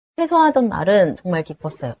퇴소하던 날은 정말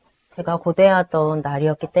기뻤어요. 제가 고대하던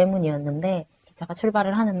날이었기 때문이었는데 기차가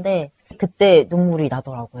출발을 하는데 그때 눈물이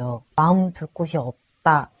나더라고요. 마음 둘 곳이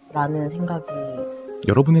없다라는 생각이.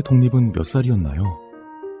 여러분의 독립은 몇 살이었나요?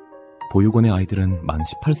 보육원의 아이들은 만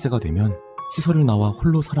 18세가 되면 시설을 나와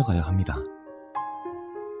홀로 살아가야 합니다.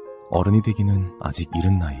 어른이 되기는 아직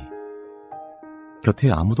이른 나이.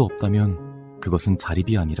 곁에 아무도 없다면 그것은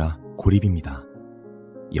자립이 아니라 고립입니다.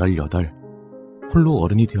 18, 홀로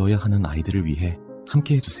어른이 되어야 하는 아이들을 위해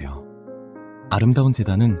함께 해주세요. 아름다운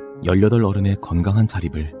재단은 18 어른의 건강한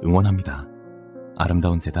자립을 응원합니다.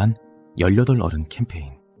 아름다운 재단 18 어른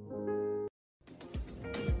캠페인.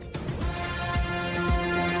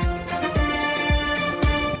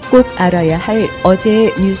 꼭 알아야 할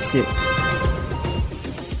어제의 뉴스.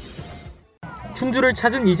 충주를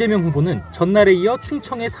찾은 이재명 후보는 전날에 이어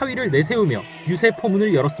충청의 사위를 내세우며 유세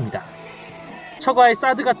포문을 열었습니다. 처가에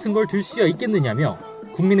사드 같은 걸 둘 수야 있겠느냐며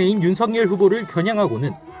국민의힘 윤석열 후보를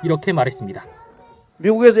겨냥하고는 이렇게 말했습니다.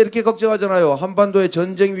 미국에서 이렇게 걱정하잖아요. 한반도의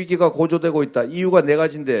전쟁 위기가 고조되고 있다. 이유가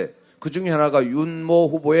 4가지인데 그중에 하나가 윤모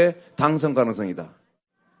후보의 당선 가능성이다.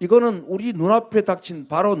 이거는 우리 눈앞에 닥친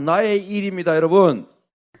바로 나의 일입니다, 여러분.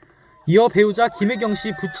 이어 배우자 김혜경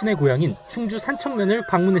씨 부친의 고향인 충주 산청면을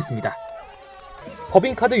방문했습니다.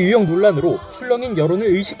 법인카드 유형 논란으로 출렁인 여론을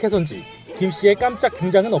의식해서인지 김 씨의 깜짝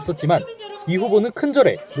등장은 없었지만 이 후보는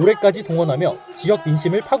큰절에 노래까지 동원하며 지역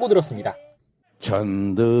민심을 파고들었습니다.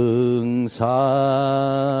 천등산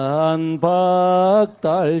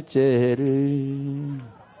박달재를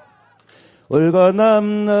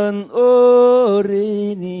얽어남는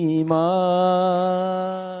어린이만.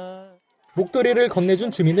 목도리를 건네준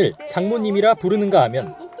주민을 장모님이라 부르는가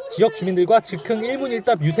하면 지역 주민들과 즉흥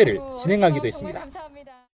일문일답 유세를 진행하기도 했습니다.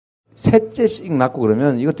 셋째씩 낳고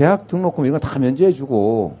그러면 이거 대학 등록금 이거 다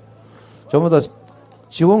면제해주고 전부 다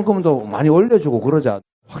지원금도 많이 올려주고 그러자.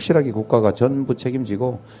 확실하게 국가가 전부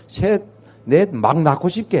책임지고 셋, 넷 막 낳고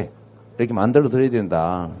싶게 이렇게 만들어 드려야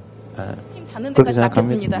된다. 힘 닿는 데까지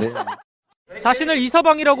낳겠습니다. 네. 자신을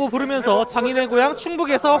이서방이라고 부르면서 장인의 고향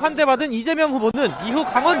충북에서 환대받은 이재명 후보는 이후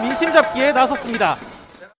강원 민심 잡기에 나섰습니다.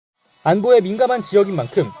 안보에 민감한 지역인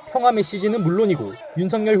만큼 평화 메시지는 물론이고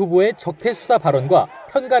윤석열 후보의 적폐 수사 발언과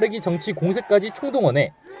편가르기 정치 공세까지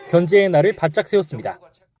총동원해 견제의 날을 바짝 세웠습니다.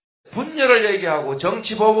 분열을 얘기하고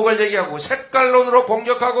정치 보복을 얘기하고 색깔론으로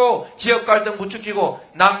공격하고 지역 갈등 부추기고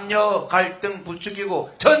남녀 갈등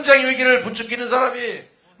부추기고 전쟁 위기를 부추기는 사람이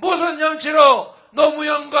무슨 염치로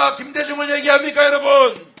노무현과 김대중을 얘기합니까,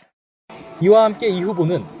 여러분? 이와 함께 이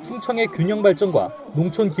후보는 충청의 균형 발전과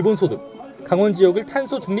농촌 기본소득, 강원 지역을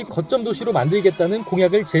탄소 중립 거점 도시로 만들겠다는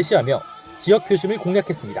공약을 제시하며 지역 표심을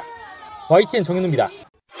공략했습니다. YTN 정현우입니다.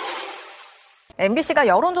 MBC가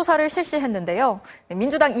여론조사를 실시했는데요.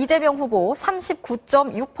 민주당 이재명 후보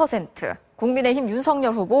 39.6%, 국민의힘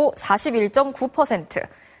윤석열 후보 41.9%,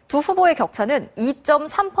 두 후보의 격차는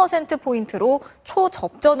 2.3%포인트로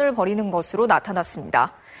초접전을 벌이는 것으로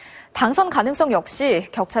나타났습니다. 당선 가능성 역시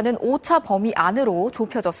격차는 오차 범위 안으로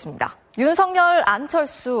좁혀졌습니다. 윤석열,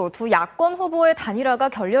 안철수 두 야권 후보의 단일화가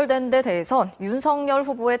결렬된 데 대해선 윤석열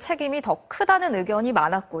후보의 책임이 더 크다는 의견이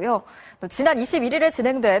많았고요. 또 지난 21일에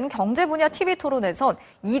진행된 경제 분야 TV 토론에선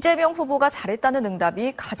이재명 후보가 잘했다는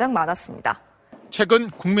응답이 가장 많았습니다. 최근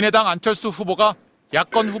국민의당 안철수 후보가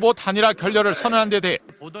야권 후보 단일화 결렬을 선언한 데 대해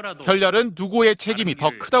결렬은 누구의 책임이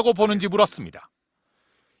더 크다고 보는지 물었습니다.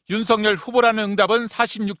 윤석열 후보라는 응답은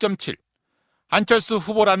 46.7, 안철수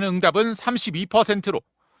후보라는 응답은 32%로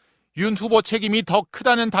윤 후보 책임이 더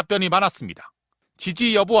크다는 답변이 많았습니다.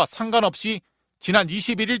 지지 여부와 상관없이 지난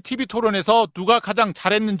 21일 TV 토론에서 누가 가장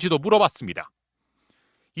잘했는지도 물어봤습니다.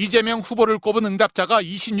 이재명 후보를 꼽은 응답자가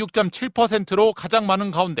 26.7%로 가장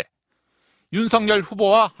많은 가운데 윤석열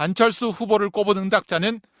후보와 안철수 후보를 꼽은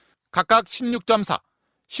응답자는 각각 16.4,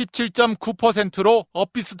 17.9%로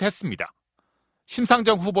엇비슷했습니다.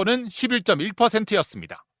 심상정 후보는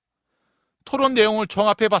 11.1%였습니다. 토론 내용을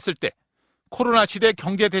종합해 봤을 때 코로나 시대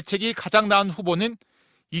경제 대책이 가장 나은 후보는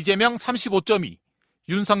이재명 35.2,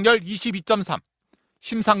 윤석열 22.3,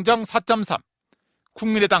 심상정 4.3,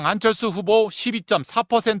 국민의당 안철수 후보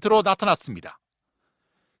 12.4%로 나타났습니다.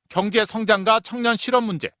 경제 성장과 청년 실업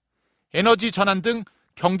문제, 에너지 전환 등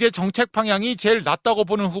경제 정책 방향이 제일 낮다고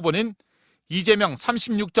보는 후보는 이재명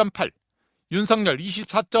 36.8, 윤석열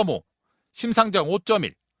 24.5, 심상정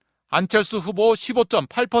 5.1, 안철수 후보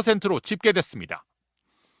 15.8%로 집계됐습니다.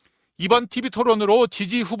 이번 TV 토론으로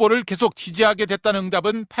지지 후보를 계속 지지하게 됐다는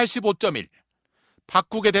응답은 85.1,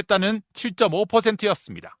 바꾸게 됐다는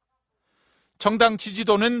 7.5%였습니다. 정당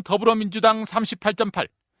지지도는 더불어민주당 38.8,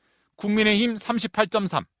 국민의힘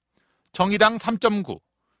 38.3, 정의당 3.9,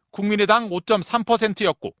 국민의당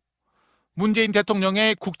 5.3%였고 문재인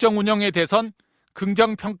대통령의 국정 운영에 대해선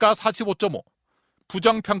긍정평가 45.5,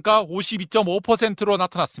 부정평가 52.5%로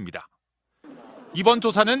나타났습니다. 이번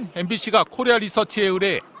조사는 MBC가 코리아 리서치에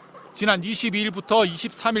의뢰해 지난 22일부터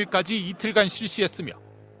 23일까지 이틀간 실시했으며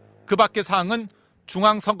그 밖의 사항은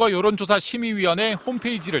중앙선거 여론조사 심의위원회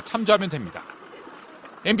홈페이지를 참조하면 됩니다.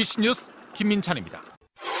 MBC 뉴스 김민찬입니다.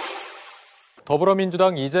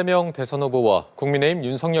 더불어민주당 이재명 대선 후보와 국민의힘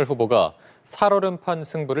윤석열 후보가 살얼음판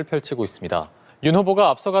승부를 펼치고 있습니다. 윤 후보가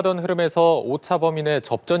앞서가던 흐름에서 오차범인의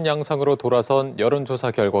접전 양상으로 돌아선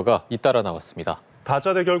여론조사 결과가 잇따라 나왔습니다.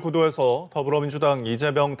 다자대결 구도에서 더불어민주당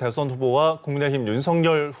이재명 대선 후보와 국민의힘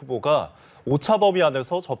윤석열 후보가 오차범위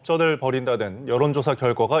안에서 접전을 벌인다는 여론조사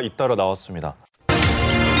결과가 잇따라 나왔습니다.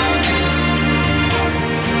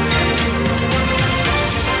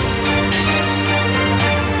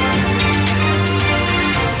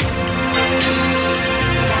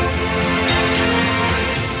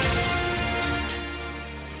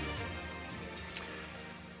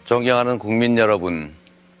 존경하는 국민 여러분,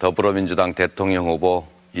 더불어민주당 대통령 후보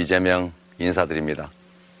이재명 인사드립니다.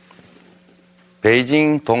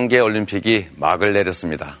 베이징 동계올림픽이 막을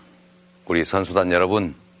내렸습니다. 우리 선수단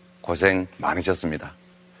여러분 고생 많으셨습니다.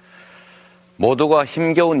 모두가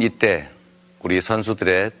힘겨운 이때 우리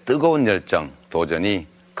선수들의 뜨거운 열정, 도전이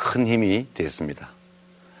큰 힘이 됐습니다.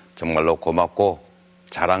 정말로 고맙고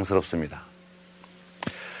자랑스럽습니다.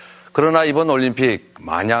 그러나 이번 올림픽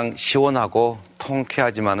마냥 시원하고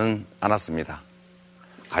통쾌하지만은 않았습니다.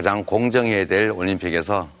 가장 공정해야 될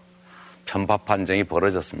올림픽에서 편파 판정이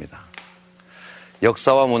벌어졌습니다.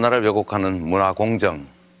 역사와 문화를 왜곡하는 문화 공정,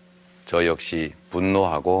 저 역시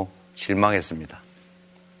분노하고 실망했습니다.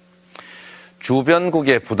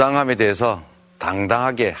 주변국의 부당함에 대해서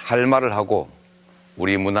당당하게 할 말을 하고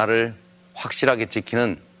우리 문화를 확실하게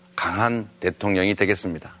지키는 강한 대통령이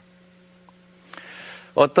되겠습니다.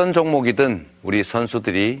 어떤 종목이든 우리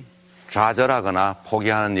선수들이 좌절하거나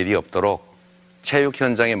포기하는 일이 없도록 체육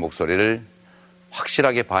현장의 목소리를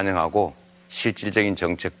확실하게 반영하고 실질적인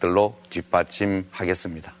정책들로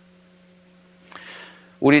뒷받침하겠습니다.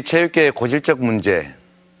 우리 체육계의 고질적 문제,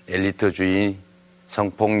 엘리트주의,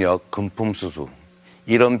 성폭력, 금품수수,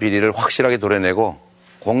 이런 비리를 확실하게 도려내고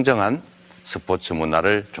공정한 스포츠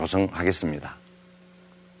문화를 조성하겠습니다.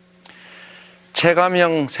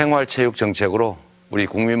 체감형 생활체육 정책으로 우리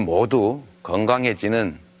국민 모두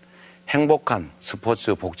건강해지는 행복한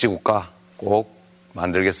스포츠 복지국가 꼭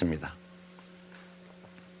만들겠습니다.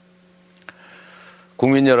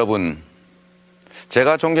 국민 여러분,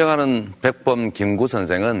 제가 존경하는 백범 김구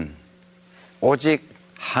선생은 오직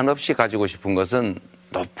한없이 가지고 싶은 것은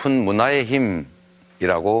높은 문화의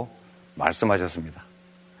힘이라고 말씀하셨습니다.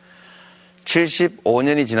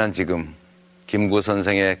 75년이 지난 지금 김구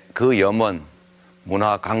선생의 그 염원,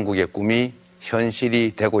 문화 강국의 꿈이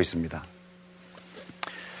현실이 되고 있습니다.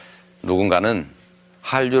 누군가는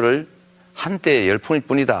한류를 한때의 열풍일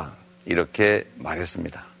뿐이다, 이렇게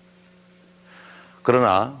말했습니다.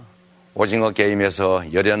 그러나 오징어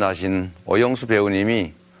게임에서 열연하신 오영수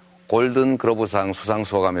배우님이 골든글로브상 수상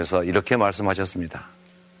소감에서 이렇게 말씀하셨습니다.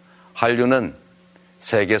 한류는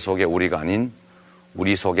세계 속의 우리가 아닌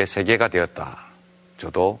우리 속의 세계가 되었다.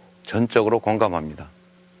 저도 전적으로 공감합니다.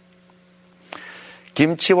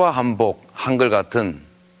 김치와 한복, 한글 같은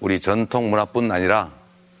우리 전통 문화뿐 아니라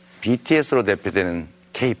BTS로 대표되는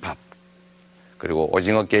K-팝, 그리고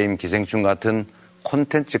오징어 게임 기생충 같은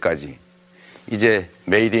콘텐츠까지 이제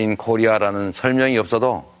메이드 인 코리아라는 설명이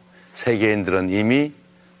없어도 세계인들은 이미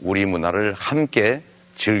우리 문화를 함께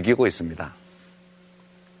즐기고 있습니다.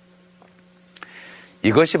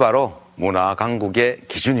 이것이 바로 문화 강국의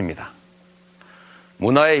기준입니다.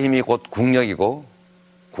 문화의 힘이 곧 국력이고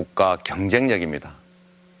국가 경쟁력입니다.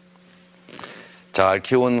 잘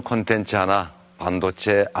키운 콘텐츠 하나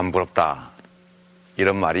반도체 안 부럽다,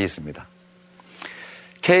 이런 말이 있습니다.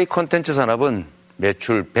 K 콘텐츠 산업은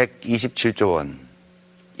매출 127조 원,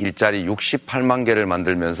 일자리 68만 개를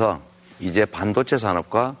만들면서 이제 반도체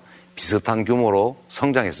산업과 비슷한 규모로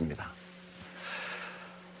성장했습니다.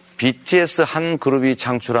 BTS 한 그룹이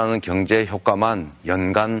창출하는 경제 효과만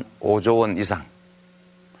연간 5조 원 이상,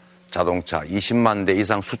 자동차 20만 대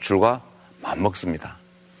이상 수출과 맞먹습니다.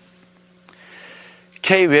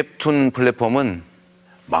 K-웹툰 플랫폼은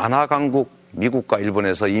만화 강국 미국과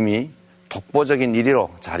일본에서 이미 독보적인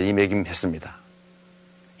 1위로 자리매김했습니다.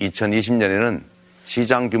 2020년에는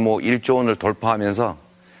시장 규모 1조 원을 돌파하면서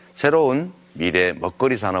새로운 미래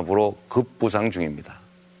먹거리 산업으로 급부상 중입니다.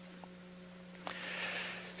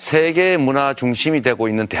 세계의 문화 중심이 되고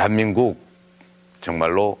있는 대한민국,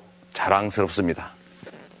 정말로 자랑스럽습니다.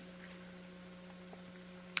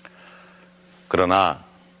 그러나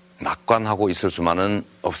낙관하고 있을 수만은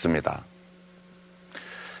없습니다.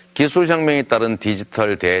 기술혁명에 따른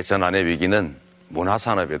디지털 대전환의 위기는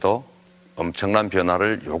문화산업에도 엄청난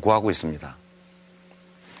변화를 요구하고 있습니다.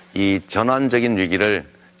 이 전환적인 위기를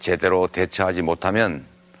제대로 대처하지 못하면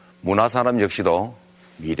문화산업 역시도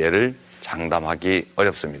미래를 장담하기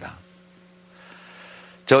어렵습니다.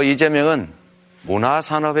 저 이재명은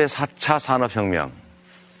문화산업의 4차 산업혁명,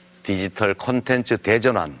 디지털 콘텐츠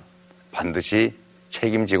대전환 반드시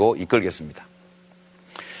책임지고 이끌겠습니다.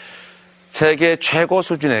 세계 최고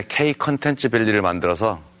수준의 K 콘텐츠 밸리를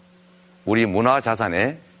만들어서 우리 문화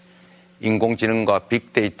자산에 인공지능과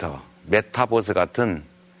빅데이터, 메타버스 같은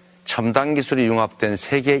첨단 기술이 융합된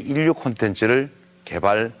세계 인류 콘텐츠를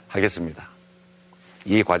개발하겠습니다.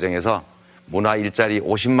 이 과정에서 문화 일자리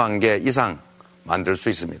 50만 개 이상 만들 수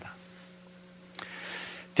있습니다.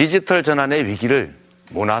 디지털 전환의 위기를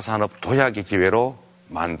문화산업 도약의 기회로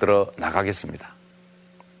만들어 나가겠습니다.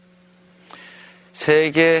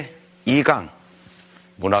 세계 2강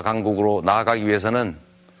문화강국으로 나아가기 위해서는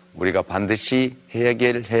우리가 반드시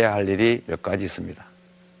해결해야 할 일이 몇 가지 있습니다.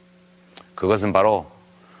 그것은 바로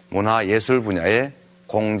문화예술 분야의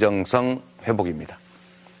공정성 회복입니다.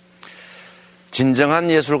 진정한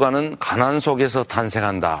예술가는 가난 속에서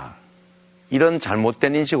탄생한다. 이런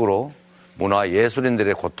잘못된 인식으로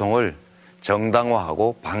문화예술인들의 고통을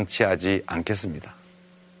정당화하고 방치하지 않겠습니다.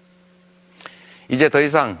 이제 더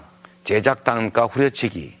이상 제작 단가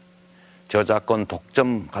후려치기, 저작권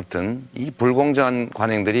독점 같은 이 불공정한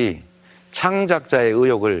관행들이 창작자의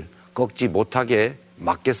의욕을 꺾지 못하게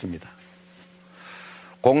막겠습니다.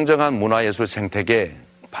 공정한 문화예술 생태계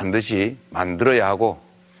반드시 만들어야 하고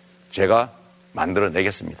제가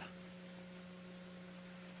만들어내겠습니다.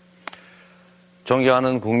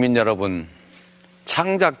 존경하는 국민 여러분,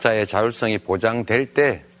 창작자의 자율성이 보장될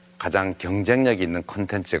때 가장 경쟁력 있는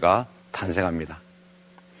콘텐츠가 탄생합니다.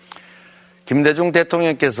 김대중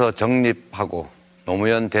대통령께서 정립하고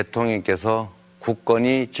노무현 대통령께서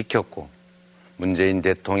굳건히 지켰고 문재인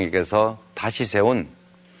대통령께서 다시 세운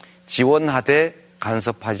지원하되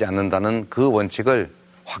간섭하지 않는다는 그 원칙을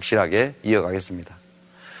확실하게 이어가겠습니다.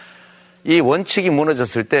 이 원칙이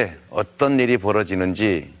무너졌을 때 어떤 일이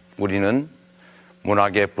벌어지는지 우리는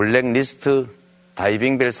문학의 블랙리스트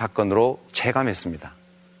다이빙벨 사건으로 체감했습니다.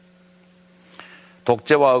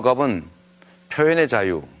 독재와 억압은 표현의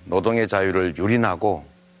자유, 노동의 자유를 유린하고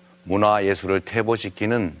문화예술을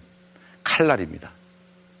퇴보시키는 칼날입니다.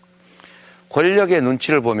 권력의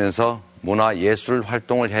눈치를 보면서 문화예술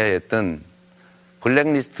활동을 해야 했던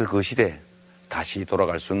블랙리스트 그 시대 다시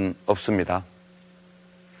돌아갈 수는 없습니다.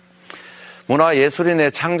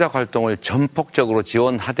 문화예술인의 창작 활동을 전폭적으로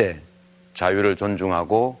지원하되 자유를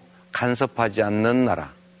존중하고 간섭하지 않는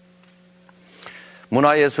나라.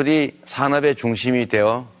 문화예술이 산업의 중심이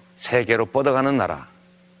되어 세계로 뻗어가는 나라.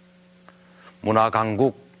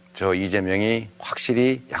 문화강국 저 이재명이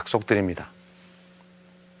확실히 약속드립니다.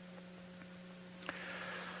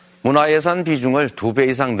 문화예산 비중을 2배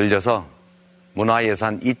이상 늘려서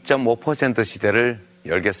문화예산 2.5% 시대를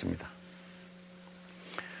열겠습니다.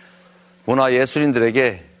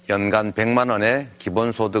 문화예술인들에게 연간 100만 원의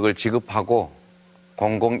기본소득을 지급하고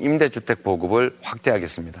공공임대주택 보급을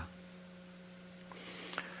확대하겠습니다.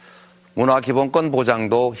 문화기본권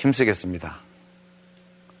보장도 힘쓰겠습니다.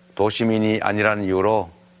 도시민이 아니라는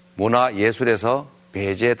이유로 문화예술에서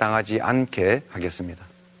배제당하지 않게 하겠습니다.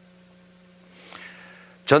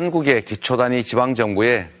 전국의 기초단위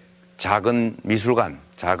지방정부에 작은 미술관,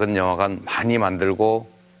 작은 영화관 많이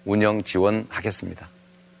만들고 운영 지원하겠습니다.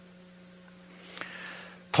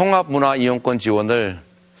 통합문화이용권 지원을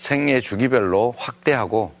생애 주기별로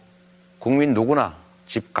확대하고 국민 누구나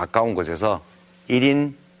집 가까운 곳에서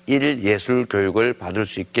 1인 1예술 교육을 받을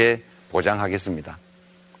수 있게 보장하겠습니다.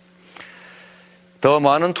 더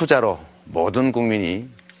많은 투자로 모든 국민이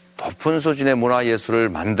높은 수준의 문화예술을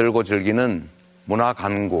만들고 즐기는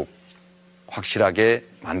문화강국 확실하게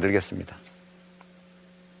만들겠습니다.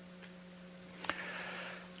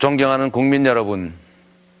 존경하는 국민 여러분,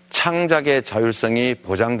 창작의 자율성이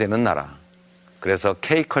보장되는 나라, 그래서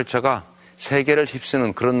K컬처가 세계를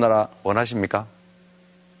휩쓰는 그런 나라 원하십니까?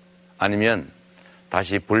 아니면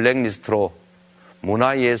다시 블랙리스트로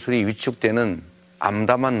문화예술이 위축되는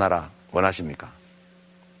암담한 나라 원하십니까?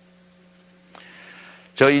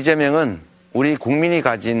 저 이재명은 우리 국민이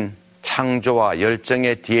가진 창조와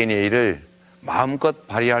열정의 DNA를 마음껏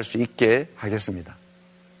발휘할 수 있게 하겠습니다.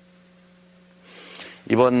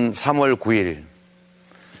 이번 3월 9일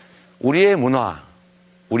우리의 문화,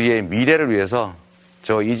 우리의 미래를 위해서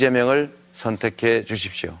저 이재명을 선택해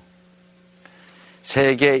주십시오.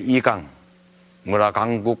 세계 2강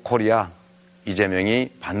문화강국 코리아 이재명이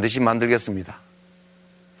반드시 만들겠습니다.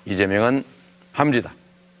 이재명은 합니다.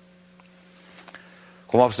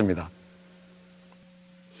 고맙습니다.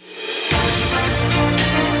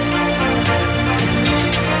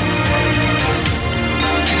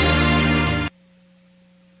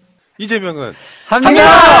 이재명은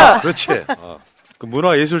합니다! 그렇지. 그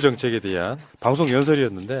문화예술 정책에 대한 방송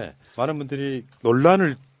연설이었는데 많은 분들이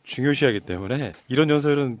논란을 중요시하기 때문에 이런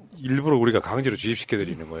연설은 일부러 우리가 강제로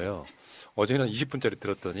주입시켜드리는 거예요. 어제는 20분짜리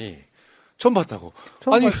들었더니 처음 봤다고.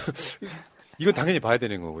 아니 이건 당연히 봐야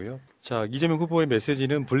되는 거고요. 자, 이재명 후보의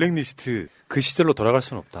메시지는 블랙리스트 그 시절로 돌아갈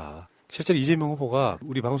수는 없다. 실제로 이재명 후보가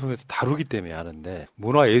우리 방송에서 다루기 때문에 아는데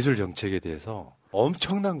문화예술 정책에 대해서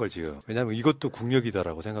엄청난 걸 지금, 왜냐하면 이것도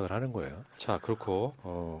국력이다라고 생각을 하는 거예요. 자,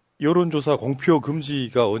 그렇고 여론조사 공표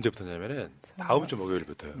금지가 언제부터냐면은 다음 주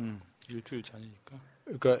목요일부터요. 일주일 전이니까.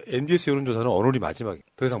 그러니까 MBS 여론조사는 오늘이 마지막이에요.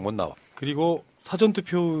 더 이상 못 나와. 그리고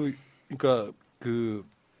사전투표, 그러니까 그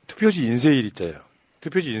투표지 인쇄일 있잖아요.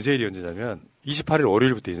 투표지 인쇄일이 언제냐면 28일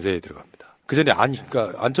월요일부터 인쇄에 들어갑니다. 그 전에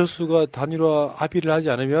그러니까 안철수가 단일화 합의를 하지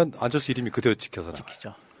않으면 안철수 이름이 그대로 찍혀서 나와요.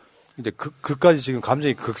 지키죠. 이제 그까지 지금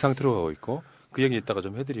감정이 극상태로 가고 있고, 그 얘기 이따가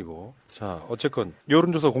좀 해드리고. 자, 어쨌건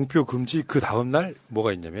여론조사 공표 금지 그 다음 날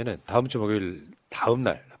뭐가 있냐면은 다음 주 목요일 다음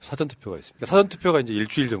날 사전투표가 있습니다. 그러니까 사전투표가 이제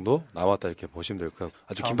일주일 정도 남았다 이렇게 보시면 될 것 같고,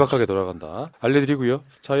 아주 긴박하게 돌아간다 알려드리고요.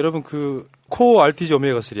 자, 여러분 그 코어 RTG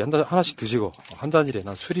오메가3 하나씩 드시고, 한 잔이래.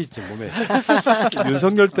 난 술이 지금 몸에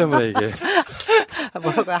윤석열 때문에 이게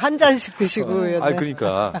뭐라고 한 잔씩 드시고.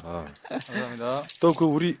 그러니까. 감사합니다. 또 그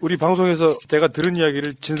우리 방송에서 제가 들은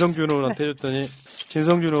이야기를 진성준 의원한테 해줬더니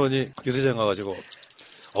진성준 의원이 유세장 가가지고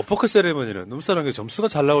어퍼컷 세레머니는 눈사람 점수가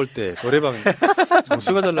잘 나올 때 노래방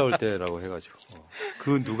점수가 잘 나올 때라고 해가지고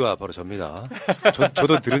그 누가 바로 접니다.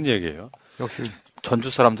 저도 들은 얘기예요. 역시 전주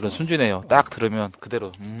사람들은 순진해요. 딱 들으면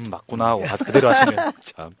그대로 맞구나 하고 그대로 하시면.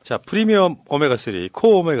 참. 자, 프리미엄 오메가3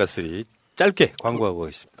 코어 오메가3 짧게 광고하고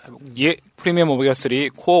있습니다. 예, 프리미엄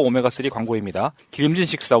오메가3 코어 오메가3 광고입니다. 기름진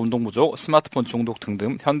식사, 운동 부족, 스마트폰 중독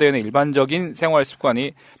등등 현대인의 일반적인 생활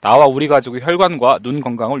습관이 나와 우리 가족의 혈관과 눈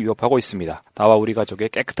건강을 위협하고 있습니다. 나와 우리 가족의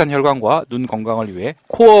깨끗한 혈관과 눈 건강을 위해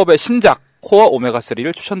코어업의 신작 코어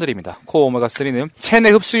오메가3를 추천드립니다. 코어 오메가3는 체내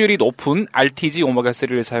흡수율이 높은 RTG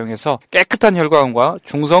오메가3를 사용해서 깨끗한 혈관과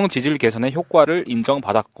중성 지질 개선의 효과를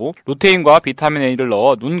인정받았고, 루테인과 비타민 A를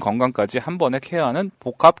넣어 눈 건강까지 한 번에 케어하는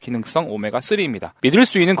복합 기능성 오메가3입니다. 믿을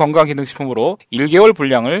수 있는 건강기능식품으로 1개월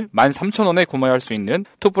분량을 13,000원에 구매할 수 있는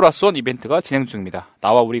 2+1 이벤트가 진행 중입니다.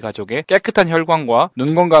 나와 우리 가족의 깨끗한 혈관과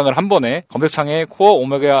눈 건강을 한 번에 검색창에 코어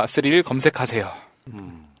오메가3를 검색하세요.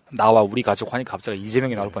 나와 우리 가족 하니 갑자기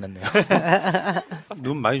이재명이 나올 뻔했네요.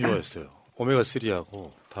 눈 많이 좋아했어요.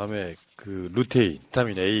 오메가3하고 다음에 그 루테인,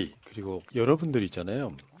 비타민 A, 그리고 여러분들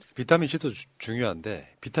있잖아요. 비타민 C도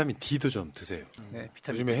중요한데 비타민 D도 좀 드세요. 네,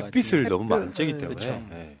 요즘에 햇빛을 너무 많이 쬐기 때문에. 그렇죠.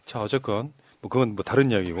 네. 자, 어쨌건 그건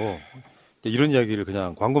다른 이야기고, 이런 이야기를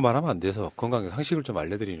그냥 광고만 하면 안 돼서 건강 상식을 좀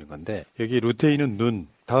알려드리는 건데, 여기 루테인은 눈,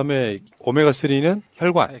 다음에 오메가3는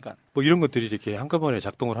혈관. 이런 것들이 이렇게 한꺼번에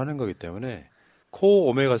작동을 하는 거기 때문에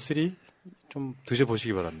코어 오메가3 좀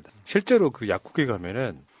드셔보시기 바랍니다. 실제로 그 약국에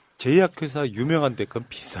가면은 제약회사 유명한 데 건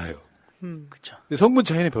비싸요. 그렇죠. 성분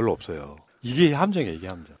차이는 별로 없어요. 이게 함정이에요, 이게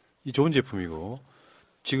함정. 이 좋은 제품이고,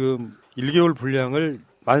 지금 1개월 분량을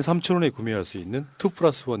 13,000원에 구매할 수 있는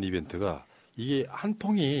 2+1 이벤트가, 이게 한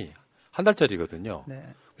통이 한 달짜리거든요. 네.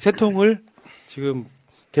 세 통을 지금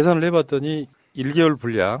계산을 해봤더니 1개월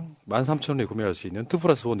분량 13,000원에 구매할 수 있는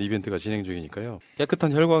 2+1 이벤트가 진행 중이니까요.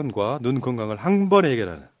 깨끗한 혈관과 눈 건강을 한 번에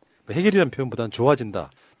해결하는, 해결이라는 표현보다는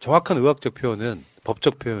좋아진다. 정확한 의학적 표현은,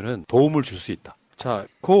 법적 표현은 도움을 줄 수 있다. 자,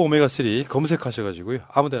 코어 오메가3 검색하셔가지고요.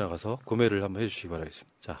 아무데나 가서 구매를 한번 해주시기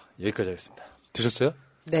바라겠습니다. 자, 여기까지 하겠습니다. 드셨어요?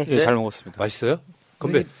 네. 예, 잘 먹었습니다. 맛있어요?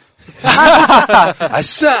 건배.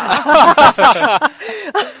 아싸!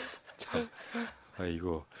 참,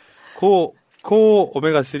 이거 코어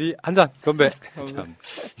오메가3 한 잔 건배. 참,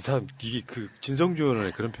 이 사람, 이게 그 진성준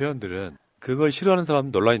의원의 그런 표현들은 그걸 싫어하는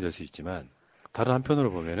사람은 논란이 될 수 있지만, 다른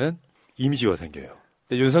한편으로 보면은 이미지가 생겨요.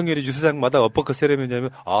 윤석열이 유세장마다 어퍼컷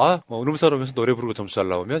세레머니하면, 오늘 살아오면서 노래 부르고 점수 잘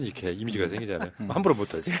나오면 이렇게 이미지가 생기잖아요. 함부로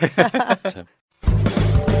못하지. 참.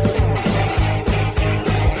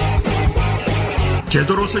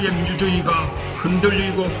 제도로서의 민주주의가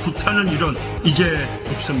흔들리고 구타는 일은 이제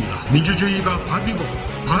없습니다. 민주주의가 밥이고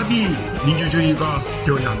밥이 민주주의가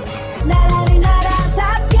되어야 합니다.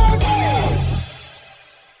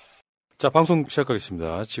 자, 방송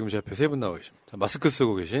시작하겠습니다. 지금 제 앞에 세 분 나와 계십니다. 자, 마스크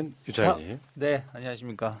쓰고 계신 유창희님. 네,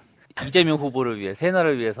 안녕하십니까. 이재명 후보를 위해,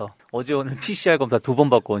 새날을 위해서 어제 오늘 PCR 검사 2번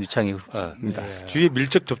받고 온 유창희입니다. 주위에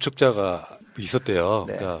밀접 접촉자가 있었대요.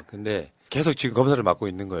 네. 그러니까 근데 계속 지금 검사를 맡고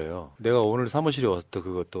있는 거예요. 내가 오늘 사무실에 와서 또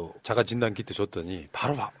그것도 자가 진단 키트 줬더니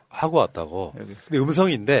바로 하고 왔다고. 근데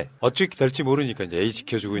음성인데 어떻게 될지 모르니까 이제 A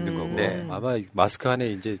지켜주고 있는 거고. 네. 아마 마스크 안에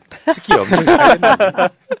이제 스키 엄청 잘했는데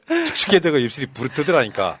축축해져가 입술이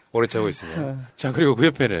부르뜨더라니까 오래 차고 있으면. 자, 그리고 그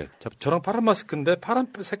옆에는 저랑 파란 마스크인데 파란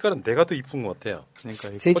색깔은 내가 더 이쁜 것 같아요. 그러니까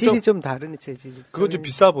재질이 좀 다르네, 재질이. 그거 좀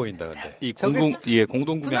비싸 보인다, 근데. 이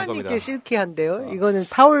공동 구매한 겁니다. 게 실키한데요. 이거는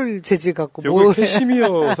타올 재질 같고. 요거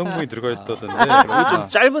캐시미어 성분이 들어가 있다던데. 좀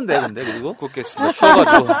짧은데 근데 그리고 굵겠습니다.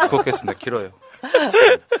 추워가지고 굵겠습니다. 길어요.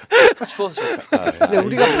 추워서. 근데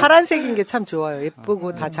우리가 파란색인 게 참 좋아요.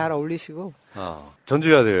 예쁘고 다 잘 어울리시고.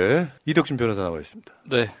 전주의 아들 이덕진 변호사 나와 있습니다.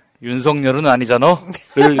 네. 윤석열은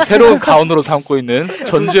아니잖아를 새로운 가온으로 삼고 있는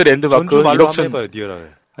전주의 랜드마크. 전주말로 한번 해봐요, 리얼하게.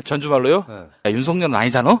 전주말로요? 네. 야, 윤석열은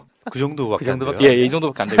아니잖아? 그 정도밖에 안 돼요? 예, 이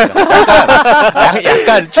정도밖에 안 됩니다.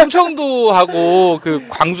 약간 충청도하고 그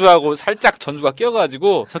광주하고 살짝 전주가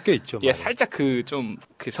끼어가지고 섞여 있죠. 예, 살짝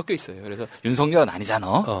섞여 있어요. 그래서 윤석열은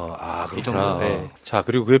아니잖아. 그렇구나. 이 정도. 네. 자,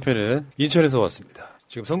 그리고 그 옆에는 인천에서 왔습니다.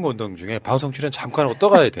 지금 선거운동 중에 방송 출연 잠깐 하고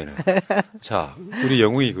떠가야 되는. 자, 우리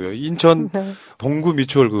영웅이고요. 인천 동구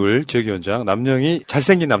미추홀굴 지역위원장 남영희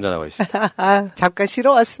잘생긴 남자 나와 있습니다. 잠깐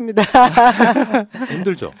쉬러 왔습니다.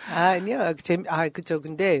 힘들죠? 아니요. 그쵸.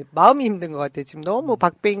 근데 마음이 힘든 것 같아요. 지금 너무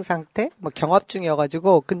박빙 상태? 경합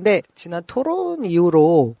중이어가지고. 근데 지난 토론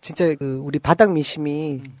이후로 진짜 우리 바닥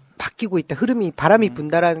민심이 바뀌고 있다. 흐름이, 바람이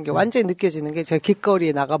분다라는 게 완전히 느껴지는 게 제가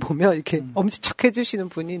길거리에 나가보면 이렇게 엄지척 해주시는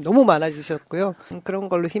분이 너무 많아지셨고요. 그런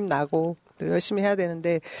걸로 힘나고 또 열심히 해야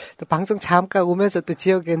되는데 또 방송 잠깐 오면서 또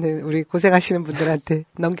지역에는 우리 고생하시는 분들한테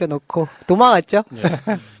넘겨놓고 도망갔죠? 네.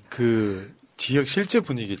 그 지역 실제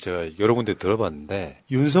분위기 제가 여러 군데 들어봤는데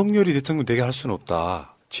윤석열이 대통령 되게 할 수는 없다.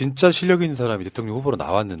 진짜 실력 있는 사람이 대통령 후보로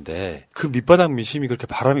나왔는데 그 밑바닥 민심이 그렇게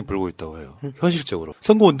바람이 불고 있다고 해요. 현실적으로.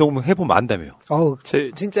 선거운동 해보면 안다며요.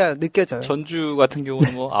 진짜 느껴져요. 전주 같은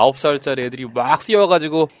경우는 9살짜리 애들이 막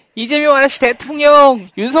뛰어가지고 이재명 아저씨 대통령,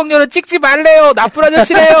 윤석열은 찍지 말래요. 나쁜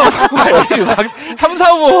아저씨래요. 애들이 막 3,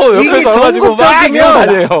 4, 5 옆에서 와가지고 막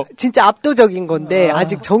이러요. 진짜 압도적인 건데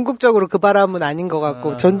아직 전국적으로 그 바람은 아닌 것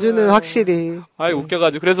같고 전주는 확실히.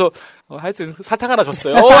 웃겨가지고 그래서 하여튼 사탕 하나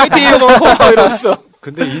줬어요. 화이팅! 이러면서.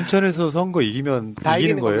 근데 인천에서 선거 이기면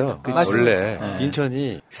이기는 거예요. 원래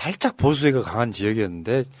인천이 살짝 보수세가 강한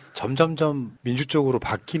지역이었는데 점점점 민주 쪽으로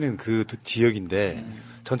바뀌는 그 지역인데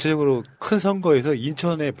전체적으로 큰 선거에서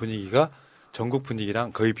인천의 분위기가 전국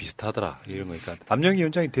분위기랑 거의 비슷하더라. 이런 거니까. 남영희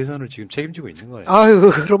위원장이 대선을 지금 책임지고 있는 거예요.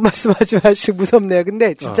 아유, 그런 말씀 하지 마시고 무섭네요.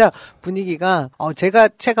 근데 진짜 분위기가, 제가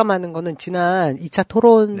체감하는 거는 지난 2차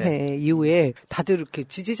토론회 이후에 다들 이렇게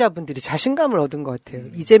지지자분들이 자신감을 얻은 것 같아요.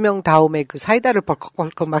 이재명 다음에 그 사이다를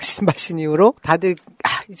벌컥벌컥 마신 이후로 다들,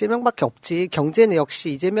 이재명밖에 없지. 경제는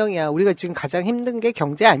역시 이재명이야. 우리가 지금 가장 힘든 게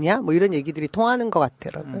경제 아니야? 뭐 이런 얘기들이 통하는 것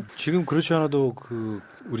같더라고요. 지금 그렇지 않아도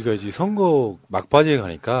우리가 이제 선거 막바지에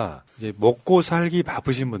가니까 이제 먹고 살기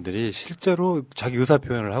바쁘신 분들이 실제로 자기 의사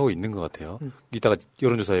표현을 하고 있는 것 같아요. 이따가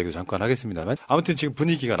여론조사 얘기도 잠깐 하겠습니다만 아무튼 지금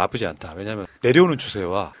분위기가 나쁘지 않다. 왜냐하면 내려오는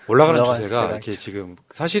추세와 올라가는 추세가 이렇게 지금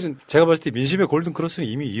사실은 제가 봤을 때 민심의 골든 크로스는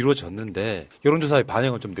이미 이루어졌는데 여론조사의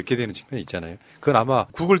반영을 좀 늦게 되는 측면이 있잖아요. 그건 아마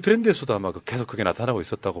구글 트렌드에서도 아마 계속 그게 나타나고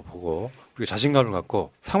있었다고 보고 우리가 자신감을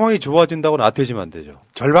갖고 상황이 좋아진다고는 나태해지면 안 되죠.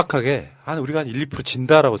 절박하게 우리가 한 1, 2%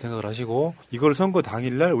 진다라고 생각을 하시고 이걸 선거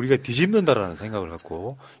당일날 우리가 뒤집는다라는 생각을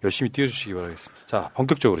갖고 열심히 뛰어주시기 바라겠습니다. 자,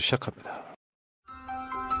 본격적으로 시작합니다.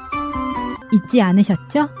 잊지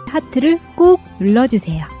않으셨죠? 하트를 꼭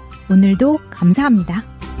눌러주세요. 오늘도 감사합니다.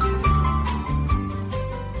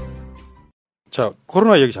 자,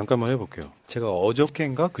 코로나 얘기 잠깐만 해볼게요. 제가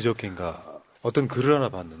어저께인가 그저께인가 어떤 글을 하나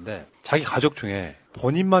봤는데 자기 가족 중에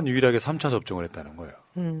본인만 유일하게 3차 접종을 했다는 거예요.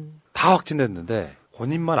 다 확진됐는데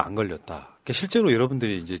본인만 안 걸렸다. 그러니까 실제로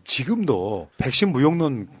여러분들이 이제 지금도 백신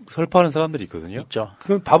무용론 설파하는 사람들이 있거든요. 있죠.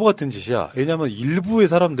 그건 바보 같은 짓이야. 왜냐하면 일부의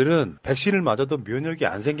사람들은 백신을 맞아도 면역이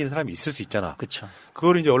안 생기는 사람이 있을 수 있잖아. 그렇죠.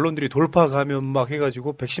 그걸 이제 언론들이 돌파 감염 막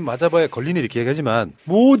해가지고 백신 맞아봐야 걸리네 이렇게 얘기하지만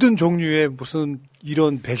모든 종류의 무슨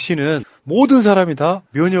이런 백신은 모든 사람이 다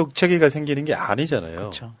면역 체계가 생기는 게 아니잖아요.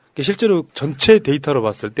 그렇죠. 실제로 전체 데이터로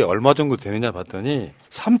봤을 때 얼마 정도 되느냐 봤더니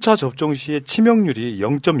 3차 접종 시에 치명률이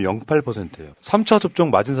 0.08%예요. 3차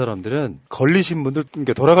접종 맞은 사람들은 걸리신 분들,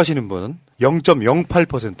 그러니까 돌아가시는 분은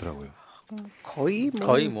 0.08%라고요. 거의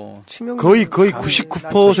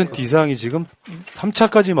 99% 이상이 지금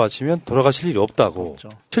 3차까지 맞으면 돌아가실 일이 없다고. 그렇죠.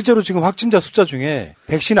 실제로 지금 확진자 숫자 중에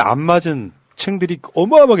백신을 안 맞은 층들이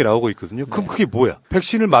어마어마하게 나오고 있거든요. 그럼 그게 뭐야?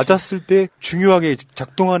 백신을 맞았을 때 중요하게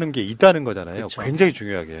작동하는 게 있다는 거잖아요. 그렇죠. 굉장히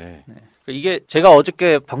중요하게. 이게 제가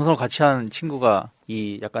어저께 방송을 같이 한 친구가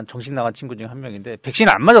이 약간 정신 나간 친구 중에 한 명인데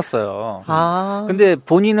백신을 안 맞았어요. 아. 근데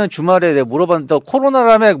본인은 주말에 내가 물어봤는데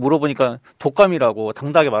코로나라며 물어보니까 독감이라고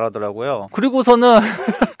당당하게 말하더라고요. 그리고서는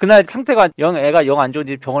그날 상태가 애가 영 안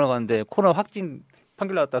좋은지 병원을 갔는데 코로나 확진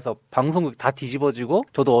판결 나왔다 해서 방송국 다 뒤집어지고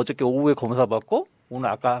저도 어저께 오후에 검사 받고 오늘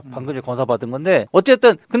아까 방금 전에 검사 받은 건데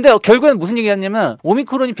어쨌든 근데 결국에는 무슨 얘기였냐면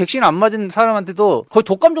오미크론이 백신 안 맞은 사람한테도 거의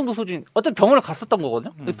독감 정도 수준 어쨌든 병원을 갔었던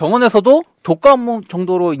거거든요. 병원에서도 독감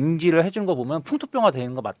정도로 인지를 해주는 거 보면 풍토병화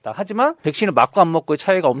되는 거 맞다. 하지만 백신을 맞고 안 맞고의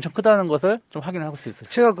차이가 엄청 크다는 것을 좀 확인을 할 수 있어요.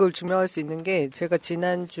 제가 그걸 증명할 수 있는 게 제가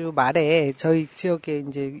지난주 말에 저희 지역에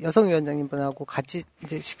이제 여성위원장님분하고 같이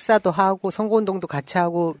이제 식사도 하고 선거운동도 같이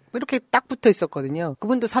하고 이렇게 딱 붙어 있었거든요.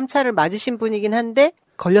 그분도 3차를 맞으신 분이긴 한데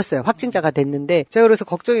걸렸어요. 확진자가 됐는데 제가 그래서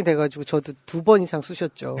걱정이 돼가지고 저도 2번 이상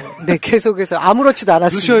쑤셨죠. 네, 계속해서 아무렇지도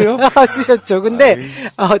않았습니다. 쑤셔요? 쑤셨죠. 근데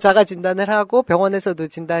자가 진단을 하고 병원에서도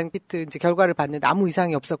진단 키트 이제 결과를 봤는데 아무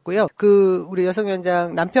이상이 없었고요. 그 우리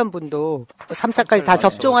여성위원장 남편분도 3차까지 다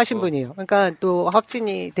접종하신 분이에요. 그러니까 또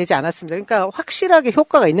확진이 되지 않았습니다. 그러니까 확실하게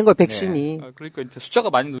효과가 있는 거예요. 백신이. 네. 그러니까 이제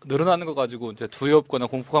숫자가 많이 늘어나는 거 가지고 이제 두렵거나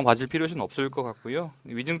공포감 가질 필요는 없을 것 같고요.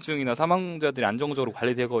 위중증이나 사망자들이 안정적으로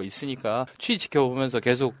관리되고 있으니까 추이 지켜보면서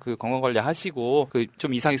계속 그 건강 관리 하시고 그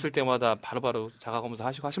좀 이상 있을 때마다 바로바로 자가 검사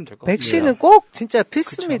하시고 하시면 될 것 같습니다. 백신은 꼭 진짜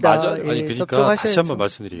필수입니다. 그쵸, 맞아요. 아니 그러니까 다시 한번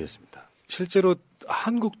말씀드리겠습니다. 실제로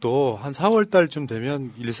한국도 한 4월 달쯤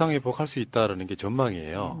되면 일상 회복할 수 있다라는 게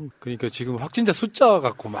전망이에요. 그러니까 지금 확진자 숫자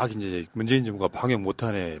갖고 막 이제 문재인 정부가 방역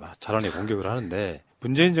못하네, 잘하네 공격을 하는데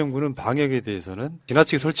문재인 정부는 방역에 대해서는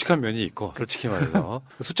지나치게 솔직한 면이 있고 솔직히 말해서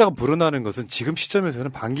숫자가 불어나는 것은 지금 시점에서는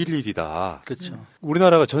반길 일이다. 그렇죠.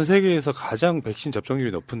 우리나라가 전 세계에서 가장 백신 접종률이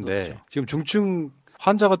높은데 그렇죠. 지금 중증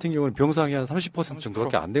환자 같은 경우는 병상이 한 30%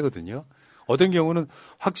 정도밖에 안 되거든요. 어떤 경우는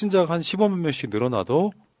확진자가 한 15만 명씩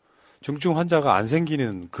늘어나도 중증 환자가 안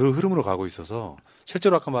생기는 그 흐름으로 가고 있어서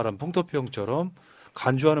실제로 아까 말한 풍토병처럼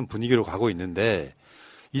간주하는 분위기로 가고 있는데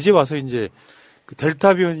이제 와서 이제 그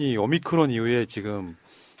델타 변이 오미크론 이후에 지금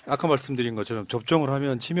아까 말씀드린 것처럼 접종을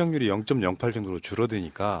하면 치명률이 0.08 정도로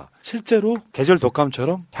줄어드니까 실제로 계절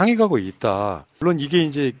독감처럼 향해 가고 있다. 물론 이게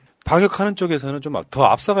이제 방역하는 쪽에서는 좀 더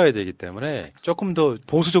앞서가야 되기 때문에 조금 더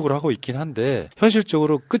보수적으로 하고 있긴 한데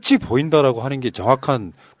현실적으로 끝이 보인다라고 하는 게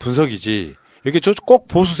정확한 분석이지. 이게 꼭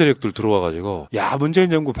보수 세력들 들어와가지고 야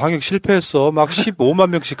문재인 정부 방역 실패했어 막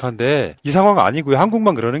 15만 명씩 한데 이 상황 아니고요.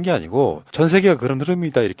 한국만 그러는 게 아니고 전 세계가 그런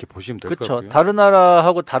흐름이다 이렇게 보시면 될 것 같고요. 그렇죠. 다른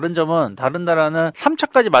나라하고 다른 점은 다른 나라는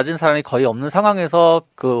 3차까지 맞은 사람이 거의 없는 상황에서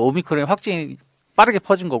그 오미크론 확진이 빠르게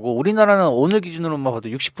퍼진 거고 우리나라는 오늘 기준으로만 봐도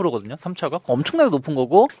 60%거든요. 3차가 엄청나게 높은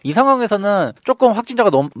거고 이 상황에서는 조금 확진자가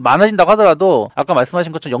너무 많아진다고 하더라도 아까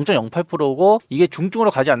말씀하신 것처럼 0.08%고 이게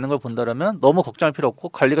중증으로 가지 않는 걸 본다면 너무 걱정할 필요 없고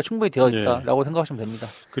관리가 충분히 되어 있다라고 생각하시면 됩니다.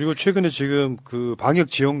 그리고 최근에 지금 그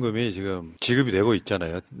방역 지원금이 지금 지급이 되고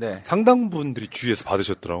있잖아요. 네. 상당 분들이 주위에서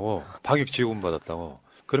받으셨더라고. 방역 지원금 받았다고.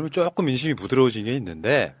 그러면 조금 인심이 부드러워진 게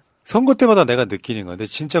있는데 선거 때마다 내가 느끼는 건데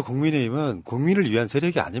진짜 국민의힘은 국민을 위한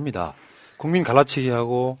세력이 아닙니다. 국민 갈라치기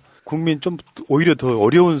하고 국민 좀 오히려 더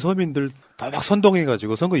어려운 서민들 다 막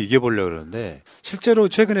선동해가지고 선거 이겨보려고 그러는데 실제로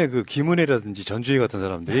최근에 그 김은혜라든지 전주희 같은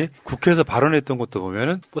사람들이 국회에서 발언했던 것도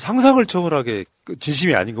보면은 뭐 상상을 초월하게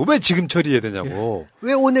진심이 아닌 거 왜 지금 처리해야 되냐고.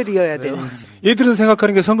 왜 오늘이어야 되는지. 얘들은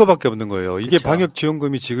생각하는 게 선거밖에 없는 거예요. 이게 그쵸. 방역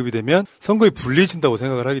지원금이 지급이 되면 선거에 불리해진다고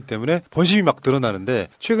생각을 하기 때문에 본심이 막 드러나는데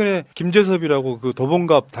최근에 김재섭이라고 그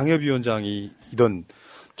도봉갑 당협위원장이던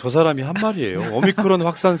저 사람이 한 말이에요. 오미크론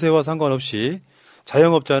확산세와 상관없이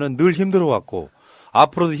자영업자는 늘 힘들어왔고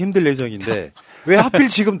앞으로도 힘들 예정인데 왜 하필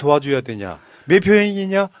지금 도와줘야 되냐.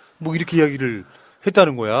 매표행위냐 뭐 이렇게 이야기를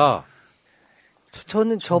했다는 거야.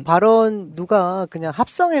 저는 저 발언 누가 그냥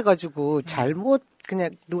합성해가지고 잘못 그냥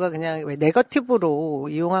누가 그냥 왜 네거티브로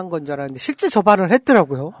이용한 건 줄 알았는데 실제 저 발언을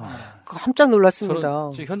했더라고요. 깜짝 놀랐습니다.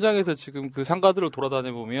 저는 지금 현장에서 지금 그 상가들을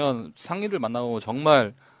돌아다녀 보면 상인들 만나보면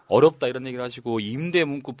정말 어렵다 이런 얘기를 하시고 임대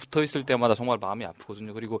문구 붙어 있을 때마다 정말 마음이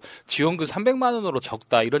아프거든요. 그리고 지원금 300만 원으로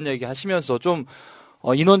적다 이런 얘기 하시면서 좀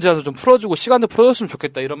인원 제한도 좀 풀어주고 시간도 풀어줬으면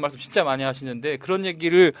좋겠다 이런 말씀 진짜 많이 하시는데 그런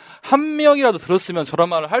얘기를 한 명이라도 들었으면 저런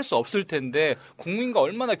말을 할 수 없을 텐데 국민과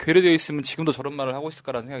얼마나 괴리되어 있으면 지금도 저런 말을 하고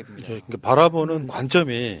있을까라는 생각이 듭니다. 네, 그러니까 바라보는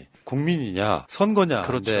관점이 국민이냐 선거냐.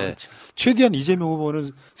 그렇죠. 최대한 이재명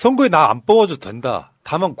후보는 선거에 나 안 뽑아줘도 된다.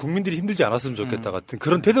 다만 국민들이 힘들지 않았으면 좋겠다 같은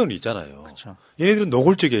그런 태도는 있잖아요. 그렇죠. 얘네들은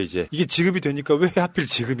노골적이야 이제. 이게 지급이 되니까 왜 하필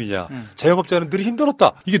지금이냐. 자영업자는 늘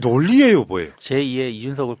힘들었다. 이게 논리예요 뭐예요. 제2의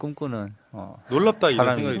이준석을 꿈꾸는 놀랍다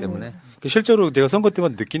이런 생각이 때문에. 실제로 제가 선거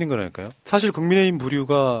때만 느끼는 거라니까요. 사실 국민의힘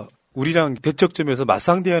부류가 우리랑 대척점에서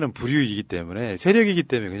맞상대하는 부류이기 때문에 세력이기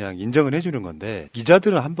때문에 그냥 인정을 해주는 건데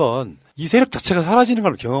기자들은 한번 이 세력 자체가 사라지는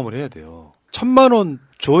걸 경험을 해야 돼요. 1,000만 원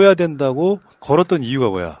줘야 된다고 걸었던 이유가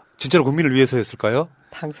뭐야? 진짜로 국민을 위해서였을까요?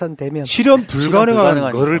 당선되면 실현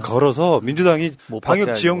불가능한 거를 거니까. 걸어서 민주당이 방역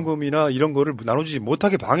받게 지원금이나 이런 거를 나눠주지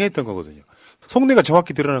못하게 방해했던 거거든요. 속내가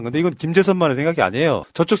정확히 드러난 건데 이건 김재선만의 생각이 아니에요.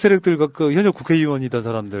 저쪽 세력들과 그 현역 국회의원이던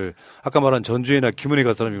사람들, 아까 말한 전주회나 김은혜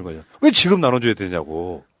같은 사람인 거죠. 왜 지금 나눠줘야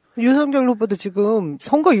되냐고. 윤석열 후보도 지금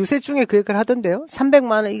선거 유세 중에 그 얘기를 하던데요.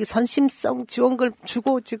 300만 원 이게 선심성 지원금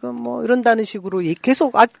주고 지금 뭐 이런다는 식으로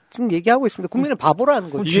계속 지금 얘기하고 있습니다. 국민을 바보라는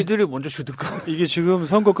거죠. 지들이 먼저 주든가. 이게 지금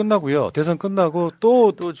선거 끝나고요. 대선 끝나고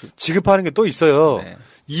또 지급하는 게 또 있어요. 네.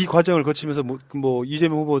 이 과정을 거치면서 뭐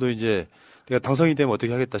이재명 후보도 이제 내가 당선이 되면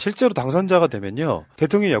어떻게 하겠다. 실제로 당선자가 되면요.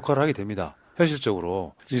 대통령의 역할을 하게 됩니다.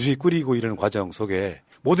 현실적으로. 인수위 꾸리고 이러는 과정 속에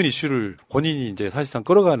모든 이슈를 본인이 이제 사실상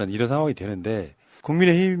끌어가는 이런 상황이 되는데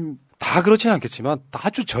국민의힘 다 그렇지는 않겠지만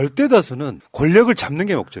아주 절대 다수는 권력을 잡는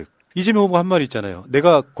게 목적. 이재명 후보가 한 말이 있잖아요.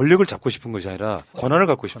 내가 권력을 잡고 싶은 것이 아니라 권한을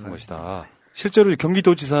갖고 싶은 것이다. 실제로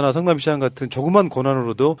경기도지사나 성남시장 같은 조그만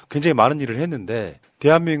권한으로도 굉장히 많은 일을 했는데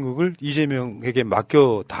대한민국을 이재명에게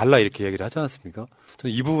맡겨달라 이렇게 얘기를 하지 않았습니까?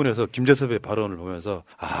 저는 이 부분에서 김재섭의 발언을 보면서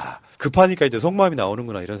급하니까 이제 속마음이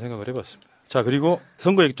나오는구나 이런 생각을 해봤습니다. 자, 그리고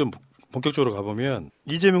선거 얘기 좀 본격적으로 가보면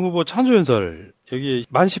이재명 후보 찬조연설 여기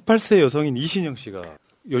만 18세 여성인 이신영 씨가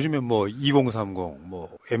요즘엔 뭐 2030, 뭐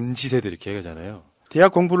MZ세대 이렇게 얘기하잖아요.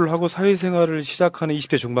 대학 공부를 하고 사회생활을 시작하는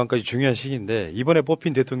 20대 중반까지 중요한 시기인데 이번에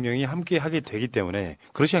뽑힌 대통령이 함께 하게 되기 때문에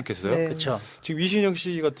그렇지 않겠어요? 네. 그렇죠. 지금 이신영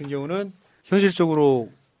씨 같은 경우는 현실적으로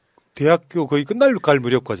대학교 거의 끝날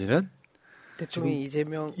무렵까지는 대통령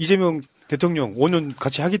이재명 대통령 5년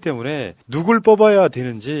같이 하기 때문에 누굴 뽑아야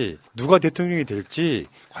되는지 누가 대통령이 될지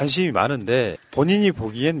관심이 많은데 본인이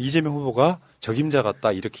보기엔 이재명 후보가 적임자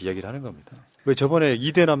같다 이렇게 이야기를 하는 겁니다. 왜 저번에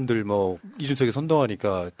이대남들 뭐 이준석이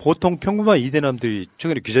선동하니까 보통 평범한 이대남들이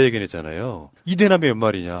최근에 기자회견했잖아요. 이대남이 몇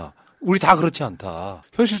말이냐. 우리 다 그렇지 않다.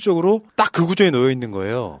 현실적으로 딱 그 구조에 놓여 있는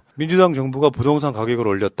거예요. 민주당 정부가 부동산 가격을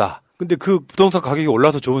올렸다. 근데 그 부동산 가격이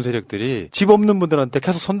올라서 좋은 세력들이 집 없는 분들한테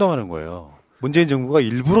계속 선동하는 거예요. 문재인 정부가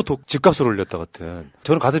일부러 집값을 올렸다 같은.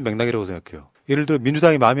 저는 같은 맥락이라고 생각해요. 예를 들어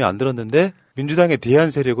민주당이 마음에 안 들었는데 민주당에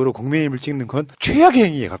대한 세력으로 국민의힘을 찍는 건 최악의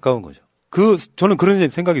행위에 가까운 거죠. 저는 그런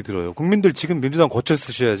생각이 들어요. 국민들 지금 민주당 고쳐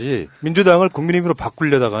쓰셔야지 민주당을 국민의힘으로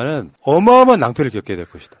바꾸려다가는 어마어마한 낭패를 겪게 될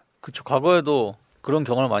것이다. 그렇죠. 과거에도 그런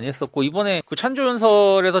경험을 많이 했었고 이번에 그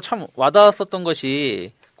찬조연설에서 참 와닿았었던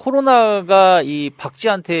것이 코로나가 이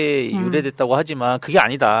박쥐한테 유래됐다고 하지만 그게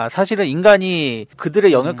아니다. 사실은 인간이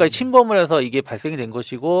그들의 영역까지 침범을 해서 이게 발생이 된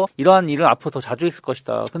것이고 이러한 일은 앞으로 더 자주 있을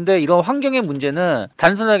것이다. 근데 이런 환경의 문제는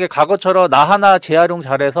단순하게 과거처럼 나 하나 재활용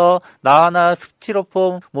잘해서 나 하나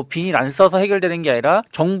스티로폼 뭐 비닐 안 써서 해결되는 게 아니라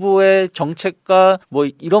정부의 정책과 뭐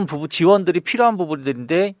이런 지원들이 필요한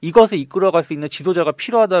부분들인데 이것을 이끌어갈 수 있는 지도자가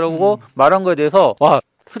필요하다라고 말한 거에 대해서 와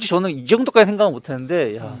솔직히 저는 이 정도까지 생각을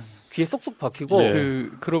못했는데 야. 귀에 쏙쏙 박히고. 네.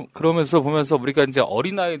 그러면서 보면서 우리가 이제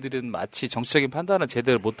어린아이들은 마치 정치적인 판단을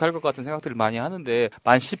제대로 못할 것 같은 생각들을 많이 하는데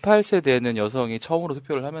만 18세 되는 여성이 처음으로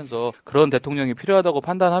투표를 하면서 그런 대통령이 필요하다고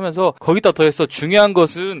판단하면서 거기다 더해서 중요한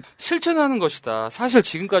것은 실천하는 것이다. 사실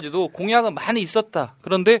지금까지도 공약은 많이 있었다.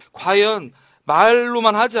 그런데 과연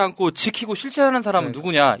말로만 하지 않고 지키고 실천하는 사람은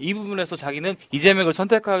누구냐. 이 부분에서 자기는 이재명을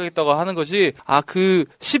선택하겠다고 하는 것이 만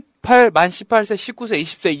 18세, 19세,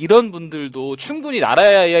 20세 이런 분들도 충분히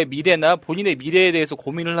나라의 미래나 본인의 미래에 대해서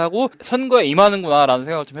고민을 하고 선거에 임하는구나라는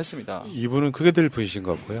생각을 좀 했습니다. 이분은 크게 될 분이신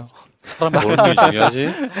것 같고요. 사람 뭐가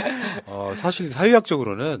중요하지? 사실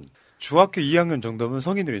사회학적으로는 중학교 2학년 정도면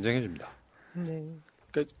성인으로 인정해 줍니다. 네.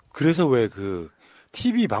 그래서 왜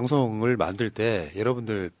TV 방송을 만들 때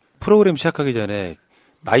여러분들 프로그램 시작하기 전에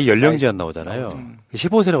나이 연령 제한 나오잖아요.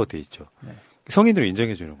 15세라고 돼 있죠. 네. 성인으로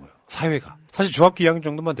인정해 주는 거예요. 사회가. 사실 중학교 2학년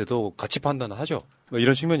정도만 돼도 가치 판단을 하죠.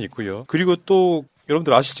 이런 측면이 있고요. 그리고 또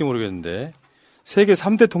여러분들 아실지 모르겠는데 세계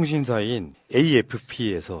 3대 통신사인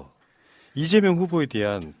AFP에서 이재명 후보에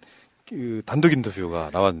대한 단독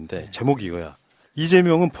인터뷰가 나왔는데 제목이 이거야.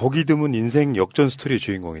 이재명은 보기 드문 인생 역전 스토리의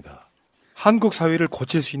주인공이다. 한국 사회를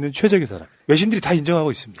고칠 수 있는 최적의 사람. 외신들이 다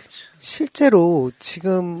인정하고 있습니다. 실제로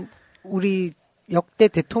지금 우리 역대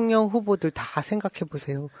대통령 후보들 다 생각해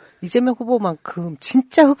보세요. 이재명 후보만큼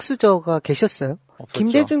진짜 흙수저가 계셨어요? 없었죠.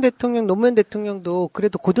 김대중 대통령, 노무현 대통령도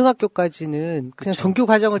그래도 고등학교까지는 그냥 정규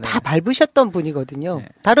과정을 다 밟으셨던 분이거든요. 네.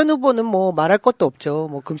 다른 후보는 뭐 말할 것도 없죠.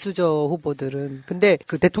 뭐 금수저 후보들은. 근데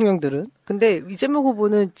그 대통령들은. 근데 이재명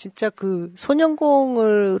후보는 진짜 그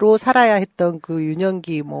소년공으로 살아야 했던 그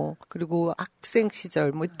유년기 뭐 그리고 학생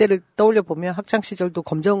시절 뭐 이때를 떠올려 보면 학창 시절도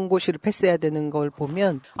검정고시를 패스해야 되는 걸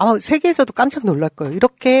보면 아마 세계에서도 깜짝 놀랄 거예요.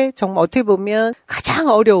 이렇게 정말 어떻게 보면 가장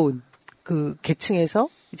어려운 그 계층에서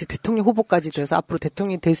이제 대통령 후보까지 돼서 앞으로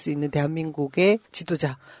대통령이 될 수 있는 대한민국의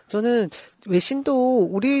지도자. 저는 외신도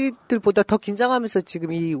우리들보다 더 긴장하면서 지금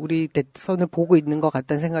우리 대선을 보고 있는 것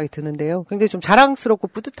같다는 생각이 드는데요. 굉장히 좀 자랑스럽고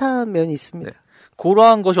뿌듯한 면이 있습니다. 네.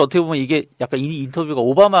 그러한 것이 어떻게 보면 이게 약간 이 인터뷰가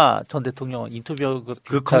오바마 전 대통령 인터뷰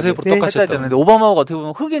그 컨셉으로 똑같이 했잖아요. 오바마가 어떻게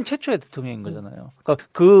보면 흑인 최초의 대통령인 거잖아요. 그러니까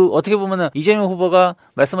어떻게 보면은 이재명 후보가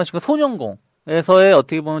말씀하신 그 소년공에서의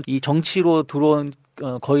어떻게 보면 이 정치로 들어온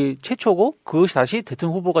거의 최초고 그것이 다시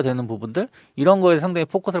대통령 후보가 되는 부분들 이런 거에 상당히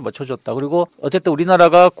포커스를 맞춰줬다. 그리고 어쨌든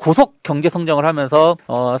우리나라가 고속 경제 성장을 하면서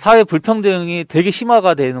사회 불평등이 되게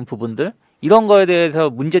심화가 되는 부분들 이런 거에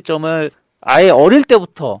대해서 문제점을 아예 어릴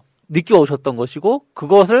때부터 느껴오셨던 것이고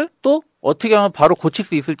그것을 또 어떻게 하면 바로 고칠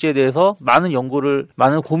수 있을지에 대해서 많은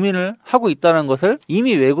고민을 하고 있다는 것을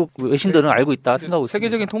이미 외국 외신들은 알고 있다 생각하고 있습니다.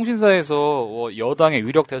 세계적인 통신사에서 여당의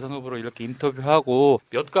유력 대선 후보를 이렇게 인터뷰하고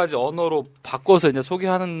몇 가지 언어로 바꿔서 이제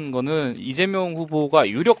소개하는 거는 이재명 후보가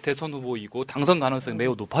유력 대선 후보이고 당선 가능성이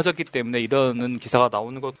매우 높아졌기 때문에 이러는 기사가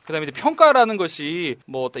나오는 것. 그다음에 이제 평가라는 것이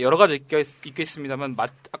뭐 여러 가지 있겠습니다만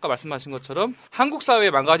아까 말씀하신 것처럼 한국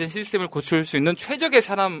사회에 망가진 시스템을 고칠 수 있는 최적의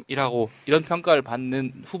사람이라고 이런 평가를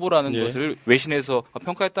받는 후보라는 것을 외신에서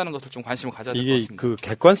평가했다는 것을 좀 관심을 가져야 될 것 같습니다. 이게 그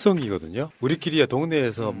객관성이거든요. 우리끼리야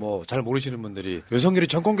동네에서 뭐 잘 모르시는 분들이 윤석열이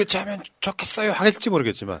정권 교체하면 좋겠어요 하겠지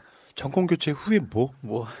모르겠지만 정권 교체 후에 뭐?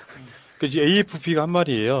 그 AFP가 한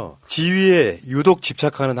말이에요. 지위에 유독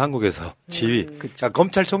집착하는 한국에서 지위. 그러니까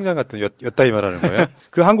검찰총장 같은 였다 이 말하는 거예요.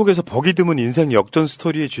 그 한국에서 보기 드문 인생 역전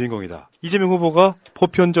스토리의 주인공이다. 이재명 후보가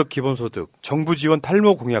보편적 기본소득, 정부 지원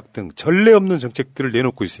탈모 공약 등 전례 없는 정책들을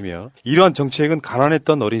내놓고 있으며 이러한 정책은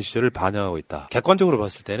가난했던 어린 시절을 반영하고 있다. 객관적으로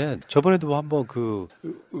봤을 때는 저번에도 한번 그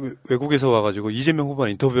외국에서 와가지고 이재명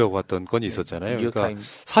후보랑 인터뷰하고 갔던 건이 있었잖아요. 그러니까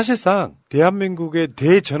사실상 대한민국의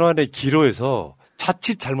대전환의 기로에서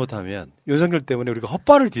자칫 잘못하면 윤석열 때문에 우리가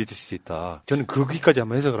헛발을 디딜 수 있다. 저는 거기까지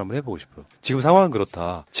한번 해석을 한번 해보고 싶어요. 지금 상황은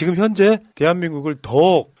그렇다. 지금 현재 대한민국을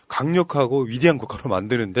더 강력하고 위대한 국가로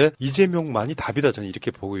만드는데 이재명만이 답이다. 저는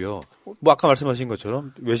이렇게 보고요. 뭐 아까 말씀하신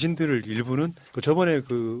것처럼 외신들 일부는 저번에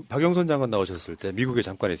그 박영선 장관 나오셨을 때 미국에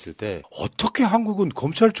잠깐 있을 때 어떻게 한국은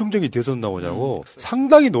검찰총장이 대선 나오냐고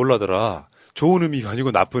상당히 놀라더라. 좋은 의미가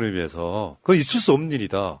아니고 나쁜 의미에서. 그건 있을 수 없는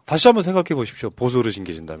일이다. 다시 한번 생각해 보십시오. 보수 어르신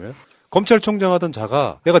계신다면. 검찰총장 하던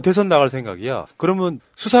자가 내가 대선 나갈 생각이야. 그러면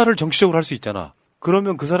수사를 정치적으로 할 수 있잖아.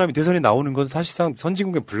 그러면 그 사람이 대선에 나오는 건 사실상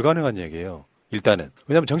선진국에 불가능한 얘기예요. 일단은.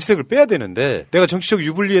 왜냐하면 정치색을 빼야 되는데 내가 정치적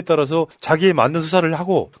유불리에 따라서 자기에 맞는 수사를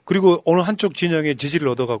하고 그리고 어느 한쪽 진영의 지지를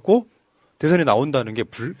얻어갖고 대선에 나온다는 게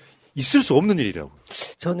있을 수 없는 일이라고.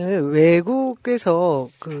 저는 외국에서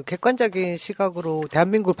그 객관적인 시각으로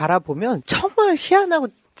대한민국을 바라보면 정말 희한하고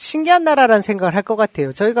신기한 나라라는 생각을 할 것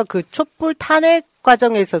같아요. 저희가 그 촛불 탄핵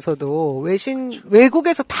과정에 있어서도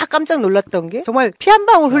외국에서 다 깜짝 놀랐던 게 정말 피 한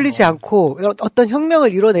방울 흘리지 않고 어떤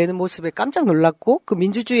혁명을 이뤄내는 모습에 깜짝 놀랐고 그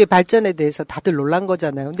민주주의의 발전에 대해서 다들 놀란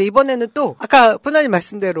거잖아요. 근데 이번에는 또 아까 분하님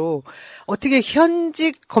말씀대로 어떻게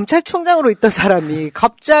현직 검찰총장으로 있던 사람이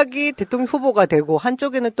갑자기 대통령 후보가 되고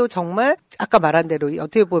한쪽에는 또 정말 아까 말한 대로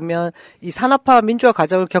어떻게 보면 이 산업화 민주화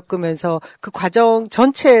과정을 겪으면서 그 과정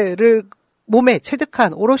전체를 몸에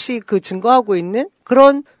체득한 오롯이 그 증거하고 있는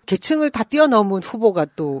그런 계층을 다 뛰어넘은 후보가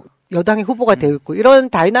또 여당의 후보가 되어 있고 이런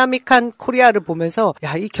다이나믹한 코리아를 보면서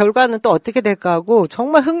야, 이 결과는 또 어떻게 될까 하고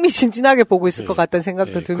정말 흥미진진하게 보고 있을 것 같다는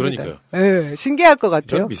생각도 듭니다. 그러니까요. 네, 신기할 것 같아요.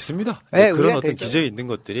 저는 믿습니다. 네, 그런 어떤 되죠. 기저에 있는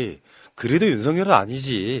것들이 그래도 윤석열은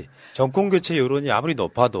아니지. 정권 교체 여론이 아무리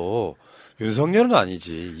높아도 윤석열은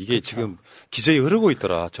아니지. 이게 그렇죠. 지금 기저에 흐르고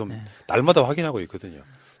있더라. 좀 날마다 확인하고 있거든요.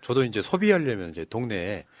 저도 이제 소비하려면 이제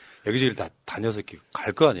동네에 여기저기 다 다녀서 이렇게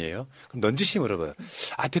갈 거 아니에요? 그럼 넌지시 물어봐요.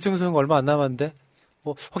 아, 대통령 선거 얼마 안 남았는데?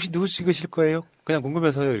 뭐, 혹시 누구 찍으실 거예요? 그냥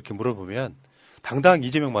궁금해서요. 이렇게 물어보면 당당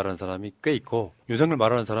이재명 말하는 사람이 꽤 있고 윤석열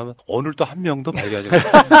말하는 사람은 오늘 또 한 명도 발견하지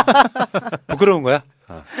못해요. 부끄러운 거야?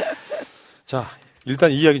 아. 자,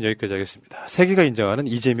 일단 이 이야기는 여기까지 하겠습니다. 세계가 인정하는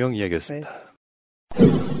이재명 이야기였습니다.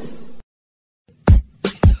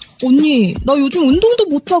 언니, 나 요즘 운동도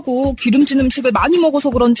못하고 기름진 음식을 많이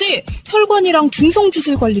먹어서 그런지 혈관이랑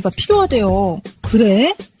중성지질 관리가 필요하대요.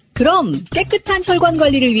 그래? 그럼 깨끗한 혈관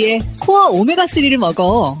관리를 위해 코어 오메가3를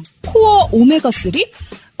먹어. 코어 오메가3?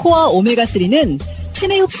 코어 오메가3는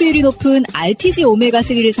체내 흡수율이 높은 RTG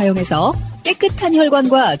오메가3를 사용해서 깨끗한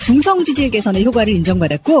혈관과 중성지질 개선의 효과를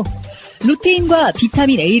인정받았고 루테인과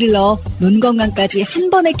비타민 A를 넣어 눈 건강까지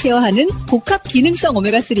한 번에 케어하는 복합 기능성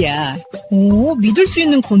오메가3야. 오, 믿을 수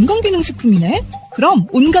있는 건강기능식품이네? 그럼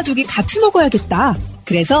온 가족이 같이 먹어야겠다.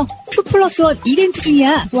 그래서 2+1 이벤트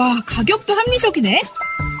중이야. 와, 가격도 합리적이네.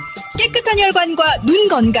 깨끗한 혈관과 눈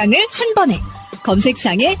건강을 한 번에.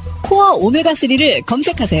 검색창에 코어 오메가3를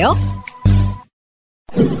검색하세요.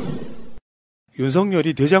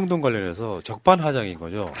 윤석열이 대장동 관련해서 적반하장인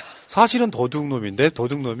거죠. 사실은 도둑놈인데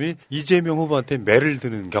도둑놈이 이재명 후보한테 매를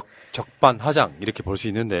드는 적반하장 이렇게 볼 수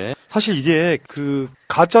있는데 사실 이게 그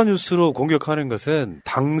가짜뉴스로 공격하는 것은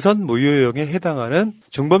당선 무효형에 해당하는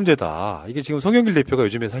중범죄다. 이게 지금 송영길 대표가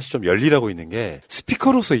요즘에 사실 좀 열일하고 있는 게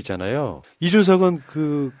스피커로서 있잖아요. 이준석은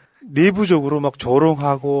그 내부적으로 막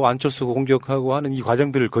조롱하고 안철수 공격하고 하는 이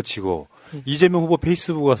과정들을 거치고 이재명 후보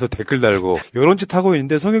페이스북 와서 댓글 달고 이런 짓 하고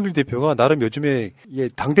있는데 송영길 대표가 나름 요즘에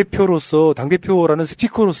당대표라는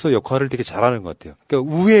스피커로서 역할을 되게 잘하는 것 같아요.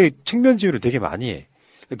 그러니까 우회 측면 지휘를 되게 많이 해.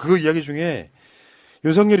 그 이야기 중에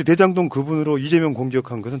윤석열이 대장동 그분으로 이재명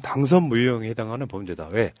공격한 것은 당선 무효형에 해당하는 범죄다.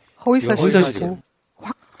 왜? 허위사실이고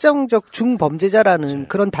확정적 중범죄자라는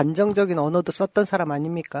그런 단정적인 언어도 썼던 사람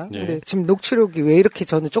아닙니까? 네. 근데 지금 녹취록이 왜 이렇게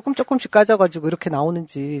저는 조금씩 까져가지고 이렇게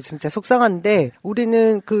나오는지 진짜 속상한데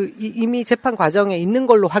우리는 이미 재판 과정에 있는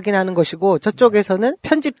걸로 확인하는 것이고 저쪽에서는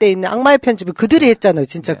편집돼 있는 악마의 편집을 그들이 했잖아요.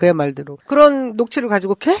 진짜 그야말대로. 그런 녹취를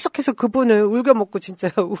가지고 계속해서 그분을 울겨먹고 진짜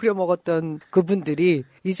우려먹었던 그분들이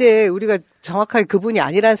이제 우리가 정확하게 그분이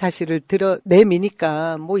아니라는 사실을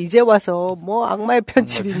내미니까 뭐 이제 와서 뭐 악마의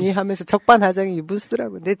편집이니 하면서 적반하장이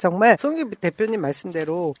유분수더라고요. 근데 정말 송영길 대표님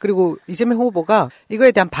말씀대로 그리고 이재명 후보가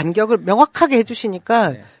이거에 대한 반격을 명확하게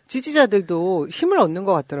해주시니까 지지자들도 힘을 얻는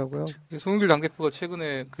것 같더라고요. 송영길 당대표가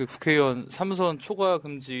최근에 그 국회의원 3선 초과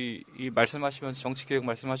금지 말씀하시면서 정치개혁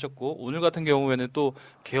말씀하셨고 오늘 같은 경우에는 또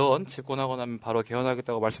개헌 집권하고 나면 바로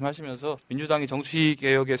개헌하겠다고 말씀하시면서 민주당이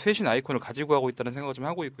정치개혁의 쇄신 아이콘을 가지고 하고 있다는 생각을 좀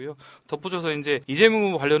하고 있고요. 덧붙여서 이제 이재명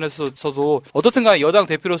후보 관련해서도 어떻든 간에 여당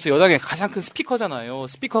대표로서 여당의 가장 큰 스피커잖아요.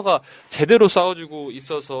 스피커가 제대로 싸워주고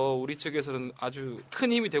있어서 우리 측에서는 아주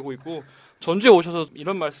큰 힘이 되고 있고 전주에 오셔서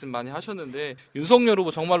이런 말씀 많이 하셨는데 윤석열 후보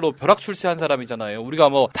정말로 벼락출세한 사람이잖아요. 우리가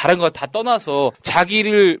뭐 다른 거 다 떠나서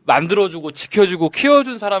자기를 만들어주고 지켜주고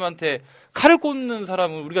키워준 사람한테 칼을 꽂는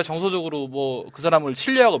사람은 우리가 정서적으로 뭐 그 사람을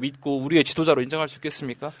신뢰하고 믿고 우리의 지도자로 인정할 수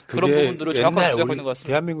있겠습니까? 그런 부분들을 정확하게 지적하고 있는 것 같습니다.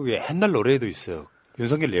 대한민국에 옛날 노래도 있어요.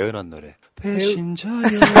 윤석열 예언한 노래. 배신자여.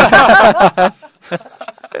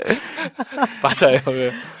 맞아요.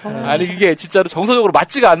 네. 아니 그게 진짜로 정서적으로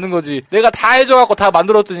맞지가 않는 거지. 내가 다 해줘갖고 다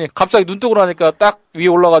만들었더니 갑자기 눈뜨고 나니까 딱 위에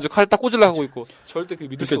올라가지고 칼 딱 꽂으려고 하고 있고 절대 그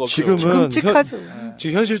믿을 수가 없죠. 지금은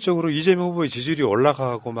지금 현실적으로 이재명 후보의 지지율이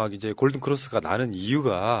올라가고 막 이제 골든 크로스가 나는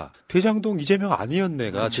이유가 대장동 이재명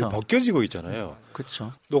아니었네가 그렇죠. 지금 벗겨지고 있잖아요.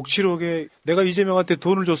 그렇죠. 녹취록에 내가 이재명한테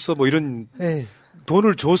돈을 줬어 뭐 이런.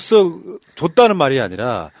 돈을 줬다는 말이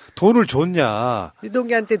아니라 돈을 줬냐.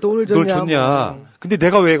 유동기한테 돈을 줬냐. 근데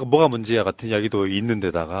내가 왜 뭐가 문제야 같은 이야기도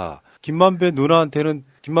있는데다가 김만배 누나한테는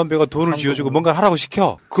김만배가 돈을 쥐어주고 뭔가를 하라고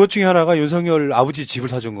시켜. 그것 중에 하나가 윤석열 아버지 집을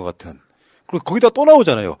사준 것 같은. 그리고 거기다 또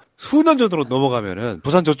나오잖아요. 수년 전으로 넘어가면은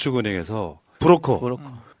부산저축은행에서 브로커.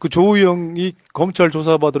 그 조우영이 검찰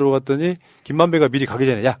조사받으러 갔더니 김만배가 미리 가기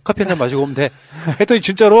전에 야 커피 한잔 마시고 오면 돼 했더니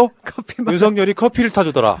진짜로 윤석열이 커피를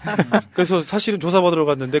타주더라. 그래서 사실은 조사받으러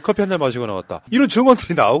갔는데 커피 한잔 마시고 나왔다. 이런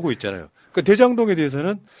증언들이 나오고 있잖아요. 그러니까 대장동에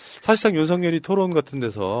대해서는 사실상 윤석열이 토론 같은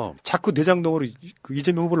데서 자꾸 대장동으로 그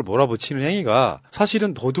이재명 후보를 몰아붙이는 행위가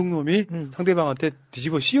사실은 도둑놈이 상대방한테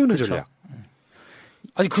뒤집어 씌우는 전략.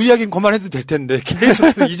 아니 그 이야기는 그만해도 될 텐데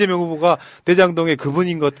계속 이재명 후보가 대장동의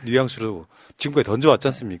그분인 것 같은 뉘앙스로 지금까지 던져왔지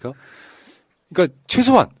않습니까? 그러니까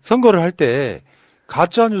최소한 선거를 할 때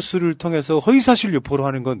가짜 뉴스를 통해서 허위사실 유포를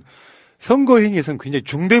하는 건 선거 행위에서는 굉장히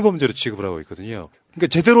중대범죄로 취급을 하고 있거든요. 그러니까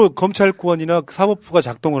제대로 검찰권이나 사법부가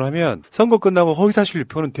작동을 하면 선거 끝나고 허위사실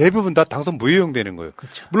유포는 대부분 다 당선 무효용되는 거예요.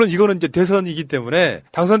 그렇죠. 물론 이거는 이제 대선이기 때문에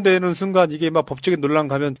당선되는 순간 이게 막 법적인 논란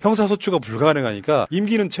가면 형사소추가 불가능하니까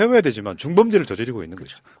임기는 채워야 되지만 중범죄를 저지르고 있는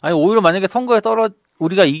거죠. 아니 오히려 만약에 선거에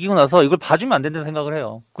우리가 이기고 나서 이걸 봐주면 안 된다는 생각을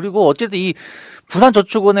해요. 그리고 어쨌든 이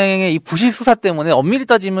부산저축은행의 이 부실 수사 때문에 엄밀히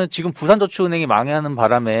따지면 지금 부산저축은행이 망해하는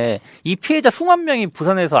바람에 이 피해자 수만 명이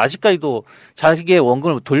부산에서 아직까지도 자기의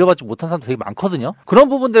원금을 돌려받지 못한 사람도 되게 많거든요. 그런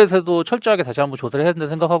부분들에서도 철저하게 다시 한번 조사를 해야 된다고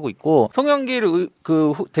생각하고 있고 송영길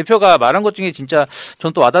대표가 말한 것 중에 진짜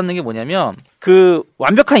전 또 와닿는 게 뭐냐면 그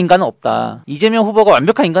완벽한 인간은 없다. 이재명 후보가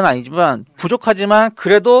완벽한 인간은 아니지만 부족하지만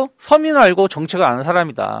그래도 서민을 알고 정책을 아는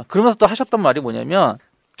사람이다. 그러면서 또 하셨던 말이 뭐냐면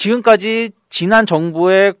지금까지 지난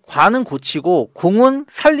정부의 관은 고치고 공은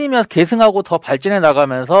살리면서 계승하고 더 발전해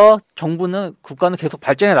나가면서 정부는 국가는 계속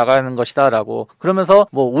발전해 나가는 것이다라고 그러면서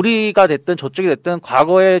뭐 우리가 됐든 저쪽이 됐든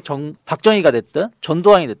과거의 박정희가 됐든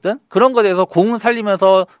전두환이 됐든 그런 것에 대해서 공은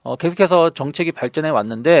살리면서 계속해서 정책이 발전해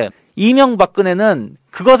왔는데 이명박근혜는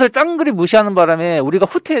그것을 짱그리 무시하는 바람에 우리가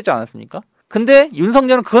후퇴하지 않았습니까? 근데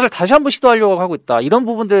윤석열은 그것을 다시 한번 시도하려고 하고 있다. 이런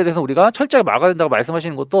부분들에 대해서 우리가 철저하게 막아야 된다고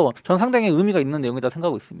말씀하시는 것도 저는 상당히 의미가 있는 내용이다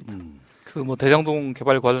생각하고 있습니다. 대장동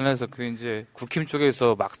개발 관련해서 이제 국힘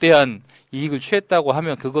쪽에서 막대한 이익을 취했다고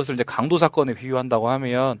하면 그것을 이제 강도 사건에 비유한다고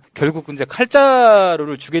하면 결국 이제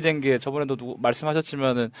칼자루를 주게 된 게 저번에도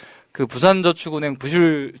말씀하셨지만은 그 부산저축은행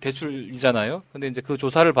부실 대출이잖아요. 근데 이제 그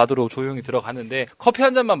조사를 받으러 조용히 들어갔는데 커피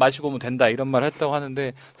한 잔만 마시고 오면 된다 이런 말을 했다고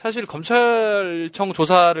하는데 사실 검찰청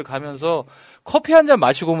조사를 가면서 커피 한 잔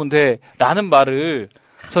마시고 오면 돼라는 말을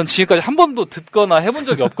전 지금까지 한 번도 듣거나 해본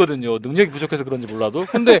적이 없거든요. 능력이 부족해서 그런지 몰라도.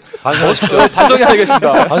 근데 반성해야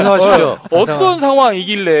되겠습니다. 반성하십시오. 어떤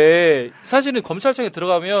상황이길래 사실은 검찰청에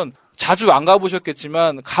들어가면 자주 안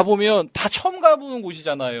가보셨겠지만 가보면 다 처음 가보는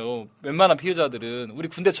곳이잖아요. 웬만한 피해자들은. 우리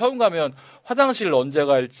군대 처음 가면 화장실 언제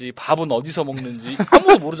갈지 밥은 어디서 먹는지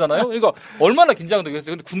아무도 모르잖아요. 그러니까 얼마나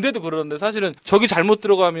긴장되겠어요. 근데 군대도 그러는데 사실은 저기 잘못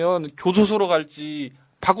들어가면 교도소로 갈지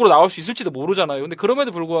밖으로 나올 수 있을지도 모르잖아요. 근데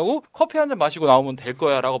그럼에도 불구하고 커피 한 잔 마시고 나오면 될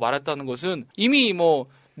거야 라고 말했다는 것은 이미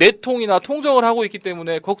내통이나 통정을 하고 있기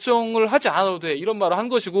때문에 걱정을 하지 않아도 돼 이런 말을 한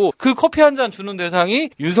것이고 그 커피 한 잔 주는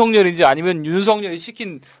대상이 윤석열인지 아니면 윤석열이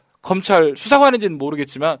시킨 검찰 수사관인지는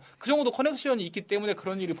모르겠지만 그 정도 커넥션이 있기 때문에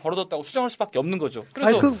그런 일이 벌어졌다고 수정할 수밖에 없는 거죠.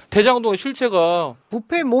 그래서 대장동의 실체가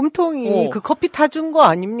부패 몸통이 그 커피 타준 거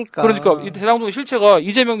아닙니까? 그러니까 이 대장동의 실체가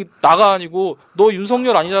이재명이 나가 아니고 너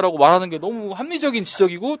윤석열 아니다라고 말하는 게 너무 합리적인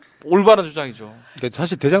지적이고 올바른 주장이죠. 그러니까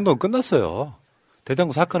사실 대장동은 끝났어요.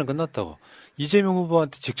 대장동 사건은 끝났다고. 이재명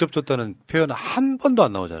후보한테 직접 줬다는 표현은 한 번도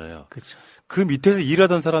안 나오잖아요. 그렇죠. 그 밑에서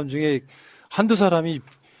일하던 사람 중에 한두 사람이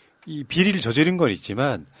이 비리를 저지른 건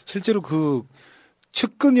있지만 실제로 그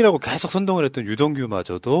측근이라고 계속 선동을 했던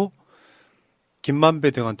유동규마저도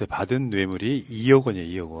김만배 등한테 받은 뇌물이 2억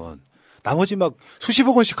원이에요, 2억 원. 나머지 막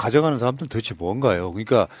수십억 원씩 가져가는 사람들은 도대체 뭔가요?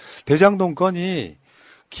 그러니까 대장동 건이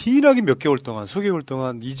길하게 몇 개월 동안, 수개월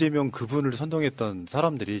동안 이재명 그분을 선동했던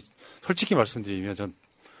사람들이 솔직히 말씀드리면 전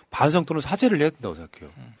반성 또는 사죄를 해야 된다고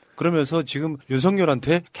생각해요. 그러면서 지금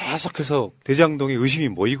윤석열한테 계속해서 대장동에 의심이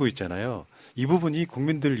모이고 있잖아요. 이 부분이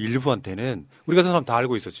국민들 일부한테는 우리 같은 사람 다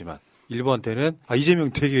알고 있었지만 일부한테는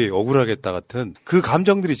이재명 되게 억울하겠다 같은 그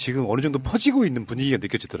감정들이 지금 어느 정도 퍼지고 있는 분위기가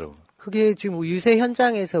느껴지더라고요. 그게 지금 유세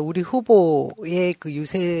현장에서 우리 후보의 그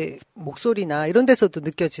유세 목소리나 이런 데서도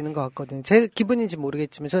느껴지는 것 같거든요. 제 기분인지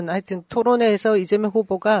모르겠지만 저는 하여튼 토론회에서 이재명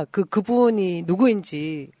후보가 그분이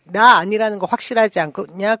누구인지 나 아니라는 거 확실하지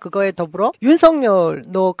않거냐 그거에 더불어 윤석열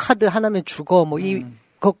너 카드 하나면 죽어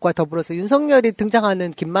것과 더불어서 윤석열이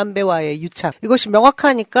등장하는 김만배와의 유착 이것이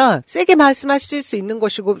명확하니까 세게 말씀하실 수 있는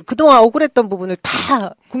것이고 그동안 억울했던 부분을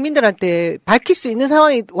다 국민들한테 밝힐 수 있는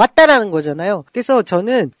상황이 왔다라는 거잖아요. 그래서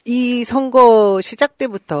저는 이 선거 시작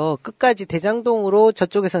때부터 끝까지 대장동으로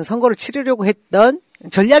저쪽에서는 선거를 치르려고 했던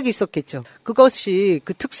전략이 있었겠죠. 그것이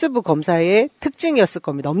그 특수부 검사의 특징이었을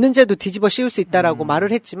겁니다. 없는 죄도 뒤집어 씌울 수 있다라고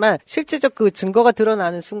말을 했지만 실제적 그 증거가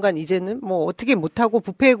드러나는 순간 이제는 어떻게 못하고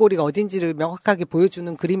부패의 고리가 어딘지를 명확하게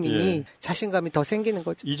보여주는 그림이니 자신감이 더 생기는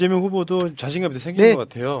거죠. 이재명 후보도 자신감이 더 생기는 것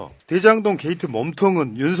같아요. 대장동 게이트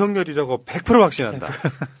몸통은 윤석열이라고 100% 확신한다.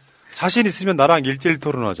 자신 있으면 나랑 일대일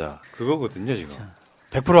토론하자. 그거거든요 지금.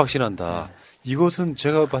 100% 확신한다. 이것은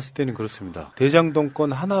제가 봤을 때는 그렇습니다. 대장동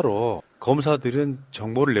건 하나로 검사들은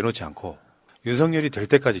정보를 내놓지 않고 윤석열이 될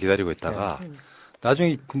때까지 기다리고 있다가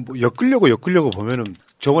나중에 엮으려고 보면은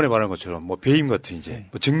저번에 말한 것처럼 배임 같은 이제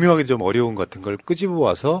증명하기 좀 어려운 같은 걸 끄집어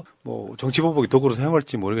와서 정치보복이 도구로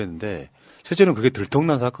사용할지 모르겠는데 실제로는 그게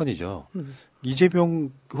들통난 사건이죠.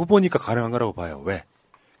 이재명 후보니까 가능한 거라고 봐요. 왜?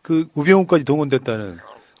 그 우병우까지 동원됐다는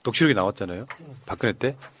녹취록이 나왔잖아요. 박근혜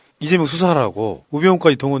때. 이재명 수사하라고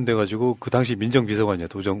우병우까지 동원돼가지고 그 당시 민정비서관이야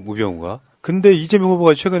도정 우병우가. 근데 이재명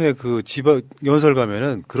후보가 최근에 그 지방 연설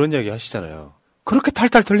가면은 그런 이야기 하시잖아요. 그렇게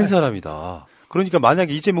탈탈 털린 사람이다. 그러니까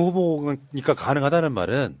만약에 이재명 후보니까 가능하다는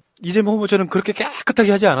말은 이재명 후보처럼 그렇게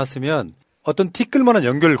깨끗하게 하지 않았으면 어떤 티끌만한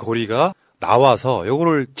연결고리가 나와서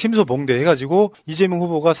요거를 침소봉대 해가지고 이재명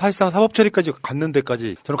후보가 사실상 사법처리까지 갔는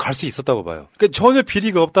데까지 저는 갈 수 있었다고 봐요. 그러니까 전혀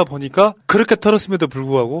비리가 없다 보니까 그렇게 털었음에도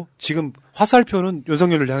불구하고 지금 화살표는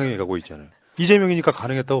윤석열을 향해 가고 있잖아요. 이재명이니까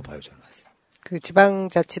가능했다고 봐요, 저는. 그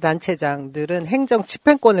지방자치단체장들은 행정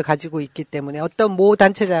집행권을 가지고 있기 때문에 어떤 모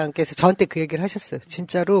단체장께서 저한테 그 얘기를 하셨어요.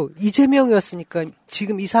 진짜로 이재명이었으니까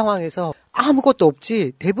지금 이 상황에서 아무것도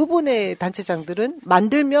없지 대부분의 단체장들은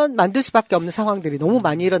만들면 만들 수밖에 없는 상황들이 너무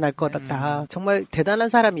많이 일어날 거다. 정말 대단한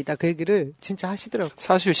사람이다. 그 얘기를 진짜 하시더라고요.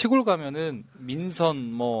 사실 시골 가면은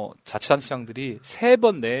민선 자치단체장들이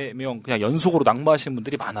 3번 4명 그냥 연속으로 낙마하시는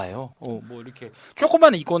분들이 많아요. 이렇게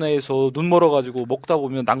조그만 이권에서 눈 멀어가지고 먹다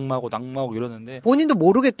보면 낙마하고 이러는데 본인도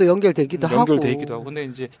모르게 또 연결되기도 하고. 근데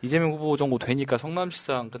이제 이재명 후보 정도 되니까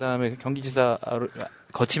성남시장 그다음에 경기지사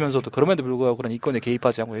거치면서도 그럼에도 불구하고 그런 이권에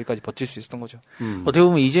개입하지 않고 여기까지 버틸 수 있었던 거죠. 어떻게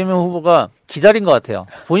보면 이재명 후보가 기다린 것 같아요.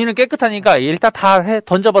 본인은 깨끗하니까 일단 다 해,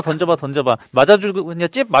 던져봐. 맞아주고, 그냥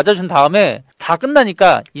맞아준 다음에 다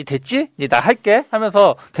끝나니까 이제 됐지? 이제 나 할게?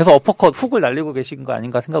 하면서 계속 어퍼컷 훅을 날리고 계신 거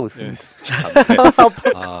아닌가 생각하고 있습니다.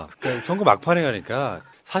 그러니까 선거 막판에 가니까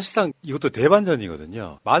사실상 이것도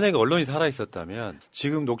대반전이거든요. 만약에 언론이 살아있었다면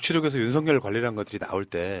지금 녹취록에서 윤석열 관련한 것들이 나올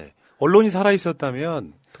때 언론이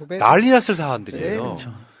살아있었다면 난리 났을 사안들이에요. 네,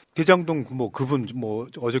 그렇죠. 대장동 그분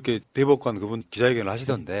어저께 대법관 그분 기자회견을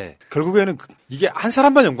하시던데 결국에는 이게 한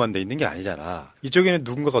사람만 연관돼 있는 게 아니잖아. 이쪽에는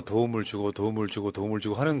누군가가 도움을 주고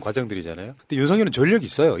하는 과정들이잖아요. 근데 윤석열은 전력이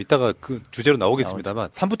있어요. 이따가 그 주제로 나오겠습니다만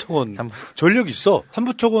삼부토건 전력이 있어.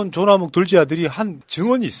 삼부토건 조남욱 둘째 아들이 한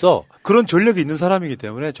증언이 있어. 그런 전력이 있는 사람이기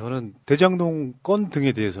때문에 저는 대장동 건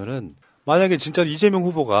등에 대해서는 만약에 진짜 이재명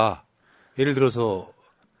후보가 예를 들어서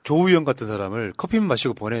조우영 같은 사람을 커피만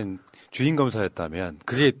마시고 보낸 주인검사였다면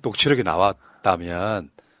그게 녹취록에 나왔다면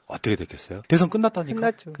어떻게 됐겠어요? 대선 끝났다니까.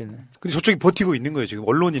 끝났죠. 근데 저쪽이 버티고 있는 거예요. 지금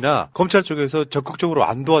언론이나 검찰 쪽에서 적극적으로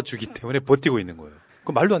안 도와주기 때문에 버티고 있는 거예요.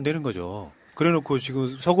 그 말도 안 되는 거죠. 그래놓고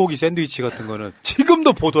지금 소고기 샌드위치 같은 거는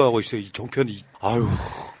지금도 보도하고 있어요. 이 종편이. 아유.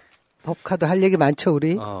 법카도 할 얘기 많죠,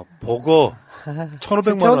 우리. 버거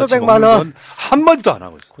 1,500만 원어치 먹는 건 한마디도 안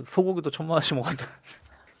하고 있어요. 소고기도 1,000만 원씩 먹었다.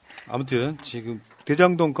 아무튼 지금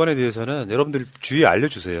대장동 건에 대해서는 여러분들 주위에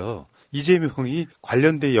알려주세요. 이재명이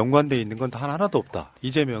관련돼 연관돼 있는 건 단 하나도 없다.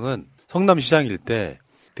 이재명은 성남시장일 때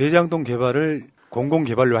대장동 개발을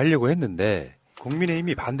공공개발로 하려고 했는데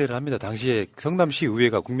국민의힘이 반대를 합니다. 당시에 성남시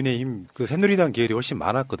의회가 국민의힘 그 새누리당 계열이 훨씬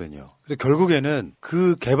많았거든요. 그래서 결국에는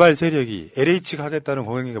그 개발 세력이 LH가 하겠다는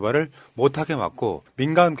공영개발을 못하게 막고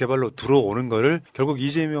민간 개발로 들어오는 거를 결국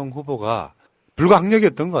이재명 후보가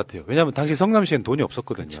불가항력이었던 것 같아요. 왜냐하면 당시 성남시엔 돈이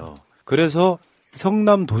없었거든요. 그래서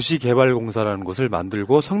성남도시개발공사라는 곳을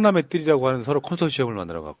만들고 성남의 뜰이라고 하는 서로 컨소시엄을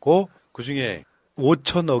만들어갖고 그중에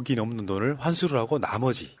 5천억이 넘는 돈을 환수를 하고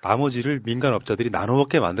나머지를 민간업자들이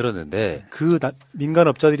나눠먹게 만들었는데 그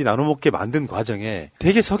민간업자들이 나눠먹게 만든 과정에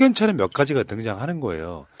되게 석연찮은 몇 가지가 등장하는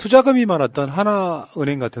거예요. 투자금이 많았던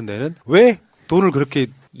하나은행 같은 데는 왜 돈을 그렇게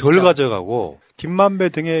덜 가져가고 김만배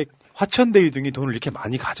등의 화천대유 등이 돈을 이렇게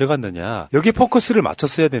많이 가져갔느냐. 여기에 포커스를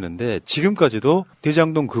맞췄어야 되는데 지금까지도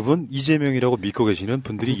대장동 그분 이재명이라고 믿고 계시는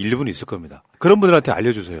분들이 일부는 있을 겁니다. 그런 분들한테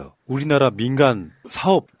알려주세요. 우리나라 민간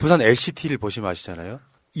사업 부산 LCT를 보시면 아시잖아요.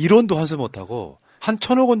 1원도 환수 못하고 한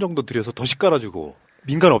 1,000억 원 정도 들여서 도시 깔아주고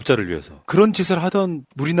민간 업자를 위해서 그런 짓을 하던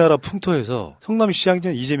우리나라 풍토에서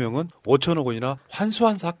성남시장이던 이재명은 5천억 원이나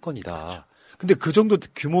환수한 사건이다. 근데 그 정도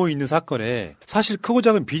규모 있는 사건에 사실 크고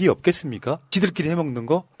작은 비리 없겠습니까? 지들끼리 해먹는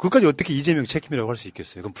거? 그것까지 어떻게 이재명 책임이라고 할 수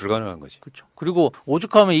있겠어요? 그건 불가능한 거지. 그렇죠. 그리고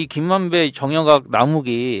오죽하면 이 김만배, 정영학,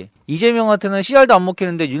 남욱이 이재명한테는 씨알도 안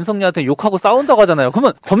먹히는데 윤석열한테 욕하고 싸운다고 하잖아요.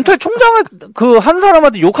 그러면 검찰총장을 그 한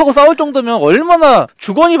사람한테 욕하고 싸울 정도면 얼마나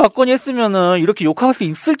주거니 받거니 했으면은 이렇게 욕할 수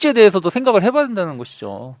있을지에 대해서도 생각을 해봐야 된다는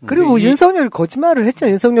것이죠. 그리고 윤석열 거짓말을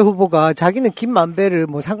했잖아요. 윤석열 후보가 자기는 김만배를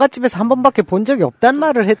뭐 상가집에서 한 번밖에 본 적이 없단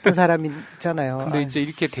말을 했던 사람이잖아요. 근데 이제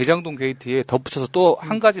이렇게 대장동 게이트에 덧붙여서 또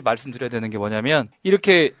한 가지 말씀드려야 되는 게 뭐냐면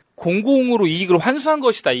이렇게 공공으로 이익을 환수한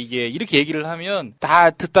것이다 이게 이렇게 얘기를 하면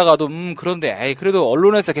다 듣다가도 그런데 에이 그래도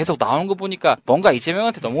언론에서 계속 나오는 거 보니까 뭔가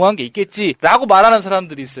이재명한테 넘어간 게 있겠지라고 말하는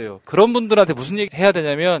사람들이 있어요. 그런 분들한테 무슨 얘기 해야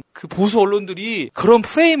되냐면 그 보수 언론들이 그런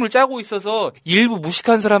프레임을 짜고 있어서 일부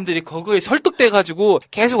무식한 사람들이 거기에 설득돼가지고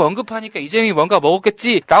계속 언급하니까 이재명이 뭔가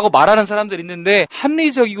먹었겠지라고 말하는 사람들이 있는데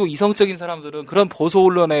합리적이고 이성적인 사람들은 그런 보수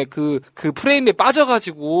언론의 그 프레임에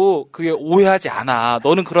빠져가지고 그게 오해하지 않아.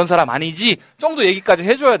 너는 그런 사람 아니지 정도 얘기까지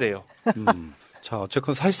해줘야 돼요. 자,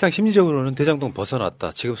 어쨌건 사실상 심리적으로는 대장동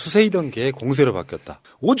벗어났다. 지금 수세이던 게 공세로 바뀌었다.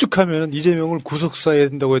 오죽하면은 이재명을 구속 수사해야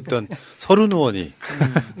된다고 했던 서른 의원이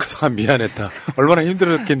그동안 미안했다. 얼마나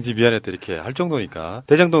힘들었겠는지 미안했다. 이렇게 할 정도니까.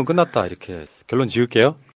 대장동은 끝났다. 이렇게 결론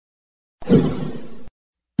지을게요.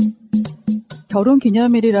 결혼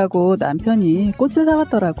기념일이라고 남편이 꽃을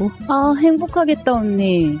사왔더라고. 아, 행복하겠다,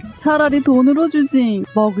 언니. 차라리 돈으로 주지.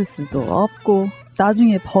 먹을 수도 없고.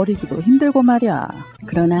 나중에 버리기도 힘들고 말이야.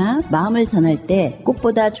 그러나 마음을 전할 때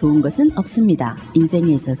꽃보다 좋은 것은 없습니다.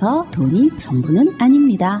 인생에 있어서 돈이 전부는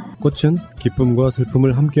아닙니다. 꽃은 기쁨과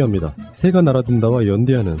슬픔을 함께합니다. 새가 날아든다와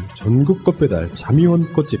연대하는 전국 꽃배달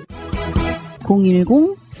자미원 꽃집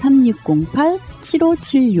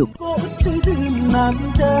 010-3608-7576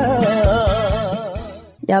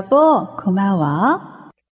 여보 고마워.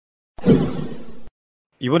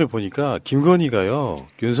 이번에 보니까 김건희가요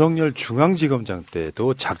윤석열 중앙지검장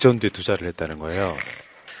때도 작전대 투자를 했다는 거예요.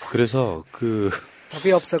 그래서 그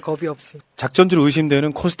겁이 없어, 겁이 없어. 작전주로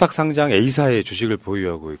의심되는 코스닥 상장 A사의 주식을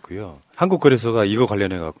보유하고 있고요. 한국거래소가 이거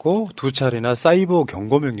관련해갖고 2차례나 사이버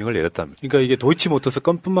경고 명령을 내렸답니다. 그러니까 이게 도이치모터스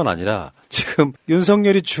건뿐만 아니라 지금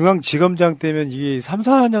윤석열이 중앙지검장 때면 이게 3,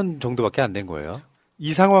 4년 정도밖에 안 된 거예요.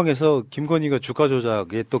 이 상황에서 김건희가 주가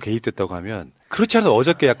조작에 또 개입됐다고 하면 그렇지 않아도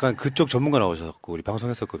어저께 약간 그쪽 전문가 나오셨고 우리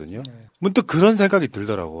방송했었거든요. 문득 그런 생각이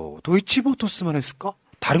들더라고. 도이치모터스만 했을까?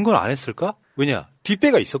 다른 건 안 했을까? 왜냐?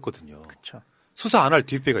 뒷배가 있었거든요. 그쵸. 수사 안 할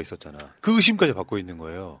뒷배가 있었잖아. 그 의심까지 받고 있는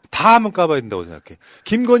거예요. 다 한번 까봐야 된다고 생각해.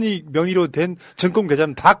 김건희 명의로 된 증권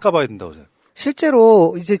계좌는 다 까봐야 된다고 생각해.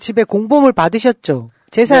 실제로 이제 집에 공범을 받으셨죠.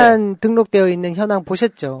 재산 등록되어 있는 현황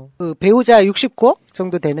보셨죠? 그 배우자 69억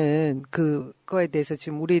정도 되는 그거에 대해서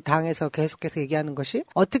지금 우리 당에서 계속해서 얘기하는 것이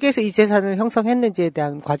어떻게 해서 이 재산을 형성했는지에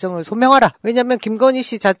대한 과정을 소명하라. 왜냐하면 김건희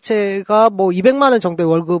씨 자체가 뭐 200만 원 정도의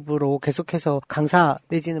월급으로 계속해서 강사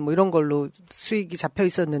내지는 뭐 이런 걸로 수익이 잡혀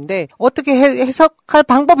있었는데 어떻게 해석할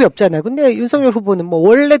방법이 없잖아요. 근데 윤석열 후보는 뭐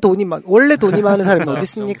원래 돈이 많은 사람이 어디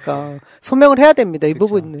있습니까? 소명을 해야 됩니다. 이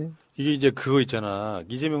부분은. 이게 이제 그거 있잖아.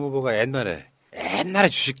 이재명 후보가 옛날에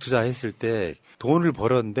주식 투자했을 때 돈을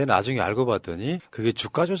벌었는데 나중에 알고 봤더니 그게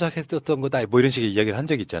주가 조작했었던 거다 뭐 이런 식의 이야기를 한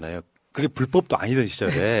적이 있잖아요. 그게 불법도 아니던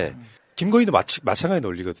시절에 김건희도 마찬가지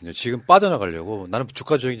논리거든요. 지금 빠져나가려고 나는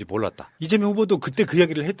주가 조작인지 몰랐다. 이재명 후보도 그때 그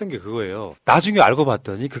이야기를 했던 게 그거예요. 나중에 알고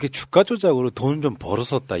봤더니 그게 주가 조작으로 돈 좀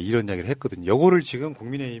벌었었다 이런 이야기를 했거든요. 요거를 지금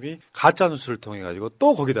국민의힘이 가짜 뉴스를 통해 가지고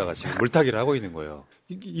또 거기다가 지금 물타기를 하고 있는 거예요.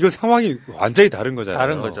 이거 상황이 완전히 다른 거잖아요.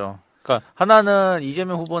 다른 거죠. 그러니까 하나는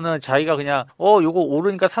이재명 후보는 자기가 그냥 요거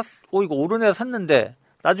오르니까 이거 오르네서 샀는데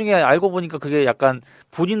나중에 알고 보니까 그게 약간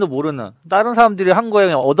본인도 모르는 다른 사람들이 한 거에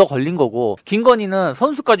그냥 얻어 걸린 거고, 김건희는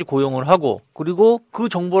선수까지 고용을 하고 그리고 그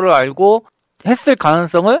정보를 알고 했을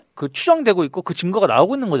가능성을 추정되고 있고 그 증거가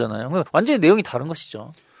나오고 있는 거잖아요. 완전히 내용이 다른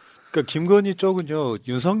것이죠. 그러니까 김건희 쪽은요,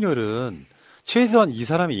 윤석열은 최소한 이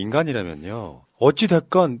사람이 인간이라면요, 어찌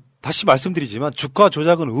됐건 다시 말씀드리지만 주가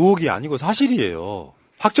조작은 의혹이 아니고 사실이에요.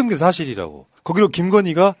 확정된 사실이라고. 거기로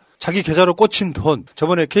김건희가 자기 계좌로 꽂힌 돈,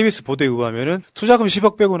 저번에 KBS 보도에 의하면은 투자금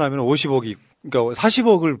 10억 빼고 나면 50억이, 그러니까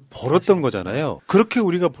 40억을 벌었던 거잖아요. 그렇게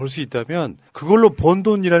우리가 볼 수 있다면 그걸로 번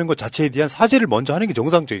돈이라는 것 자체에 대한 사죄를 먼저 하는 게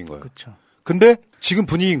정상적인 거예요. 그렇죠. 근데 지금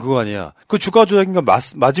분위기는 그거 아니야. 그 주가 조작인 건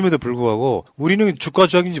맞음에도 불구하고 우리는 주가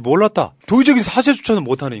조작인지 몰랐다. 도의적인 사죄조차는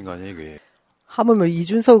못하는 인간이에요, 이게. 하물며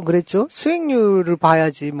이준석은 그랬죠. 수익률을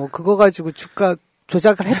봐야지 뭐 그거 가지고 주가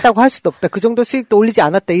조작을 했다고 할 수도 없다. 그 정도 수익도 올리지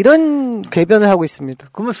않았다. 이런 궤변을 하고 있습니다.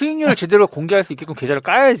 그러면 수익률을 제대로 공개할 수 있게끔 계좌를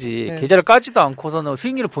까야지. 네. 계좌를 까지도 않고서는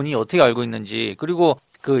수익률을 본인이 어떻게 알고 있는지. 그리고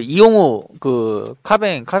이용호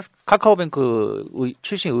카카오뱅크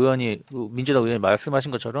출신 의원이, 민주당 의원이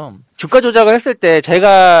말씀하신 것처럼 주가 조작을 했을 때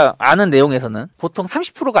제가 아는 내용에서는 보통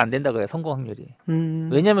 30%가 안 된다 그래요, 성공 확률이.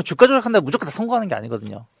 왜냐하면 주가 조작한다고 무조건 다 성공하는 게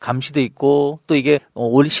아니거든요. 감시도 있고, 또 이게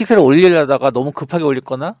시세를 올리려다가 너무 급하게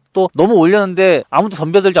올렸거나, 또 너무 올렸는데 아무도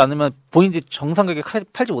덤벼들지 않으면 본인들이 정상 가격에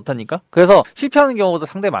팔지 못하니까. 그래서 실패하는 경우도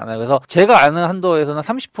상당히 많아요. 그래서 제가 아는 한도에서는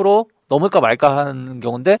 30% 넘을까 말까 하는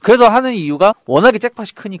경우인데, 그래서 하는 이유가 워낙에 잭팟이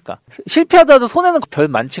크니까. 실패하더라도 손해는 별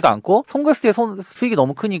많지가 않고 성공했을 때 수익이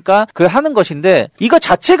너무 크니까 그걸 하는 것인데, 이거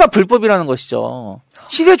자체가 불법이라는 것이죠.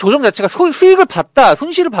 시세 조정 자체가 수익을 봤다,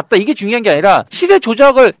 손실을 봤다, 이게 중요한 게 아니라 시세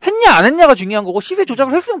조작을 했냐 안 했냐가 중요한 거고, 시세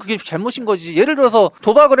조작을 했으면 그게 잘못인 거지. 예를 들어서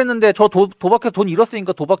도박을 했는데 저 도박해서 돈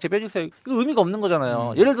잃었으니까 도박죄 빼주세요. 이거 의미가 없는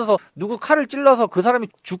거잖아요. 예를 들어서 누구 칼을 찔러서 그 사람이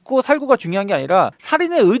죽고 살고가 중요한 게 아니라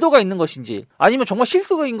살인의 의도가 있는 것인지 아니면 정말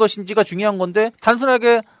실수인 것인지가 중요한 건데,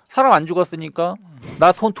 단순하게 사람 안 죽었으니까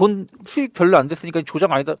나 돈 수익 별로 안 됐으니까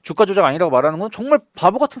조작 아니다, 주가 조작 아니라고 말하는 건 정말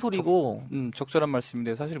바보 같은 소리고. 적절한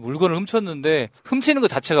말씀인데, 사실 물건을 훔쳤는데 훔치는 것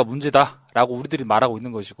자체가 문제다라고 우리들이 말하고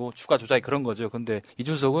있는 것이고 주가 조작이 그런 거죠. 근데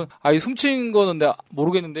이준석은 이 훔친 거는 내가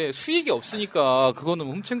모르겠는데 수익이 없으니까 그거는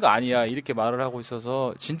훔친 거 아니야 이렇게 말을 하고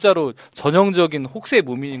있어서 진짜로 전형적인 혹세의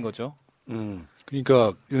무민인 거죠.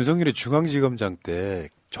 그러니까 윤석열이 중앙지검장 때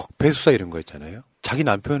적폐 수사 이런 거 있잖아요. 자기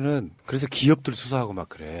남편은 그래서 기업들 수사하고 막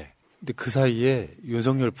그래. 근데 그 사이에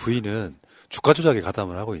윤석열 부인은 주가 조작에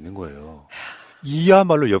가담을 하고 있는 거예요.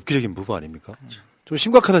 이야말로 엽기적인 부부 아닙니까? 좀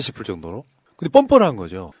심각하다 싶을 정도로. 근데 뻔뻔한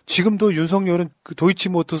거죠. 지금도 윤석열은 그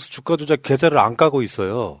도이치모터스 주가 조작 계좌를 안 까고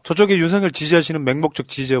있어요. 저쪽에 윤석열 지지하시는 맹목적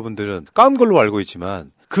지지자분들은 깐 걸로 알고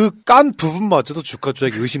있지만 그 깐 부분마저도 주가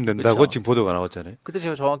조작이 의심된다고 그렇죠. 지금 보도가 나왔잖아요. 그때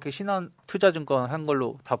제가 정확히 신한투자증권 한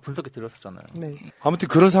걸로 다 분석해 드렸었잖아요. 네. 아무튼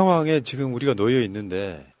그런 상황에 지금 우리가 놓여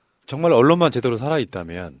있는데, 정말 언론만 제대로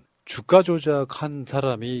살아있다면 주가 조작한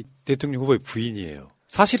사람이 대통령 후보의 부인이에요.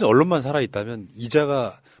 사실은 언론만 살아있다면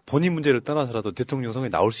이자가 본인 문제를 떠나서라도 대통령 선거에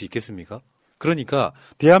나올 수 있겠습니까? 그러니까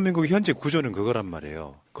대한민국의 현재 구조는 그거란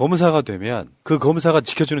말이에요. 검사가 되면 그 검사가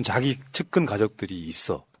지켜주는 자기 측근 가족들이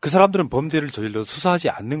있어. 그 사람들은 범죄를 저질러도 수사하지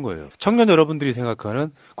않는 거예요. 청년 여러분들이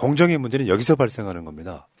생각하는 공정의 문제는 여기서 발생하는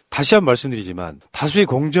겁니다. 다시 한번 말씀드리지만 다수의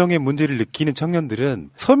공정의 문제를 느끼는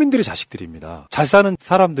청년들은 서민들의 자식들입니다. 잘 사는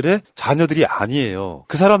사람들의 자녀들이 아니에요.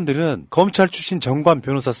 그 사람들은 검찰 출신 정관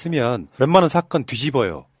변호사 쓰면 웬만한 사건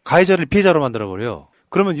뒤집어요. 가해자를 피해자로 만들어버려요.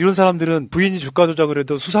 그러면 이런 사람들은 부인이 주가 조작을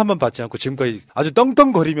해도 수사만 받지 않고 지금까지 아주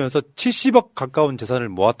떵떵거리면서 70억 가까운 재산을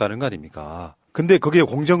모았다는 거 아닙니까? 근데 거기에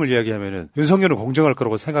공정을 이야기하면은 윤석열은 공정할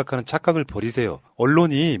거라고 생각하는 착각을 버리세요.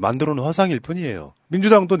 언론이 만들어 놓은 허상일 뿐이에요.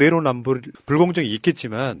 민주당도 내로남불 불공정이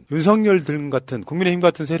있겠지만 윤석열 등 같은 국민의힘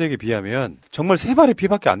같은 세력에 비하면 정말 세 발의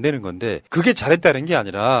피밖에 안 되는 건데 그게 잘했다는 게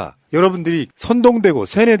아니라 여러분들이 선동되고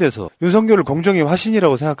세뇌돼서 윤석열을 공정의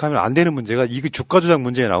화신이라고 생각하면 안 되는 문제가 이 주가 조작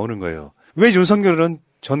문제에 나오는 거예요. 왜 윤석열은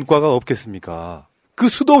전과가 없겠습니까? 그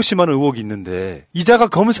수도 없이 많은 의혹이 있는데 이자가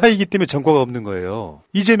검사이기 때문에 전과가 없는 거예요.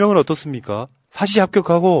 이재명은 어떻습니까? 사시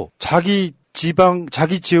합격하고 자기 지방,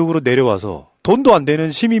 자기 지역으로 내려와서 돈도 안 되는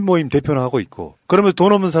시민 모임 대표나 하고 있고 그러면서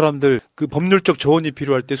돈 없는 사람들 그 법률적 조언이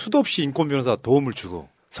필요할 때 수도 없이 인권 변호사 도움을 주고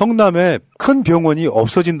성남에 큰 병원이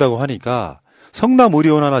없어진다고 하니까 성남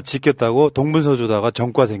의료원 하나 짓겠다고 동분서 주다가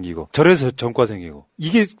전과 생기고 절에서 전과 생기고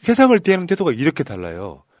이게 세상을 대하는 태도가 이렇게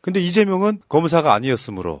달라요. 근데 이재명은 검사가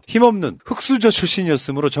아니었으므로 힘없는 흑수저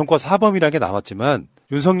출신이었으므로 전과 사범이라는 게 남았지만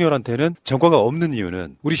윤석열한테는 전과가 없는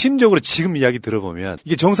이유는 우리 심적으로 지금 이야기 들어보면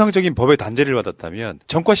이게 정상적인 법의 단죄를 받았다면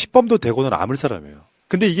전과 10범도 되고는 남을 사람이에요.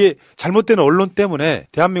 근데 이게 잘못된 언론 때문에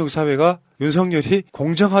대한민국 사회가 윤석열이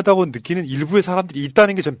공정하다고 느끼는 일부의 사람들이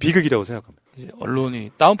있다는 게 전 비극이라고 생각합니다. 이제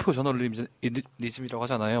언론이 다운표 저널리즘이라고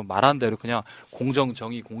하잖아요. 말한 대로 그냥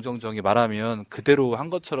공정정의 말하면 그대로 한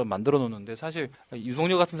것처럼 만들어 놓는데 사실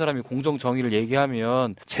윤석열 같은 사람이 공정정의를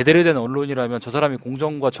얘기하면 제대로 된 언론이라면 저 사람이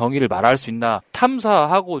공정과 정의를 말할 수 있나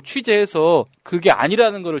탐사하고 취재해서 그게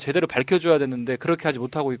아니라는 거를 제대로 밝혀줘야 되는데 그렇게 하지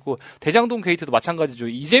못하고 있고 대장동 게이트도 마찬가지죠.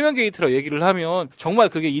 이재명 게이트라고 얘기를 하면 정말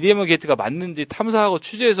그게 이재명 게이트가 맞는지 탐사하고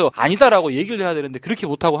취재해서 아니다라고 얘기를 해야 되는데 그렇게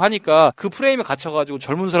못하고 하니까 그 프레임에 갇혀가지고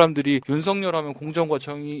젊은 사람들이 윤석열 하면 공정과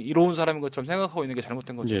정의 이로운 사람인 것처럼 생각하고 있는 게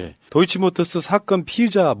잘못된 거죠. 예. 도이치모터스 사건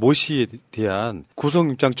피의자 모 씨에 대한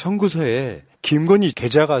구속영장 청구서에 김건희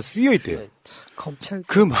계좌가 쓰여 있대요. 네. 검찰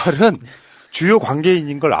그 말은 주요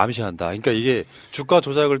관계인인 걸 암시한다. 그러니까 이게 주가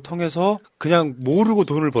조작을 통해서 그냥 모르고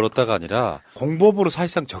돈을 벌었다가 아니라 공범으로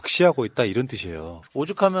사실상 적시하고 있다 이런 뜻이에요.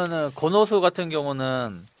 오죽하면은 권오수 같은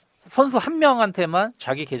경우는 선수 한 명한테만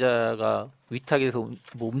자기 계좌가 위탁해서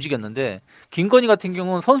뭐 움직였는데 김건희 같은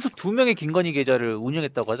경우는 선수 2명의 김건희 계좌를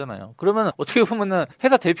운영했다고 하잖아요. 그러면 어떻게 보면은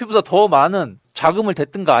회사 대표보다 더 많은 자금을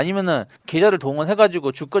댔든가 아니면은 계좌를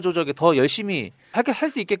동원해가지고 주가 조작에 더 열심히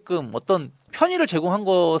할 수 있게끔 어떤 편의를 제공한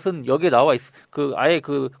것은 여기에 나와 아예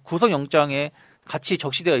그 구속영장에 같이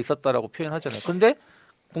적시되어 있었다라고 표현하잖아요. 근데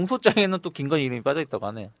공소장에는 또 김건희 이름이 빠져 있다고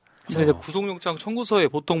하네요. 근데 이제 구속영장 청구서에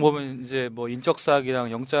보통 보면 이제 뭐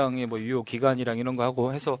인적사항이랑 영장의 뭐 유효 기간이랑 이런 거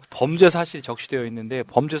하고 해서 범죄 사실이 적시되어 있는데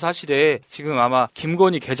범죄 사실에 지금 아마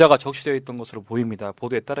김건희 계좌가 적시되어 있던 것으로 보입니다.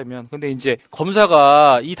 보도에 따르면. 근데 이제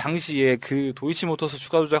검사가 이 당시에 그 도이치모터스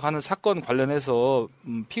주가 조작하는 사건 관련해서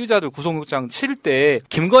피의자들 구속영장 칠 때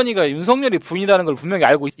김건희가 윤석열이 부인이라는 걸 분명히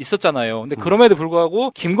알고 있었잖아요. 근데 그럼에도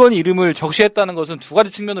불구하고 김건희 이름을 적시했다는 것은 두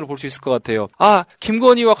가지 측면으로 볼 수 있을 것 같아요. 아,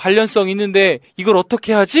 김건희와 관련성 있는데 이걸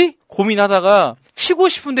어떻게 하지? 고민하다가 치고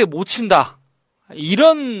싶은데 못 친다.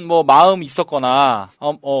 이런 뭐 마음이 있었거나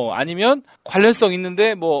아니면 관련성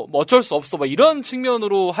있는데 뭐 어쩔 수 없어 이런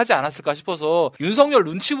측면으로 하지 않았을까 싶어서 윤석열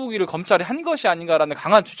눈치 보기를 검찰이 한 것이 아닌가라는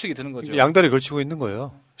강한 추측이 드는 거죠. 양다리 걸치고 있는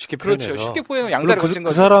거예요. 쉽게 표현해서. 그렇죠. 쉽게 표현하면 양다리 걸친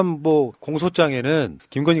거죠. 그 사람 뭐 공소장에는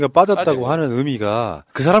김건희가 빠졌다고 맞아요. 하는 의미가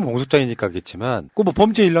그 사람 공소장이니까겠지만 그 뭐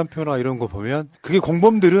범죄 일람표나 이런 거 보면 그게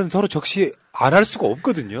공범들은 서로 적시 안 할 수가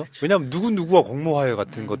없거든요. 왜냐하면 누구와 공모하여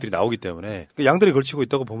같은 것들이 나오기 때문에 양다리 걸치고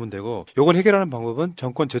있다고 보면 되고 이걸 해결하는 방법은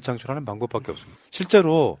정권 재창출하는 방법밖에 없습니다.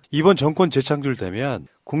 실제로 이번 정권 재창출 되면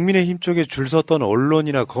국민의힘 쪽에 줄 섰던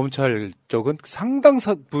언론이나 검찰 쪽은 상당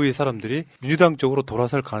부의 사람들이 민주당 쪽으로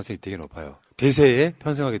돌아설 가능성이 되게 높아요. 대세에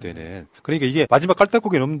편승하게 되는. 그러니까 이게 마지막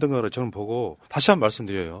깔딱고기 넘는 거를 저는 보고 다시 한번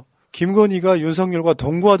말씀드려요. 김건희가 윤석열과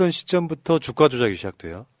동거하던 시점부터 주가 조작이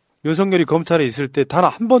시작돼요. 윤석열이 검찰에 있을 때 단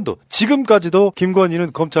한 번도 지금까지도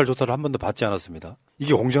김건희는 검찰 조사를 한 번도 받지 않았습니다.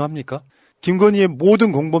 이게 공정합니까? 김건희의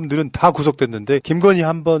모든 공범들은 다 구속됐는데 김건희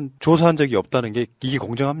한 번 조사한 적이 없다는 게 이게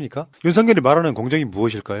공정합니까? 윤석열이 말하는 공정이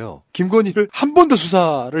무엇일까요? 김건희를 한 번도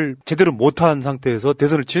수사를 제대로 못한 상태에서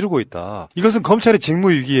대선을 치르고 있다. 이것은 검찰의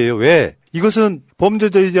직무유기예요. 왜? 이것은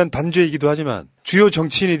범죄자에 대한 단죄이기도 하지만 주요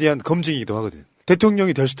정치인에 대한 검증이기도 하거든.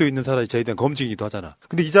 대통령이 될 수도 있는 사람이 저에 대한 검증이기도 하잖아.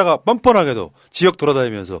 근데 이자가 뻔뻔하게도 지역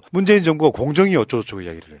돌아다니면서 문재인 정부가 공정이 어쩌고저쩌고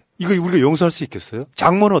이야기를 해. 이거 우리가 용서할 수 있겠어요?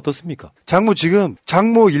 장모는 어떻습니까? 장모 지금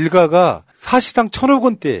장모 일가가 사실상 1,000억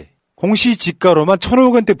원대 공시지가로만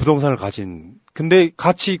 1,000억 원대 부동산을 가진 근데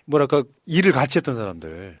같이 일을 같이 했던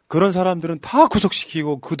사람들 그런 사람들은 다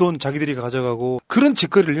구속시키고 그 돈 자기들이 가져가고 그런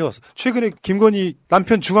짓거리를 해왔어. 최근에 김건희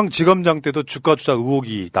남편 중앙지검장 때도 주가 조작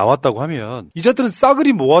의혹이 나왔다고 하면 이자들은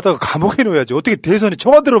싸그리 모아다가 감옥에 넣어야지. 어떻게 대선에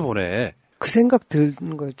청와대로 보내. 그 생각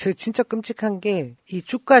드는 거예요. 제가 진짜 끔찍한 게 이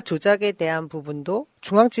주가 조작에 대한 부분도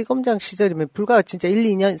중앙지검장 시절이면 불과 진짜 1,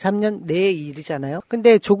 2년, 3년 내의 일이잖아요.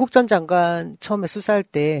 근데 조국 전 장관 처음에 수사할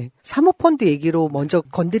때 사모펀드 얘기로 먼저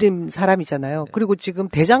건드린 사람이잖아요. 그리고 지금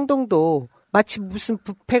대장동도 마치 무슨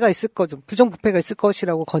부패가 있을 거죠. 부정부패가 있을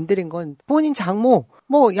것이라고 건드린 건 본인 장모,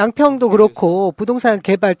 양평도 그렇고 부동산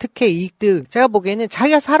개발 특혜 이익들 제가 보기에는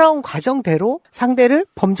자기가 살아온 과정대로 상대를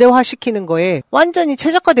범죄화시키는 거에 완전히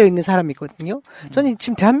최적화되어 있는 사람이거든요. 저는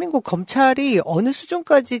지금 대한민국 검찰이 어느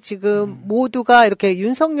수준까지 지금 모두가 이렇게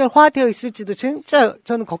윤석열화되어 있을지도 진짜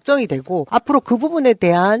저는 걱정이 되고 앞으로 그 부분에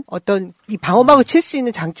대한 어떤 이 방어막을 칠 수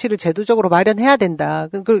있는 장치를 제도적으로 마련해야 된다.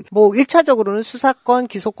 1차적으로는 수사권,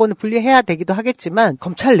 기소권을 분리해야 되기도 하겠지만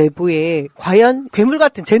검찰 내부에 과연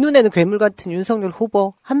제 눈에는 괴물 같은 윤석열 후보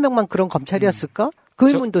한 명만 그런 검찰이었을까? 그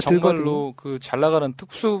의문도 들거든요. 정말로 잘 나가는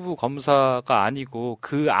특수부 검사가 아니고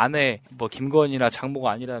그 안에 김건희나 장모가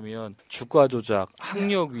아니라면 주가 조작,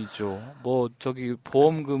 학력 위조,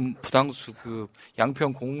 보험금 부당수급,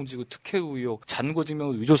 양평 공공지구 특혜 의혹,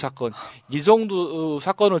 잔고증명 위조 사건 이 정도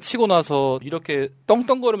사건을 치고 나서 이렇게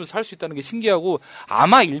떵떵거리면서 살 수 있다는 게 신기하고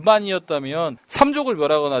아마 일반이었다면 삼족을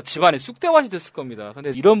멸하거나 집안에 쑥대밭이 됐을 겁니다.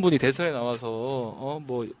 근데 이런 분이 대선에 나와서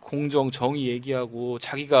공정 정의 얘기하고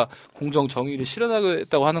자기가 공정 정의를 실현하고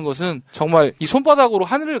했다고 하는 것은 정말 이 손바닥으로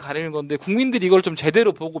하늘을 가리는 건데 국민들이 이걸 좀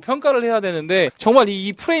제대로 보고 평가를 해야 되는데 정말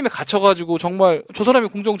이 프레임에 갇혀가지고 정말 저 사람이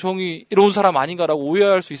공정정의로운 사람 아닌가라고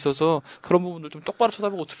오해할 수 있어서 그런 부분들 좀 똑바로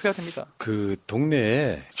쳐다보고 투표해야 됩니다. 그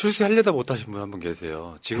동네에 출세하려다 못하신 분 한 분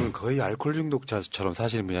계세요. 지금 거의 알코올 중독자처럼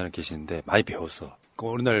사시는 분이 하나 계시는데 많이 배웠어.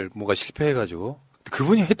 어느 날 뭔가 실패해가지고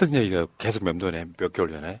그분이 했던 얘기가 계속 맴도네. 몇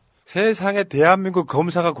개월 전에. 세상에 대한민국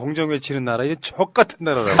검사가 공정 외치는 나라, 이 족같은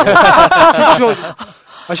나라라고.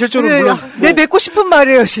 실제로 물론. 내 맺고 싶은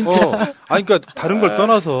말이에요, 진짜. 그러니까 다른 걸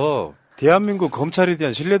떠나서 대한민국 검찰에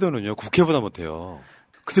대한 신뢰도는요, 국회보다 못해요.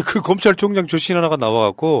 근데 그 검찰총장 출신 하나가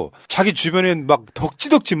나와갖고 자기 주변엔 막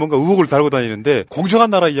덕지덕지 뭔가 의혹을 달고 다니는데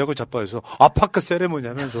공정한 나라 이야기를 자빠해서 아파크 세레모니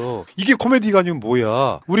하면서 이게 코미디가 아니면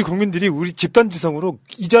뭐야. 우리 국민들이 우리 집단지성으로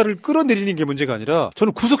이자를 끌어내리는 게 문제가 아니라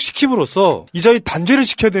저는 구속시킴으로써 이자의 단죄를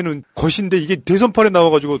시켜야 되는 것인데 이게 대선판에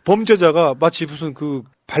나와가지고 범죄자가 마치 무슨 그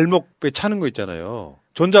발목에 차는 거 있잖아요.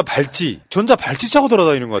 전자 발찌 차고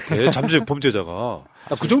돌아다니는 것 같아. 잠재 범죄자가.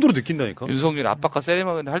 그 정도로 느낀다니까. 윤석열 압박과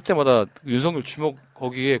세레머니 할 때마다 윤석열 주먹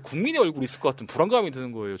거기에 국민의 얼굴이 있을 것 같은 불안감이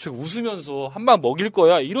드는 거예요. 제가 웃으면서 한 방 먹일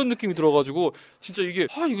거야 이런 느낌이 들어가지고 진짜 이게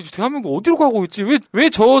이거 대한민국 어디로 가고 있지? 왜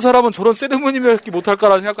저 사람은 저런 세레머니를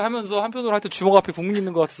못할까라는 생각하면서 한편으로 하여튼 주먹 앞에 국민이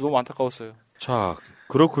있는 것 같아서 너무 안타까웠어요. 자,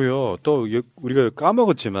 그렇고요. 또 우리가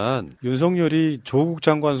까먹었지만 윤석열이 조국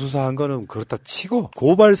장관 수사한 거는 그렇다 치고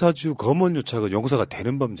고발 사주 검언 유착은 용서가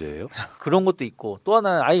되는 범죄예요. 그런 것도 있고 또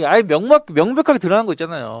하나는 아예 명백하게 드러난 거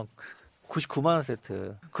있잖아요. 99만 원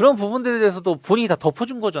세트. 그런 부분들에 대해서도 본인이 다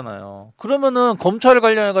덮어준 거잖아요. 그러면은 검찰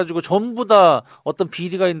관련해가지고 전부 다 어떤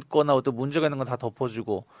비리가 있거나 어떤 문제가 있는 건 다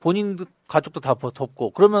덮어주고 본인 가족도 다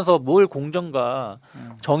덮고 그러면서 뭘 공정과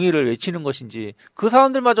정의를 외치는 것인지 그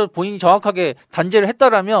사람들마저 본인이 정확하게 단죄를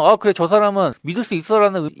했다라면 그래 저 사람은 믿을 수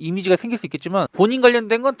있어라는 이미지가 생길 수 있겠지만 본인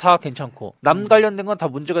관련된 건 다 괜찮고 남 관련된 건 다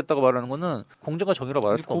문제가 있다고 말하는 거는 공정과 정의라고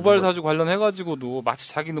말할 수가 없는 거예요. 고발 사주 관련해가지고도 마치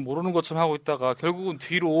자기는 모르는 것처럼 하고 있다가 결국은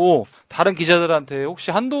뒤로 다른 기자들한테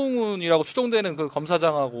혹시 한동훈이라고 추정되는 그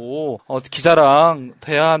검사장하고 기자랑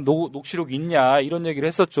대한 녹취록 있냐 이런 얘기를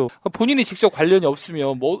했었죠. 본인이 직접 관련이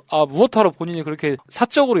없으면 무엇하러 본인이 그렇게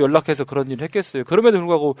사적으로 연락해서 그런 일을 했겠어요. 그럼에도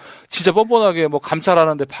불구하고 진짜 뻔뻔하게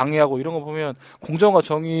감찰하는데 방해하고 이런 거 보면 공정과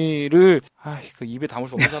정의를 그 입에 담을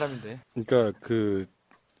수 없는 사람인데. 그러니까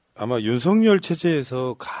아마 윤석열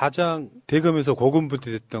체제에서 가장 대검에서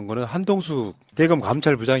고군분투됐던 거는 한동수 대검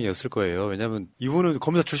감찰부장이었을 거예요. 왜냐하면 이분은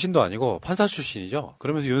검사 출신도 아니고 판사 출신이죠.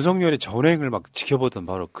 그러면서 윤석열의 전횡을 막 지켜보던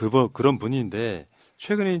바로 그런 분인데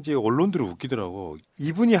최근에 이제 언론들이 웃기더라고.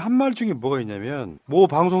 이분이 한 말 중에 뭐가 있냐면 모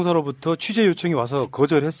방송사로부터 취재 요청이 와서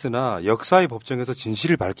거절했으나 역사의 법정에서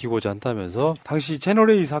진실을 밝히고자 한다면서 당시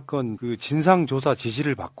채널A 사건 그 진상조사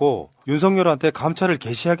지시를 받고 윤석열한테 감찰을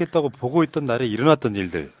개시하겠다고 보고 있던 날에 일어났던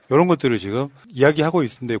일들 이런 것들을 지금 이야기하고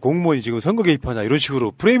있는데 공무원이 지금 선거 개입하냐 이런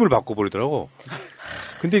식으로 프레임을 바꿔버리더라고.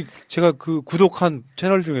 근데 제가 그 구독한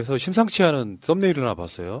채널 중에서 심상치 않은 썸네일을 하나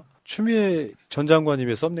봤어요. 추미애 전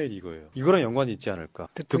장관님의 썸네일이 이거예요. 이거랑 연관이 있지 않을까.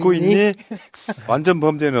 듣고 있니? 완전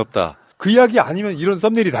범죄는 없다. 그 이야기 아니면 이런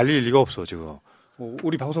썸네일이 달릴 리가 없어, 지금.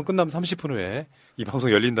 우리 방송 끝나면 30분 후에 이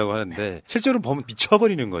방송 열린다고 하는데 실제로 보면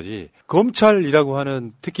미쳐버리는 거지. 검찰이라고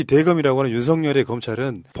하는, 특히 대검이라고 하는 윤석열의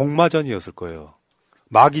검찰은 복마전이었을 거예요.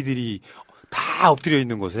 마귀들이 다 엎드려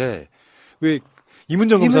있는 곳에, 왜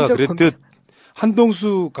이문정 검사가 그랬듯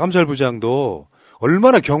한동수 감찰부장도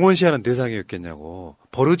얼마나 경원시하는 대상이었겠냐고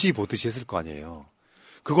버러지 보듯이 했을 거 아니에요.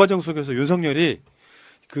 그 과정 속에서 윤석열이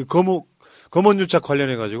그 검언유착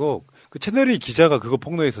관련해가지고 그 채널A 기자가 그거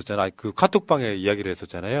폭로했었잖아. 그 카톡방에 이야기를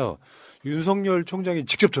했었잖아요. 윤석열 총장이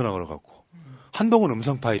직접 전화 걸어갖고 한동훈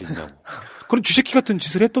음성 파일이 있냐고. 그런 쥐새끼 같은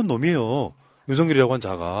짓을 했던 놈이에요. 윤석열이라고 한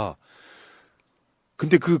자가.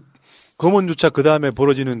 근데 그 검언유착 그 다음에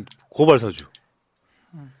벌어지는 고발사주.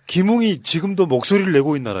 김웅이 지금도 목소리를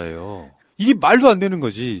내고 있는 나라예요. 이게 말도 안 되는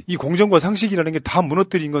거지. 이 공정과 상식이라는 게 다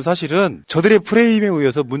무너뜨린 건 사실은 저들의 프레임에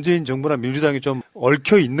의해서 문재인 정부나 민주당이 좀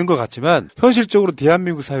얽혀 있는 것 같지만 현실적으로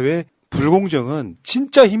대한민국 사회의 불공정은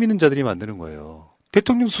진짜 힘 있는 자들이 만드는 거예요.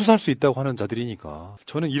 대통령 수사할 수 있다고 하는 자들이니까.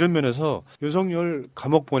 저는 이런 면에서 윤석열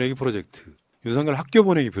감옥 보내기 프로젝트, 윤석열 학교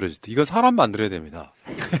보내기 프로젝트, 이건 사람 만들어야 됩니다.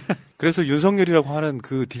 그래서 윤석열이라고 하는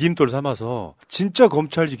그 디딤돌 삼아서 진짜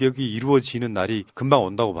검찰 개혁이 이루어지는 날이 금방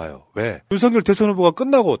온다고 봐요. 왜? 윤석열 대선 후보가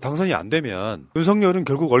끝나고 당선이 안 되면 윤석열은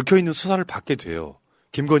결국 얽혀있는 수사를 받게 돼요.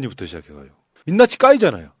 김건희부터 시작해가지고. 민낯이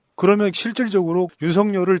까이잖아요. 그러면 실질적으로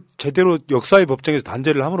윤석열을 제대로 역사의 법정에서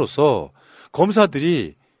단죄를 함으로써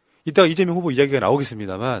검사들이, 이따가 이재명 후보 이야기가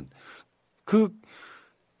나오겠습니다만, 그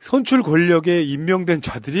선출 권력에 임명된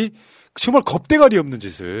자들이 정말 겁대가리 없는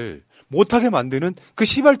짓을 못하게 만드는 그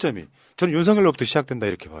시발점이 저는 윤석열로부터 시작된다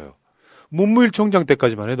이렇게 봐요. 문무일 총장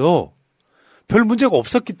때까지만 해도 별 문제가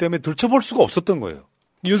없었기 때문에 들춰볼 수가 없었던 거예요.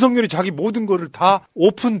 윤석열이 자기 모든 거를 다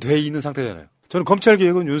오픈돼 있는 상태잖아요. 저는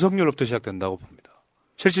검찰개혁은 윤석열로부터 시작된다고 봅니다.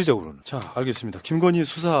 실질적으로는. 자, 알겠습니다. 김건희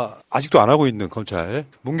수사 아직도 안 하고 있는 검찰.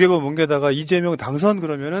 뭉개고 뭉개다가 이재명 당선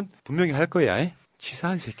그러면은 분명히 할 거야.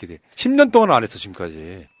 치사한 새끼들. 10년 동안 안 했어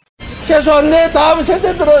지금까지. 최소한 내 다음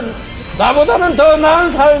세대들은 나보다는 더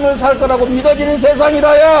나은 삶을 살 거라고 믿어지는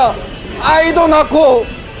세상이라야 아이도 낳고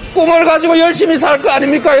꿈을 가지고 열심히 살 거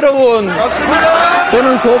아닙니까, 여러분? 맞습니다.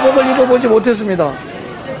 저는 교복을 입어보지 못했습니다.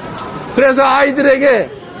 그래서 아이들에게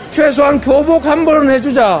최소한 교복 한 번은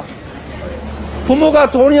해주자.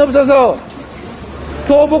 부모가 돈이 없어서,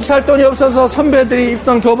 교복 살 돈이 없어서 선배들이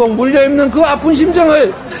입던 교복 물려 입는 그 아픈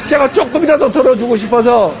심정을 제가 조금이라도 덜어주고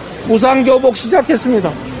싶어서 무상교복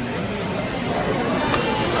시작했습니다.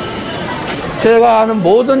 제가 하는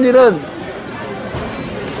모든 일은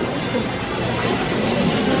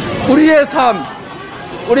우리의 삶,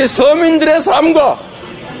 우리 서민들의 삶과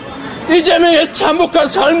이재명의 참혹한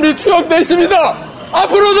삶이 투영되어 있습니다.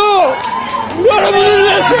 앞으로도 여러분을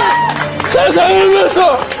위해서, 세상을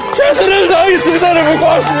위해서 최선을 다하겠습니다. 여러분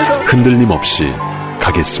고맙습니다. 흔들림 없이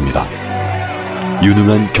가겠습니다.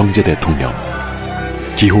 유능한 경제대통령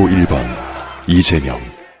기호 1번 이재명.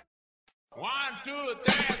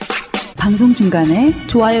 방송 중간에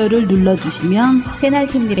좋아요를 눌러주시면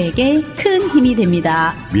새날팀들에게 큰 힘이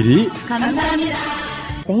됩니다. 미리 감사합니다.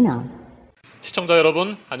 시청자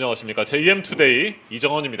여러분 안녕하십니까. Jm투데이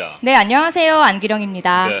이정원입니다. 네, 안녕하세요.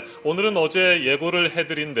 안규령입니다. 네, 오늘은 어제 예고를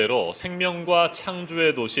해드린 대로 생명과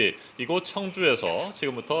창조의 도시 이곳 청주에서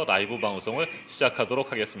지금부터 라이브 방송을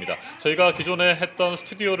시작하도록 하겠습니다. 저희가 기존에 했던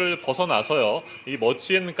스튜디오를 벗어나서요, 이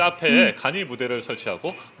멋진 카페에 간이 무대를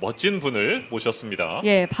설치하고 멋진 분을 모셨습니다.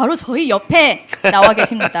 예, 바로 저희 옆에 나와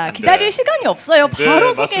계십니다. 기다릴 네. 시간이 없어요.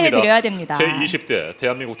 바로 네, 소개해드려야 됩니다. 제20대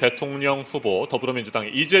대한민국 대통령 후보 더불어민주당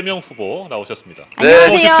이재명 후보 나오셨습니다. 네,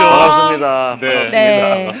 안녕하세요. 반갑습니다. 네, 네.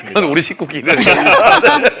 반갑습니다. 우리 식구끼리. 네,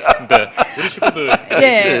 우리 식구들.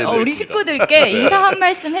 네, 우리 식구들께 인사 한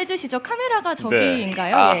말씀 해주시죠. 카메라가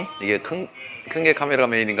저기인가요? 아, 예. 이게 큰 게 카메라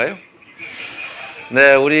메인인가요?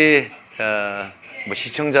 네, 우리 뭐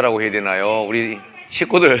시청자라고 해야 되나요? 우리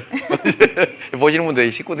식구들 보시는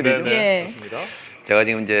분들 식구들이죠. 네, 맞습니다. 제가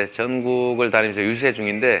지금 이제 전국을 다니면서 유세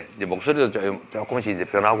중인데 이제 목소리도 조금씩 이제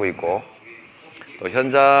변하고 있고. 또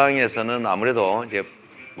현장에서는 아무래도 이제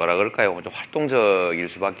뭐라 그럴까요? 좀 활동적일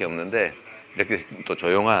수밖에 없는데 이렇게 또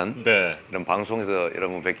조용한 이런 방송에서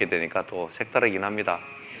여러분 뵙게 되니까 또 색다르긴 합니다.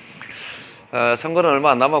 선거는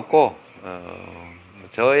얼마 안 남았고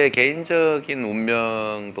저의 개인적인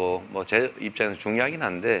운명도 뭐 제 입장에서 중요하긴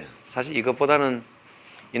한데 사실 이것보다는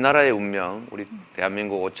이 나라의 운명, 우리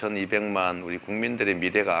대한민국 5,200만 우리 국민들의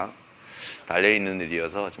미래가 달려있는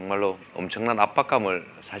일이어서 정말로 엄청난 압박감을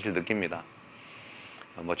사실 느낍니다.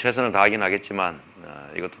 뭐 최선을 다하긴 하겠지만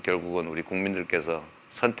이것도 결국은 우리 국민들께서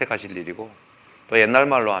선택하실 일이고 또 옛날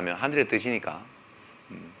말로 하면 하늘의 뜻이니까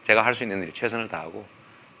제가 할 수 있는 일 최선을 다하고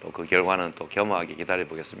또 그 결과는 또 겸허하게 기다려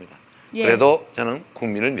보겠습니다. 예. 그래도 저는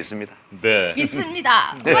국민을 믿습니다. 네.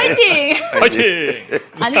 믿습니다. 네. 화이팅! 화이팅!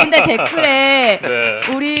 아니 근데 댓글에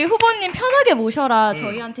네. 우리 후보님 편하게 모셔라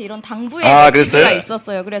저희한테 이런 당부의 메시지가 그랬어요?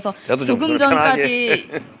 있었어요. 그래서 저도 좀 조금 편하게.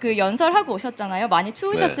 전까지 그 연설하고 오셨잖아요. 많이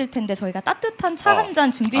추우셨을 네. 텐데 저희가 따뜻한 차 한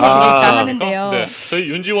잔 준비해드릴까 하는데요. 네. 저희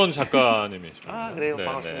윤지원 작가님이십니다. 그래요. 네,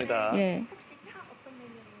 반갑습니다. 예.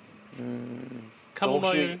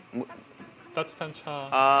 카모마일 혹시 따뜻한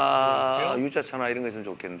차. 유자차나 이런 거 있으면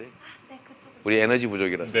좋겠는데. 우리 에너지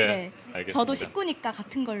부족이라서. 네, 알겠습니다. 저도 식구니까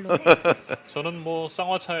같은 걸로. 저는 뭐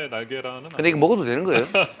쌍화차의 날개라는. 근데 이거 먹어도 되는 거예요?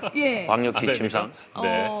 예. 광역시 안 침상.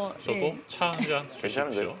 네, 저도 예. 차 한 잔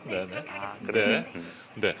주십시오. 네네. 그래요?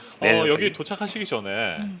 네. 네, 여기 도착하시기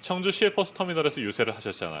전에 청주 시외버스 터미널에서 유세를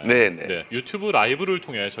하셨잖아요. 네. 유튜브 라이브를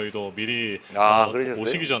통해 저희도 미리 그러셨어요?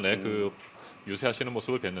 오시기 전에 그 유세하시는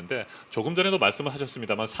모습을 뵀는데 조금 전에도 말씀을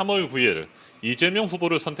하셨습니다만 3월 9일 이재명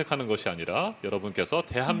후보를 선택하는 것이 아니라 여러분께서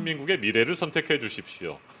대한민국의 미래를 선택해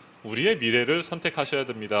주십시오. 우리의 미래를 선택하셔야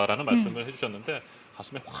됩니다라는 말씀을 해주셨는데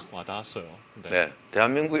가슴에 확 와닿았어요. 네.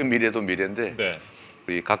 대한민국의 미래도 미래인데 네.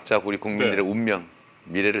 우리 각자 우리 국민들의 운명,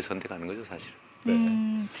 미래를 선택하는 거죠, 사실. 네.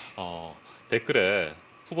 댓글에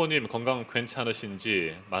후보님 건강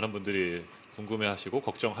괜찮으신지 많은 분들이 궁금해하시고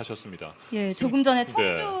걱정하셨습니다. 예, 조금 전에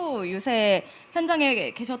청주 유세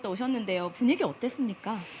현장에 계셨다 오셨는데요. 분위기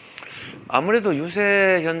어땠습니까? 아무래도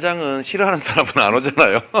유세 현장은 싫어하는 사람은 안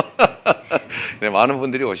오잖아요. 네, 많은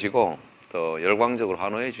분들이 오시고 또 열광적으로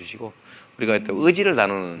환호해 주시고 우리가 또 의지를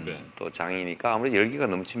나누는 또 장이니까 아무래도 열기가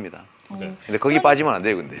넘칩니다. 근데 거기 빠지면 안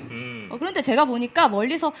돼요, 근데. 그런데 제가 보니까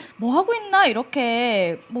멀리서 뭐 하고 있나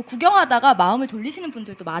이렇게 뭐 구경하다가 마음을 돌리시는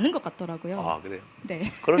분들도 많은 것 같더라고요. 그래요? 네.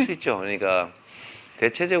 그럴 수 있죠. 그러니까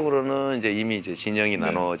대체적으로는 이제 이미 이제 진영이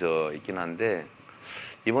나눠져 있긴 한데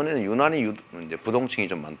이번에는 유난히 이제 부동층이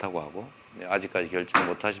좀 많다고 하고 아직까지 결정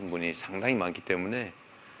못하신 분이 상당히 많기 때문에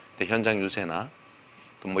현장 유세나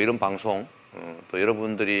또 뭐 이런 방송 또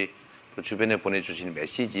여러분들이 또 주변에 보내주신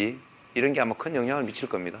메시지 이런 게 아마 큰 영향을 미칠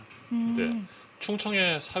겁니다. 네.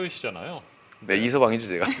 충청의 사위시잖아요. 네, 이서방이죠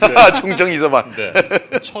제가. 네. 충청 이서방. 네.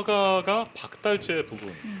 처가가 박달재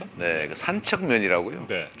부부입니까? 네, 그 산척면이라고요.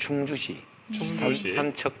 네. 충주시.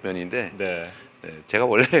 산척면인데. 네. 네, 제가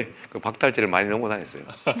원래 그 박달재를 많이 넘고 다녔어요.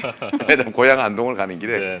 왜냐면 고향 안동을 가는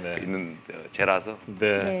길에 있는 제라서.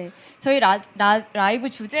 네. 저희 라이브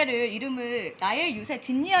주제를 이름을 나의 유세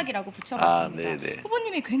뒷이야기라고 붙여봤습니다.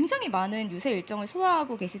 후보님이 굉장히 많은 유세 일정을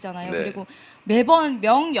소화하고 계시잖아요. 네. 그리고 매번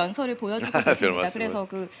명연설을 보여주고 계십니다. 별 그래서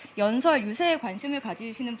그 연설 유세에 관심을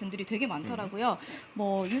가지시는 분들이 되게 많더라고요.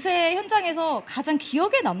 뭐 유세 현장에서 가장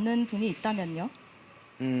기억에 남는 분이 있다면요?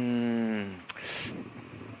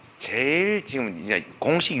 제일 지금 이제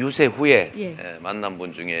공식 유세 후에 예. 만난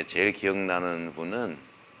분 중에 제일 기억나는 분은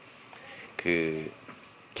그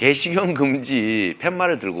개식용 금지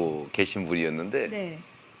팻말을 들고 계신 분이었는데 네.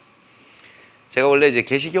 제가 원래 이제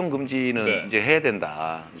개식용 금지는 네. 이제 해야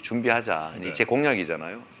된다, 준비하자, 네. 제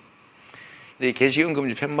공약이잖아요. 근데 이 개식용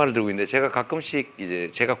금지 팻말을 들고 있는데 제가 가끔씩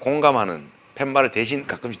이제 제가 공감하는 팻말을 대신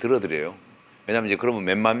가끔씩 들어드려요. 왜냐하면 이제 그러면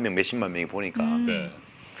몇만 명, 몇십만 명이 보니까. 네.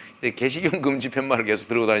 개식용 금지 팻말을 계속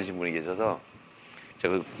들고 다니신 분이 계셔서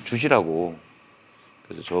제가 주시라고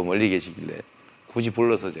그래서 저 멀리 계시길래 굳이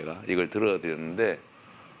불러서 제가 이걸 들어드렸는데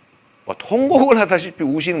통곡을 하다시피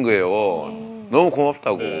우시는 거예요. 너무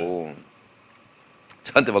고맙다고.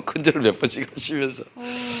 저한테 막 큰절을 몇 번씩 하시면서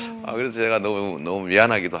그래서 제가 너무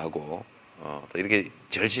미안하기도 하고 또 이렇게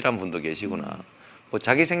절실한 분도 계시구나. 뭐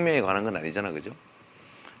자기 생명에 관한 건 아니잖아, 그죠?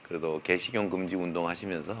 그래도 개식용 금지 운동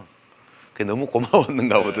하시면서 그게 너무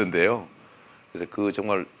고마웠는가 보던데요. 그래서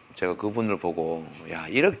정말 제가 그분을 보고 야,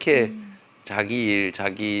 이렇게 자기 일,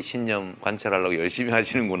 자기 신념 관찰하려고 열심히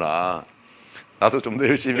하시는구나. 나도 좀 더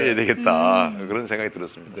열심히 해야 되겠다. 그런 생각이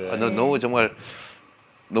들었습니다. 너무 정말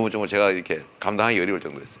제가 이렇게 감당하기 어려울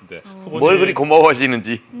정도였어요. 네. 뭘 그리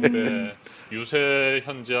고마워하시는지. 네. 유세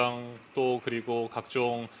현장 또 그리고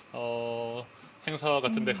각종 행사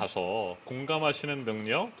같은 데 가서 공감하시는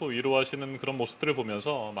능력 또 위로하시는 그런 모습들을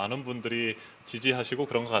보면서 많은 분들이 지지하시고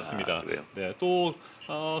그런 것 같습니다. 네, 또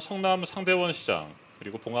성남 상대원 시장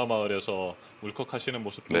그리고 봉하마을에서 울컥하시는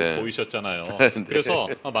모습도 보이셨잖아요. 네. 그래서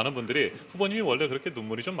많은 분들이 후보님이 원래 그렇게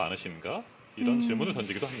눈물이 좀 많으신가? 이런 질문을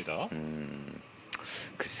던지기도 합니다.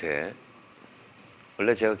 글쎄,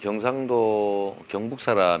 원래 제가 경상도 경북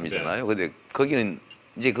사람이잖아요. 근데 거기는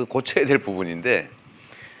이제 그 고쳐야 될 부분인데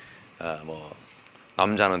뭐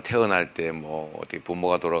남자는 태어날 때 뭐 어떻게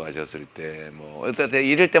부모가 돌아가셨을 때 뭐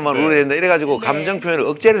이럴 때만 울어야 된다 이래가지고 감정 표현을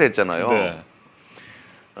억제를 했잖아요.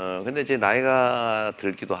 근데 이제 나이가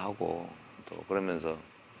들기도 하고 또 그러면서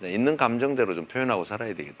있는 감정대로 좀 표현하고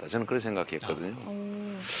살아야 되겠다. 저는 그렇게 생각했거든요.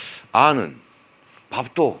 아는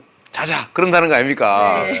밥도 자자 그런다는 거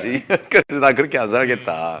아닙니까? 네. 그래서 난 그렇게 안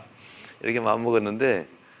살겠다. 이렇게 마음먹었는데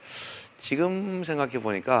지금 생각해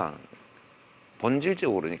보니까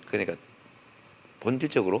본질적으로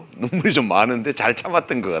눈물이 좀 많은데 잘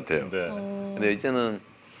참았던 것 같아요. 네. 근데 이제는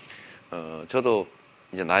저도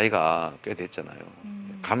이제 나이가 꽤 됐잖아요.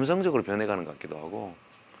 감성적으로 변해가는 것 같기도 하고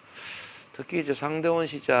특히 이제 상대원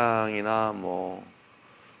시장이나 뭐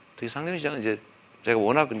특히 상대원 시장은 이제 제가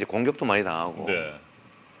워낙 이제 공격도 많이 당하고 네.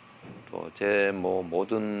 또 제 뭐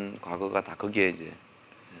모든 과거가 다 거기에 이제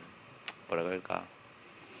뭐라 그럴까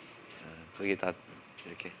거기에 다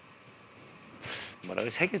이렇게 뭐라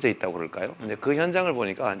그래 새겨져 있다고 그럴까요? 근데 그 현장을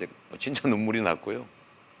보니까 이제 진짜 눈물이 났고요.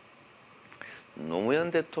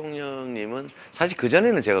 노무현 대통령님은 사실 그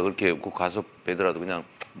전에는 제가 그렇게 가서 뵈더라도 그냥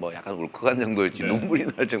뭐 약간 울컥한 정도였지 네.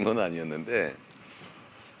 눈물이 날 정도는 아니었는데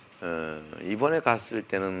이번에 갔을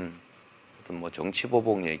때는 어떤 뭐 정치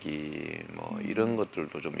보복 얘기 뭐 이런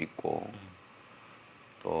것들도 좀 있고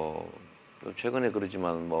또 최근에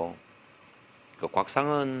그러지만 뭐 그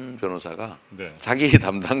곽상은 변호사가 네. 자기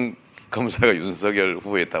담당 검사가 윤석열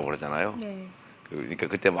후보였다고 그러잖아요. 네. 그러니까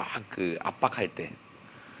그때 막 그 압박할 때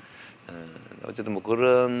어쨌든 뭐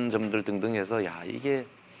그런 점들 등등 해서 야 이게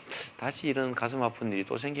다시 이런 가슴 아픈 일이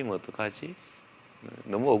또 생기면 어떡하지?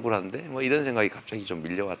 너무 억울한데 뭐 이런 생각이 갑자기 좀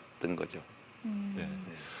밀려왔던 거죠. 네.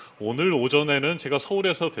 오늘 오전에는 제가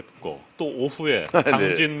서울에서 뵙고 또 오후에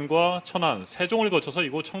당진과 네. 천안, 세종을 거쳐서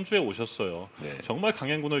이곳 청주에 오셨어요. 네. 정말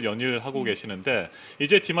강행군을 연일하고 계시는데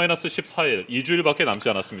이제 D-14일, 2주일밖에 남지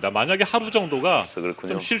않았습니다. 만약에 하루 정도가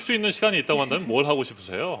좀 쉴 수 있는 시간이 있다고 한다면 뭘 하고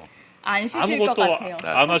싶으세요? 안 쉬실 것 같아요.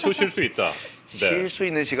 안 하시고 쉴 수 있다. 네. 쉴 수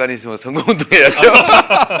있는 시간이 있으면 선거운동해야죠.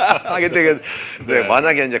 근데 네.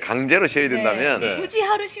 만약에 이제 강제로 쉬어야 된다면 네. 굳이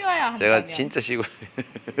하루 쉬어야 한다면 제가 진짜 쉬고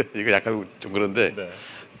이거 약간 좀 그런데 네.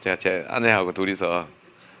 제가 제 아내하고 둘이서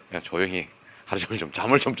그냥 조용히 하루 종일 좀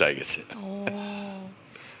잠을 좀 자야겠어요.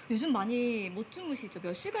 요즘 많이 못 주무시죠?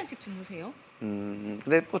 몇 시간씩 주무세요?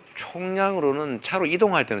 근데 뭐 총량으로는 차로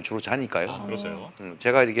이동할 때는 주로 자니까요. 그러세요?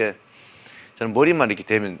 제가 이렇게 저는 머리만 이렇게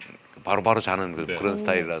대면 바로 자는 그런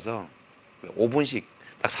스타일이라서 5분씩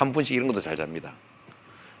딱 3분씩 이런 것도 잘 잡니다.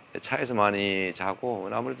 차에서 많이 자고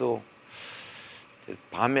아무래도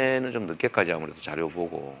밤에는 좀 늦게까지 아무래도 자료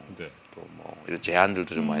보고 네. 또 뭐 이런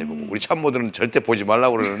제안들도 좀 많이 보고 우리 참모들은 절대 보지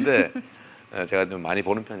말라고 그러는데 제가 좀 많이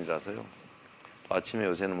보는 편이라서요. 또 아침에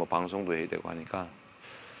요새는 뭐 방송도 해야 되고 하니까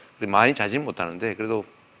많이 자진 못하는데 그래도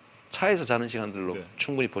차에서 자는 시간들로 네.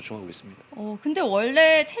 충분히 보충하고 있습니다. 근데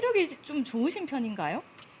원래 체력이 좀 좋으신 편인가요?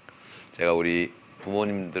 제가 우리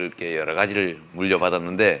부모님들께 여러 가지를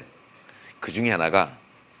물려받았는데 그 중에 하나가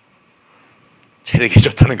체력이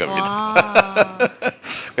좋다는 겁니다.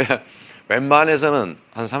 그냥 웬만해서는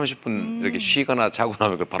한 30분 이렇게 쉬거나 자고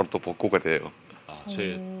나면 바로 또 복구가 돼요.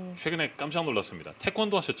 최근에 깜짝 놀랐습니다.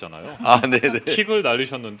 태권도 하셨잖아요. 네네. 킥을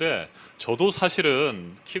날리셨는데 저도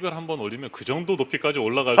사실은 킥을 한번 올리면 그 정도 높이까지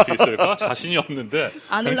올라갈 수 있을까 자신이 없는데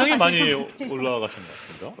굉장히 많이 올라가신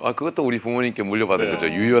것 같은데요. 그것도 우리 부모님께 물려받은 네. 거죠.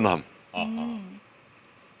 유연함.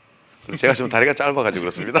 제가 좀 다리가 짧아가지고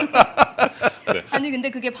그렇습니다. 네. 아니 근데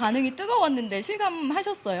그게 반응이 뜨거웠는데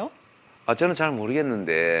실감하셨어요? 저는 잘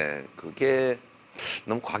모르겠는데 그게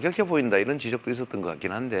너무 과격해 보인다 이런 지적도 있었던 것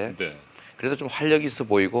같긴 한데 네. 그래도 좀 활력 있어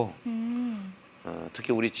보이고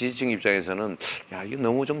특히 우리 지지층 입장에서는 야 이거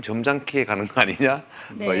너무 좀 점잖게 가는 거 아니냐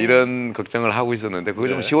네. 뭐 이런 걱정을 하고 있었는데 그거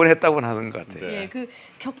네. 좀 시원했다고는 하는 것 같아요. 네, 그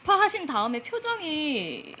격파하신 다음에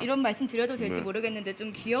표정이 이런 말씀 드려도 될지 네. 모르겠는데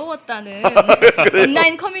좀 귀여웠다는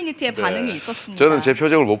온라인 커뮤니티의 네. 반응이 있었습니다. 저는 제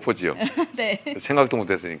표정을 못 보지요. 네. 생각도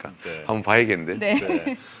못했으니까 네. 한번 봐야겠는데. 네.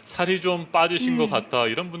 네. 살이 좀 빠지신 것 같다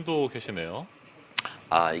이런 분도 계시네요.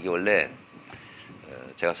 이게 원래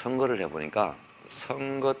제가 선거를 해보니까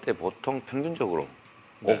선거 때 보통 평균적으로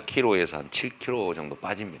네. 5kg에서 한 7kg 정도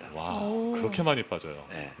빠집니다. 와, 그렇게 많이 빠져요.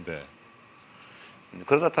 네. 네.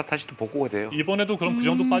 그러다 다시 또 복구가 돼요. 이번에도 그럼 그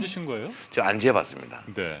정도 빠지신 거예요? 제가 안 재봤습니다.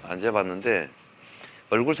 네. 안 재봤는데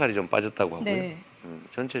얼굴 살이 좀 빠졌다고 하고요. 네.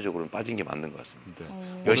 전체적으로는 빠진 게 맞는 것 같습니다.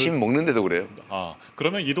 네. 열심히 먹는데도 그래요.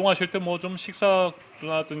 그러면 이동하실 때 뭐 좀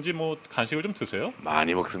식사라든지 뭐 간식을 좀 드세요?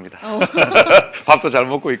 많이 먹습니다. 밥도 잘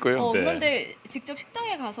먹고 있고요. 네. 그런데 직접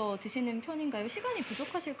식당에 가서 드시는 편인가요? 시간이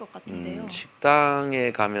부족하실 것 같은데요.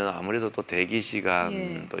 식당에 가면 아무래도 또 대기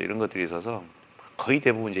시간 또 이런 것들이 있어서 거의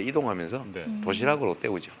대부분 이제 이동하면서 도시락으로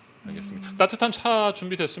때우죠. 알겠습니다. 따뜻한 차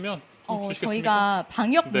준비됐으면 저희가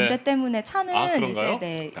방역 문제 때문에 차는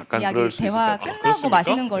이제 이야기 대화 끝나고 그렇습니까?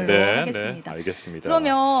 마시는 걸로 하겠습니다. 네, 알겠습니다.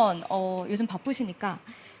 그러면 요즘 바쁘시니까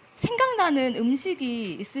생각나는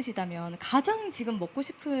음식이 있으시다면 가장 지금 먹고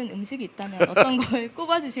싶은 음식이 있다면 어떤 걸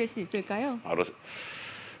꼽아주실 수 있을까요? 바로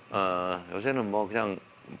요새는 뭐 그냥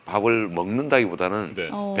밥을 먹는다기보다는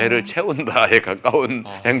배를 채운다에 가까운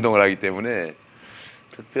행동을 하기 때문에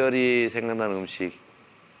특별히 생각나는 음식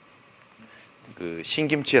그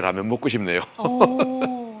신김치에 라면 먹고 싶네요.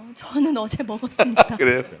 저는 어제 먹었습니다.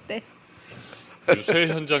 그래요? 네. 유세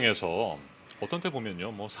현장에서 어떤 때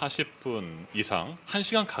보면요, 뭐 40분 이상,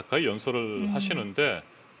 1시간 가까이 연설을 하시는데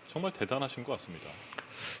정말 대단하신 것 같습니다.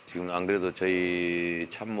 지금 안 그래도 저희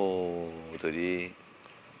참모들이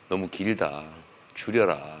너무 길다,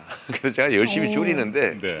 줄여라. 그래서 제가 열심히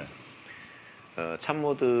줄이는데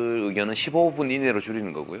참모들 의견은 15분 이내로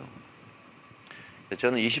줄이는 거고요.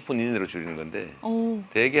 저는 20분 이내로 줄이는 건데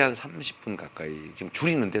대개 한 30분 가까이 지금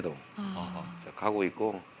줄이는데도 가고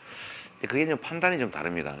있고. 그게 좀 판단이 좀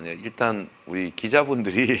다릅니다. 일단 우리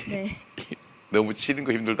기자분들이 너무 치는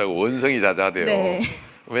거 힘들다고 원성이 자자하대요.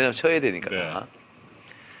 왜냐면 쳐야 되니까.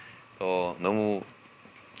 너무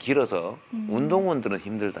길어서 운동원들은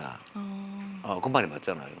힘들다. 그 말이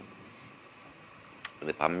맞잖아요.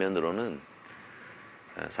 근데 반면으로는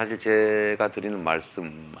사실 제가 드리는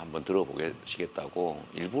말씀 한번 들어보시겠다고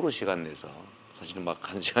일부러 시간 내서 사실은 막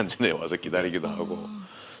 1시간 전에 와서 기다리기도 하고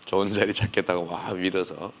좋은 자리 찾겠다고 막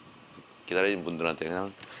밀어서 기다리는 분들한테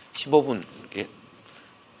그냥 15분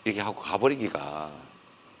이렇게 하고 가버리기가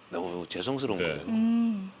너무 죄송스러운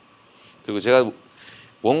거예요. 그리고 제가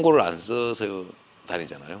원고를 안 써서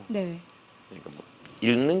다니잖아요. 그러니까 뭐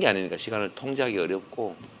읽는 게 아니니까 시간을 통제하기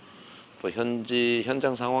어렵고 또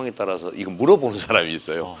현장 상황에 따라서 이거 물어보는 사람이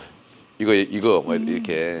있어요. 이거 뭐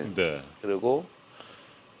이렇게. 그리고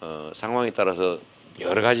상황에 따라서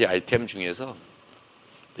여러 가지 아이템 중에서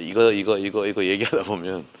이거 얘기하다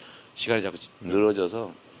보면 시간이 자꾸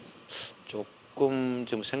늘어져서 조금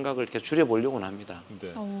좀 생각을 이렇게 줄여보려고는 합니다.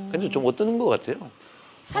 근데 좀 어떠는 것 같아요.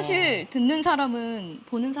 사실 듣는 사람은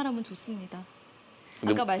보는 사람은 좋습니다.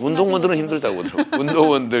 근데 아까 말씀하신 운동원들은 것처럼. 힘들다고.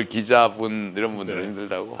 운동원들, 기자분 이런 분들은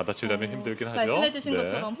힘들다고. 받아치려면 힘들긴 하죠. 말씀해주신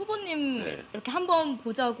것처럼 후보님 이렇게 한번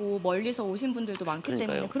보자고 멀리서 오신 분들도 많기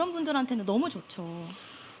때문에 그런 분들한테는 너무 좋죠.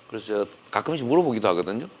 그래서 제가 가끔씩 물어보기도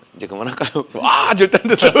하거든요. 이제 그만할까요? 와, 절대 안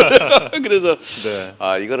된다고. 그래서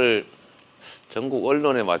이거를 전국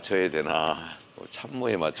언론에 맞춰야 되나,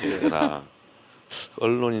 참모에 맞춰야 되나.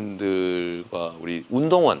 언론인들과 우리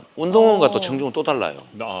운동원과 또 청중은 또 달라요.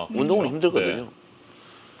 운동원은 힘들거든요.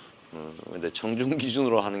 근데 청중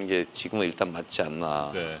기준으로 하는 게 지금은 일단 맞지 않나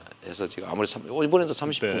해서 지금 아무래도 이번에도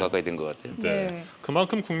 30분 가까이 된 것 같아요.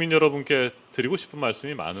 그만큼 국민 여러분께 드리고 싶은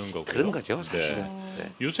말씀이 많은 거고요. 그런 거죠, 사실은.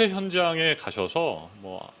 유세 현장에 가셔서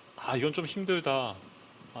뭐 이건 좀 힘들다,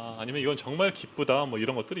 아니면 이건 정말 기쁘다, 뭐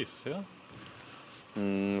이런 것들이 있으세요?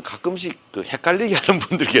 가끔씩 그 헷갈리게 하는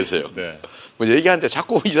분들 계세요. 뭐 얘기하는데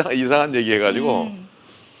자꾸 이상한 얘기 해가지고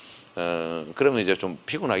그러면 이제 좀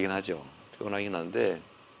피곤하긴 하죠. 피곤하긴 한데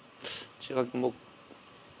제가 뭐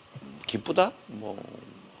기쁘다, 뭐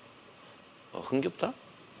흥겹다,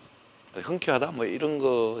 흔쾌하다, 뭐 이런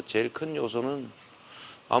거 제일 큰 요소는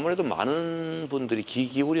아무래도 많은 분들이 귀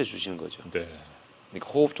기울여 주시는 거죠.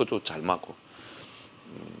 그러니까 호흡도 좀 잘 맞고.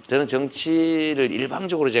 저는 정치를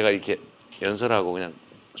일방적으로 제가 이렇게 연설하고 그냥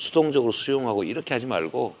수동적으로 수용하고 이렇게 하지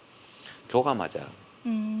말고 교감하자.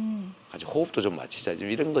 같이 호흡도 좀 맞추자.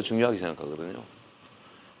 이런 거 중요하게 생각하거든요.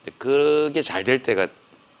 근데 그게 잘 될 때가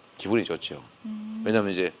기분이 좋죠.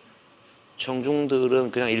 왜냐하면 이제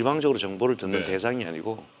청중들은 그냥 일방적으로 정보를 듣는 대상이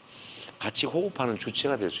아니고 같이 호흡하는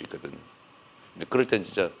주체가 될 수 있거든요. 근데 그럴 땐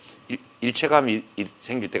진짜 일체감이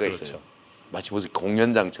생길 때가 있어요. 마치 무슨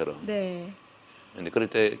공연장처럼. 근데 그럴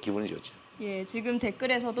때 기분이 좋죠. 예, 지금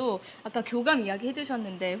댓글에서도 아까 교감 이야기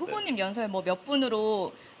해주셨는데 후보님 연설 뭐 몇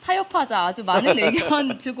분으로 타협하자 아주 많은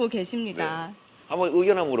의견 주고 계십니다. 한번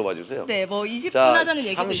의견 한번 물어봐 주세요. 네, 뭐 20분 하자는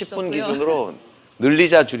얘기도 30분 있었고요. 기준으로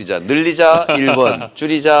늘리자 줄이자 1번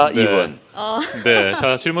줄이자 2번. 네,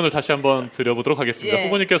 자 질문을 다시 한번 드려보도록 하겠습니다.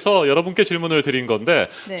 후보님께서 여러분께 질문을 드린 건데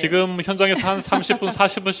지금 현장에서 한 30분,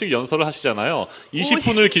 40분씩 연설을 하시잖아요.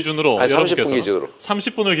 20분을 기준으로 여러분께서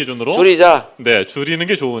 30분을 기준으로 줄이자. 네, 줄이는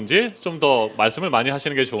게 좋은지 좀 더 말씀을 많이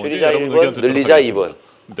하시는 게 좋은지 줄이자 여러분 1번, 의견 듣도록 늘리자 하겠습니다. 2번.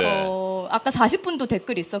 네. 아까 40분도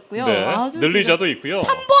댓글 있었고요. 아주 늘리자도 있고요.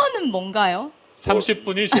 3번은 뭔가요?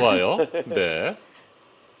 30분이 좋아요. 네.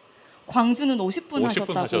 광주는 50분 50분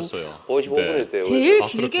하셨다고. 하셨어요. 55분 했대요. 제일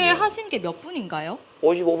길게 하신 게 몇 분인가요?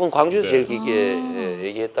 55분 광주에서 제일 길게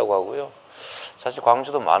얘기했다고 하고요. 사실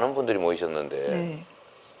광주도 많은 분들이 모이셨는데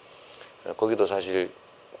거기도 사실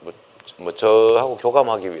뭐 저하고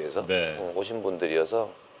교감하기 위해서 오신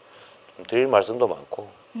분들이어서 좀 드릴 말씀도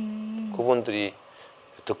많고 그분들이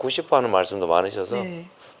듣고 싶어하는 말씀도 많으셔서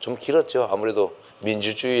좀 길었죠. 아무래도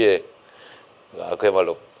민주주의의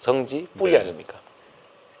그야말로 성지 뿌리 아닙니까?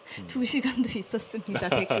 2시간도 있었습니다.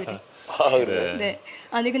 댓글이. 그래요? 네.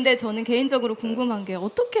 아니 근데 저는 개인적으로 궁금한 게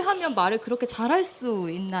어떻게 하면 말을 그렇게 잘할 수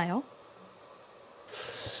있나요?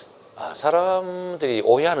 사람들이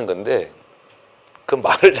오해하는 건데 그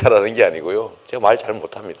말을 잘하는 게 아니고요. 제가 말 잘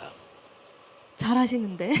못합니다.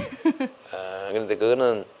 잘하시는데. 그런데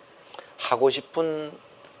그거는 하고 싶은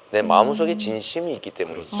내 마음속에 진심이 있기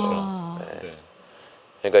때문이죠. 네.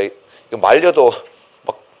 그러니까 이거 말려도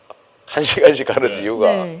막 1시간씩 가는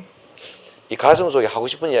이유가 이 가슴 속에 하고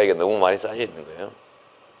싶은 이야기가 너무 많이 쌓여 있는 거예요.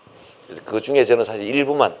 그래서 그 중에 저는 사실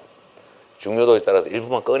일부만 중요도에 따라서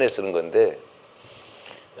일부만 꺼내 쓰는 건데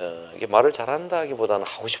이게 말을 잘한다기보다는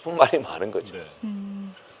하고 싶은 말이 많은 거죠.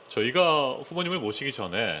 저희가 후보님을 모시기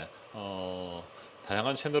전에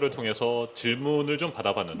다양한 채널을 통해서 질문을 좀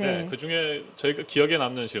받아봤는데 그중에 저희가 기억에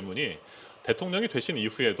남는 질문이 대통령이 되신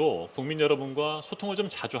이후에도 국민 여러분과 소통을 좀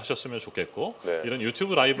자주 하셨으면 좋겠고 이런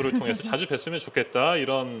유튜브 라이브를 통해서 자주 뵀으면 좋겠다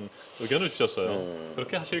이런 의견을 주셨어요.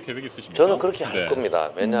 그렇게 하실 계획이 있으십니까? 저는 그렇게 할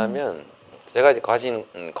겁니다. 왜냐하면 제가 가진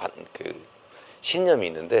그 신념이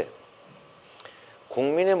있는데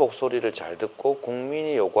국민의 목소리를 잘 듣고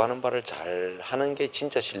국민이 요구하는 바를 잘 하는 게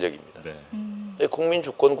진짜 실력입니다. 국민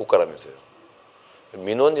주권 국가라면서요.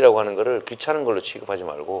 민원이라고 하는 거를 귀찮은 걸로 취급하지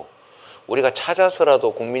말고 우리가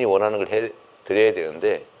찾아서라도 국민이 원하는 걸 해드려야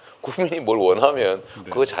되는데 국민이 뭘 원하면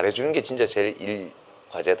그거 잘해주는 게 진짜 제일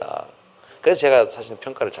일과제다. 그래서 제가 사실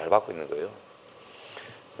평가를 잘 받고 있는 거예요.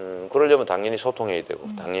 그러려면 당연히 소통해야 되고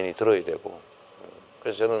당연히 들어야 되고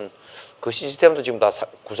그래서 저는 그 시스템도 지금 다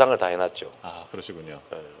구상을 다 해놨죠. 그러시군요.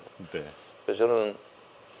 네. 그래서 저는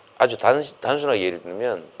아주 단순하게 예를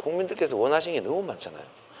들면 국민들께서 원하시는 게 너무 많잖아요.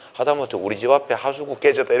 하다못해 우리 집 앞에 하수구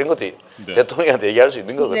깨졌다 이런 것도 대통령한테 얘기할 수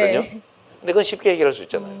있는 거거든요. 근데 그건 쉽게 해결할 수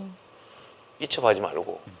있잖아요. 이첩하지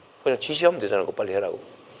말고 그냥 지시하면 되잖아요. 그거 빨리 해라고.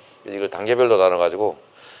 이걸 단계별로 나눠가지고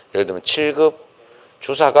예를 들면 7급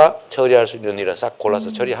주사가 처리할 수 있는 일은 싹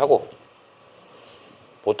골라서 처리하고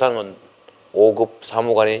못하면 5급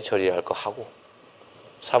사무관이 처리할 거 하고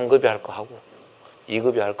 3급이 할 거 하고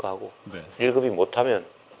 2급이 할 거 하고 1급이 못하면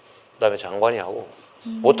그다음에 장관이 하고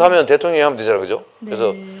못하면 대통령이 하면 되잖아요. 그죠?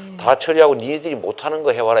 그래서 다 처리하고 니들이 못하는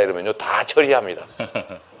거 해와라 이러면요 다 처리합니다.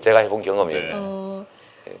 제가 해본 경험이에요.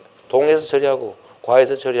 동에서 처리하고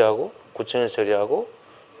과에서 처리하고 구청에서 처리하고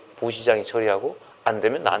부시장이 처리하고 안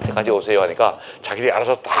되면 나한테 가져오세요 하니까 자기들이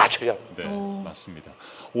알아서 다 처리합니다. 맞습니다.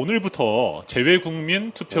 오늘부터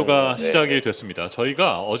재외국민 투표가 시작이 됐습니다.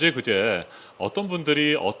 저희가 어제 그제 어떤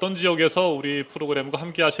분들이 어떤 지역에서 우리 프로그램과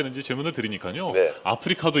함께 하시는지 질문을 드리니까요.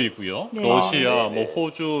 아프리카도 있고요. 러시아, 뭐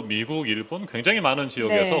호주, 미국, 일본 굉장히 많은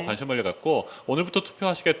지역에서 관심을 갖고 오늘부터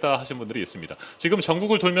투표하시겠다 하신 분들이 있습니다. 지금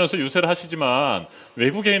전국을 돌면서 유세를 하시지만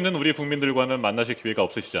외국에 있는 우리 국민들과는 만나실 기회가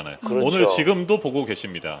없으시잖아요. 오늘 지금도 보고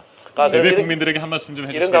계십니다. 재외 국민들에게 한 말씀 좀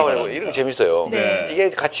해주시기 바랍니다. 이런 게 재밌어요. 이게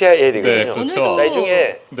같이 해야 되거든요. 그렇죠.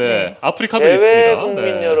 나중에 아프리카도 재외 있습니다.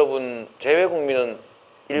 국민 여러분, 재외 국민은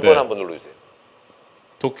 1번 한번 눌러주세요.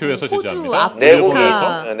 도쿄에서 호주, 지지합니다.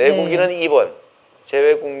 내국인은 2번,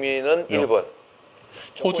 재외 국민은 1번.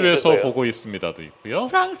 호주에서 보고 있습니다도 있고요.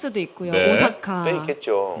 프랑스도 있고요. 오사카.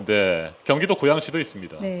 있겠죠. 네, 경기도 고양시도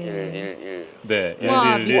있습니다. 111. 네,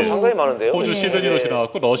 와, 111. 상당히 많은데요. 호주 시드니로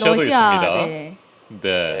지나갔고 러시아도 있습니다.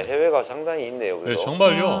 네. 해외가 상당히 있네요. 네,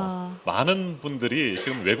 정말요. 많은 분들이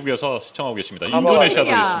지금 외국에서 시청하고 계십니다. 인도네시아도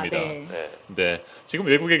있습니다. 네. 지금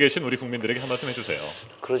외국에 계신 우리 국민들에게 한 말씀 해주세요.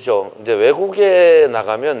 그렇죠. 이제 외국에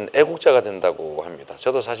나가면 애국자가 된다고 합니다.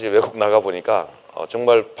 저도 사실 외국 나가 보니까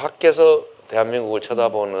정말 밖에서 대한민국을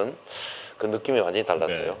쳐다보는 그 느낌이 완전히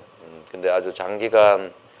달랐어요. 근데 아주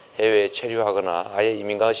장기간 해외에 체류하거나 아예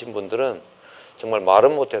이민 가신 분들은 정말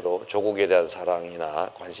말은 못해도 조국에 대한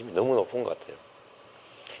사랑이나 관심이 너무 높은 것 같아요.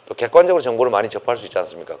 또 객관적으로 정보를 많이 접할 수 있지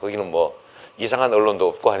않습니까? 거기는 뭐 이상한 언론도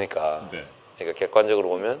없고 하니까. 그러니까 객관적으로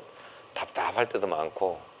보면 답답할 때도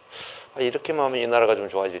많고 이렇게만 하면 이 나라가 좀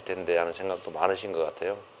좋아질 텐데 하는 생각도 많으신 것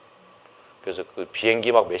같아요. 그래서 그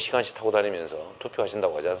비행기 막 몇 시간씩 타고 다니면서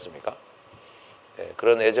투표하신다고 하지 않습니까?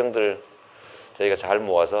 그런 애정들 저희가 잘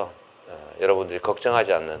모아서 여러분들이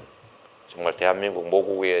걱정하지 않는 정말 대한민국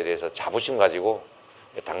모국에 대해서 자부심 가지고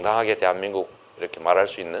당당하게 대한민국 이렇게 말할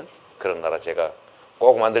수 있는 그런 나라 제가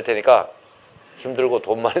꼭 만들 테니까 힘들고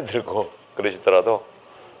돈 많이 들고 그러시더라도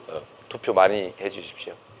투표 많이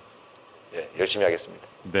해주십시오. 열심히 하겠습니다.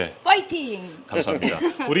 네. 파이팅! 감사합니다.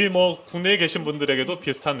 우리 뭐 국내에 계신 분들에게도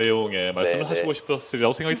비슷한 내용의 말씀을 하시고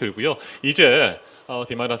싶었으리라고 생각이 들고요. 이제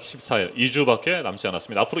D-14일 2주밖에 남지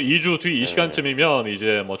않았습니다. 앞으로 2주 뒤 이 시간쯤이면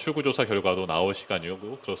이제 뭐 출구조사 결과도 나올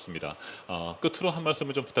시간이고 그렇습니다. 끝으로 한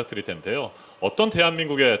말씀을 좀 부탁드릴 텐데요. 어떤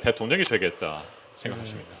대한민국의 대통령이 되겠다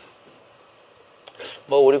생각하십니까?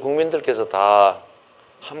 뭐 우리 국민들께서 다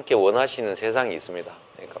함께 원하시는 세상이 있습니다.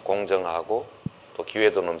 그러니까 공정하고 또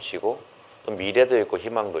기회도 넘치고 또 미래도 있고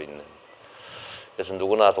희망도 있는. 그래서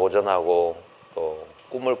누구나 도전하고 또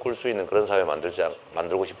꿈을 꿀 수 있는 그런 사회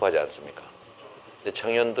만들고 싶어 하지 않습니까? 근데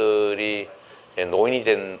청년들이 노인이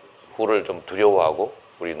된 후를 좀 두려워하고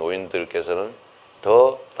우리 노인들께서는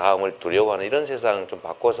더 다음을 두려워하는 이런 세상 좀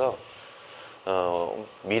바꿔서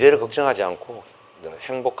미래를 걱정하지 않고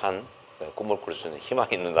행복한 꿈을 꿀 수 있는 희망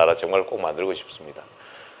있는 나라 정말 꼭 만들고 싶습니다.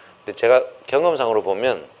 근데 제가 경험상으로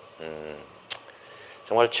보면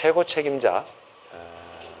정말 최고 책임자,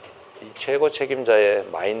 이 최고 책임자의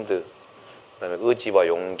마인드, 그다음에 의지와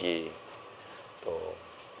용기, 또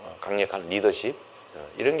강력한 리더십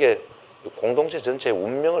이런 게 공동체 전체의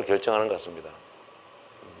운명을 결정하는 것 같습니다.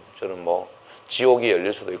 저는 뭐 지옥이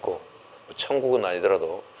열릴 수도 있고 천국은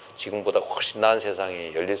아니더라도 지금보다 훨씬 나은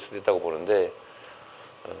세상이 열릴 수도 있다고 보는데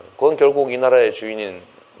그건 결국 이 나라의 주인인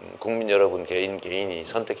국민 여러분 개인이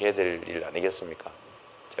선택해야 될 일 아니겠습니까?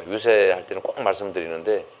 제가 유세할 때는 꼭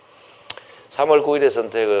말씀드리는데 3월 9일의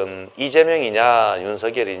선택은 이재명이냐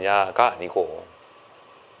윤석열이냐가 아니고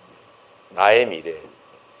나의 미래,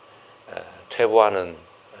 퇴보하는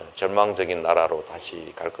절망적인 나라로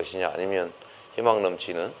다시 갈 것이냐 아니면 희망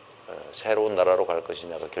넘치는 새로운 나라로 갈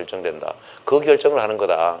것이냐가 결정된다. 그 결정을 하는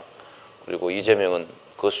거다. 그리고 이재명은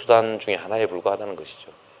그 수단 중에 하나에 불과하다는 것이죠.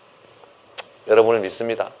 여러분을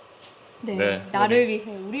믿습니다. 네, 나를 위해,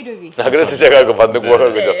 우리를 위해. 그래서 제가 그 만든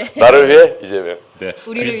거라는 거죠. 나를 위해 이재명. 네,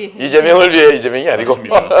 우리를 위해. 이재명을 위해 이재명이 아니고.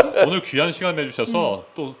 오늘 귀한 시간 내주셔서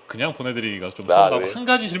또 그냥 보내드리기가 좀 서운하고 한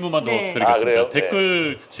가지 질문만 더 드리겠습니다.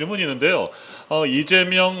 댓글 질문이 있는데요.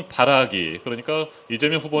 이재명 바라기, 그러니까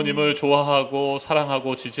이재명 후보님을 좋아하고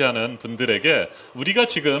사랑하고 지지하는 분들에게 우리가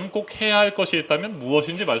지금 꼭 해야 할 것이 있다면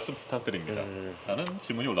무엇인지 말씀 부탁드립니다. 라는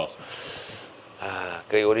질문이 올라왔습니다.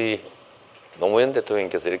 우리 노무현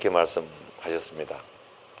대통령께서 이렇게 말씀하셨습니다.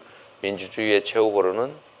 민주주의의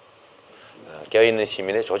최후보로는 깨어있는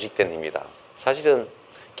시민의 조직된 힘이다. 사실은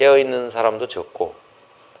깨어있는 사람도 적고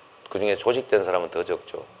그중에 조직된 사람은 더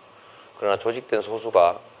적죠. 그러나 조직된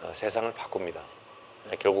소수가 세상을 바꿉니다.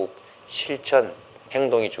 결국 실천,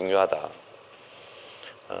 행동이 중요하다.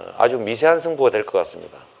 아주 미세한 승부가 될 것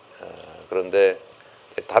같습니다. 그런데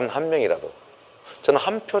단 한 명이라도 저는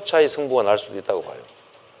한 표 차이 승부가 날 수도 있다고 봐요.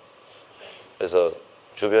 그래서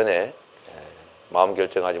주변에 마음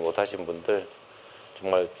결정하지 못하신 분들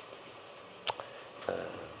정말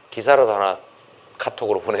기사라도 하나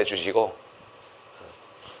카톡으로 보내주시고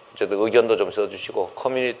어쨌든 의견도 좀 써주시고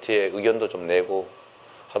커뮤니티에 의견도 좀 내고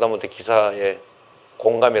하다못해 기사에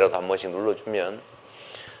공감이라도 한 번씩 눌러주면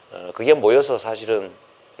그게 모여서 사실은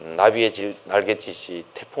나비의 날갯짓이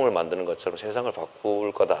태풍을 만드는 것처럼 세상을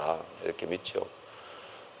바꿀 거다 이렇게 믿죠.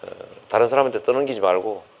 다른 사람한테 떠넘기지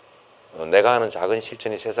말고 내가 하는 작은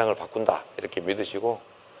실천이 세상을 바꾼다 이렇게 믿으시고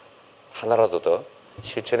하나라도 더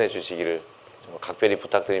실천해 주시기를 정말 각별히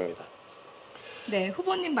부탁드립니다. 네,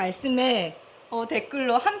 후보님 말씀에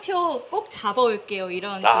댓글로 한 표 꼭 잡아올게요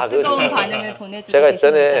이런 뜨거운 반응을 보내주고 제가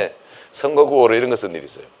계십니다. 전에 선거구호로 이런 거 쓴 일이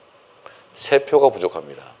있어요. 3표가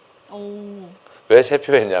부족합니다. 왜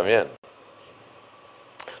 3표 했냐면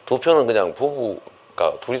 2표는 그냥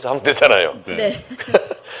부부가 둘이서 하면 되잖아요. 네.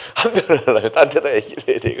 한 표를 하려면 딴 데다 얘기를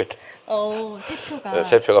해야 되거든. 3표가.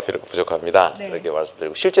 3표가 부족합니다. 네. 이렇게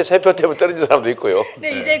말씀드리고 실제 3표 때문에 떨어진 사람도 있고요.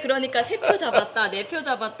 네, 이제 그러니까 3표 잡았다, 4표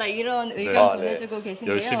잡았다 이런 의견 보내주고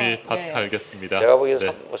계신데요. 열심히 갈겠습니다. 제가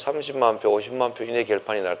보기에는 30만 표, 50만 표 이내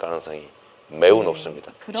결판이 날 가능성이 매우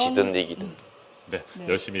높습니다. 지든 이기든. 네,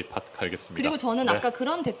 열심히 갈겠습니다. 그리고 저는 아까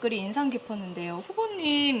그런 댓글이 인상 깊었는데요.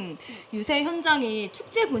 후보님 유세 현장이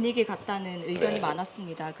축제 분위기 같다는 의견이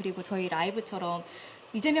많았습니다. 그리고 저희 라이브처럼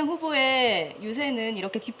이재명 후보의 유세는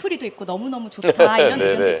이렇게 뒤풀이도 있고 너무너무 좋다 이런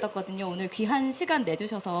의견도 있었거든요. 오늘 귀한 시간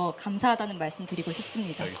내주셔서 감사하다는 말씀 드리고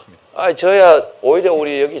싶습니다. 알겠습니다. 저야 오히려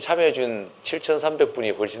우리 여기 참여해준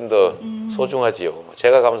 7,300분이 훨씬 더 소중하지요.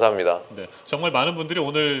 제가 감사합니다. 네, 정말 많은 분들이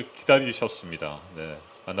오늘 기다리셨습니다. 네.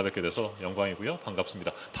 만나 뵙게 돼서 영광이고요.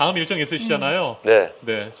 반갑습니다. 다음 일정 있으시잖아요. 네.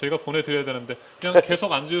 네, 저희가 보내드려야 되는데 그냥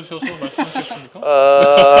계속 앉으셔서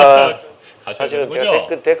말씀하시겠습니까?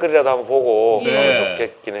 사실은 댓글이라도 한번 보고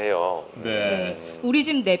좋겠긴 해요. 네. 우리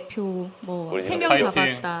집 4표, 뭐 3명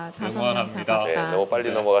잡았다, 5명 잡았다. 네, 너무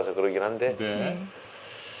빨리 넘어가서 그러긴 한데.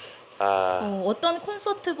 어떤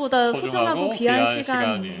콘서트보다 소중하고 귀한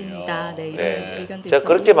시간입니다. 네, 이런 의견도 제가 있었고.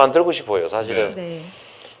 그렇게 만들고 싶어요. 사실은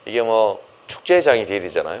이게 뭐 축제장이 돼야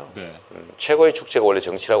되잖아요. 최고의 축제가 원래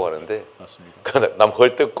정치라고 하는데 남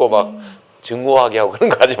헐뜯고 막 증오하게 하고 그런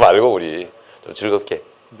거 하지 말고 우리 좀 즐겁게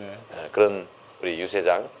그런 우리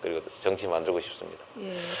유세장 그리고 정치 만들고 싶습니다.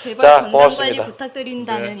 제발 건강 관리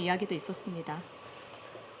부탁드린다는 이야기도 있었습니다.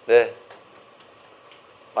 네.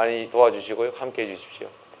 많이 도와주시고요. 함께 해주십시오.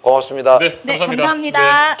 고맙습니다. 네,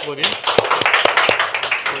 감사합니다. 네, 후보님.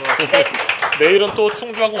 내일은 또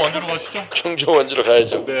충주하고 원주로 가시죠? 충주 원주로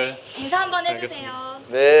가야죠. 네. 인사 한번 해주세요.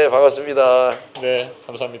 네, 반갑습니다. 네,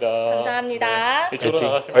 감사합니다. 감사합니다. 네, 이쪽으로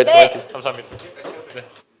나가시면 화이팅, 네. 화이팅. 감사합니다.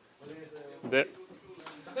 네. 네.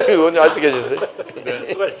 의원님 아직도 계셨어요? 네.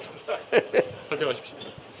 수고하셨습니다. 살펴가십시오.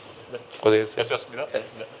 네. 고생했어요. 수고하셨습니다. 네.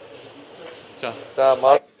 자,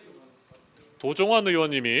 도종환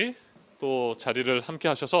의원님이 또 자리를 함께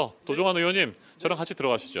하셔서 도종환 의원님 저랑 같이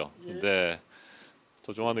들어가시죠. 네.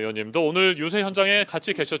 도종환 의원님도 오늘 유세 현장에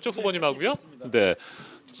같이 계셨죠? 후보님하고요. 네.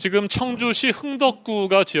 지금 청주시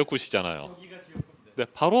흥덕구가 지역구시잖아요. 네,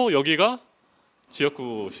 바로 여기가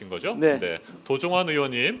지역구신 거죠? 네. 도종환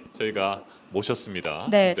의원님 저희가 모셨습니다.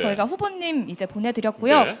 네, 저희가 후보님 이제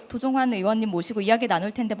보내드렸고요. 네. 도종환 의원님 모시고 이야기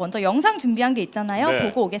나눌 텐데 먼저 영상 준비한 게 있잖아요. 네.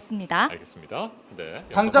 보고 오겠습니다. 알겠습니다. 네.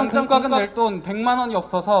 당장 공과금 낼 돈 100만 원이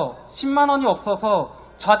없어서 10만 원이 없어서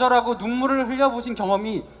좌절하고 눈물을 흘려보신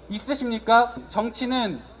경험이 있으십니까?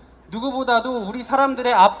 정치는 누구보다도 우리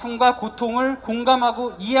사람들의 아픔과 고통을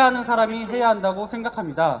공감하고 이해하는 사람이 해야 한다고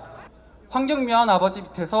생각합니다. 환경미화한 아버지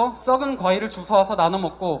밑에서 썩은 과일을 주워와서 나눠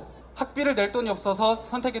먹고 학비를 낼 돈이 없어서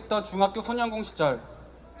선택했던 중학교 소년공 시절,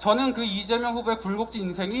 저는 그 이재명 후보의 굴곡진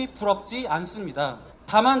인생이 부럽지 않습니다.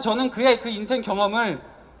 다만 저는 그의 그 인생 경험을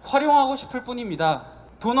활용하고 싶을 뿐입니다.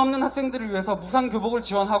 돈 없는 학생들을 위해서 무상교복을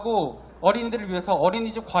지원하고 어린이들을 위해서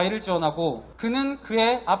어린이집 과일을 지원하고 그는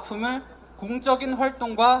그의 아픔을 공적인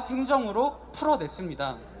활동과 행정으로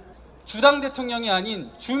풀어냈습니다. 주당 대통령이 아닌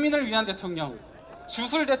주민을 위한 대통령,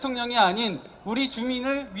 주술 대통령이 아닌 우리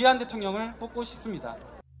주민을 위한 대통령을 뽑고 싶습니다.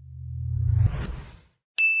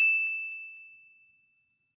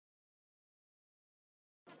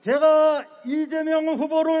 제가 이재명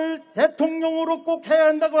후보를 대통령으로 꼭 해야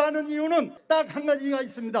한다고 하는 이유는 딱 한 가지가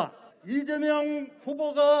있습니다. 이재명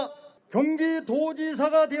후보가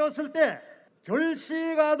경기도지사가 되었을 때 결식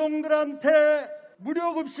아동들한테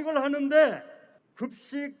무료 급식을 하는데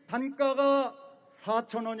급식 단가가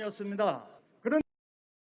 4,000원이었습니다.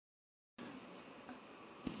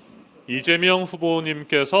 이재명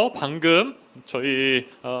후보님께서 방금 저희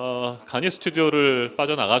간이 스튜디오를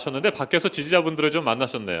빠져나가셨는데 밖에서 지지자분들을 좀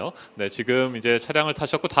만나셨네요. 네, 지금 이제 차량을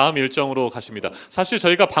타셨고 다음 일정으로 가십니다. 사실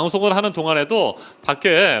저희가 방송을 하는 동안에도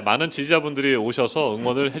밖에 많은 지지자분들이 오셔서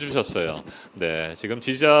응원을 해주셨어요. 네, 지금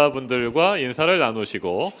지지자분들과 인사를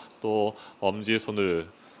나누시고 또 엄지손을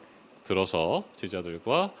들어서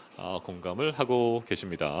지지자들과 공감을 하고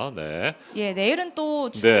계십니다. 네. 예, 내일은 또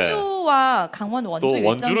충주와 강원 원주 또 일정이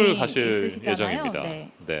원주를 가실 있으시잖아요. 예정입니다. 네.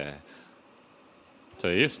 네.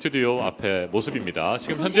 저희 스튜디오 앞에 모습입니다.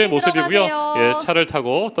 지금 현재 모습이고요. 예, 차를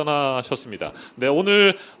타고 떠나셨습니다. 네,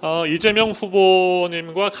 오늘 이재명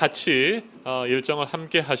후보님과 같이 일정을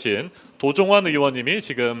함께 하신 도종환 의원님이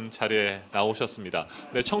지금 자리에 나오셨습니다.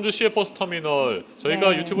 네, 청주시의 버스터미널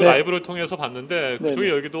저희가 유튜브 라이브를 통해서 봤는데 그쪽의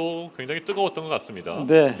열기도 굉장히 뜨거웠던 것 같습니다.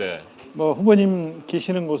 네. 뭐 후보님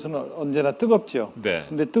계시는 곳은 언제나 뜨겁죠. 네.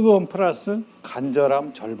 근데 뜨거운 플러스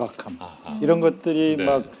간절함, 절박함 이런 것들이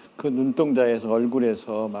막 그 눈동자에서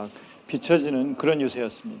얼굴에서 막 비춰지는 그런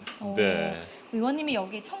유세였습니다. 네. 의원님이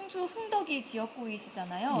여기 청주 흥덕이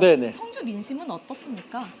지역구이시잖아요. 네네. 청주 민심은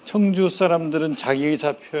어떻습니까? 청주 사람들은 자기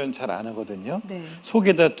의사 표현 잘 안 하거든요. 네.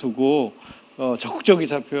 속에다 두고 적극적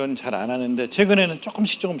의사 표현 잘 안 하는데 최근에는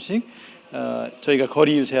조금씩 저희가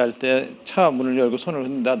거리 유세할 때 차 문을 열고 손을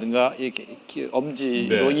흔든다든가 이렇게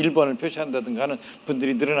엄지로 1번을 표시한다든가 하는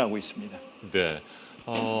분들이 늘어나고 있습니다. 네.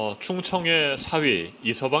 충청의 사위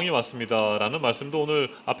이서방이 왔습니다라는 말씀도 오늘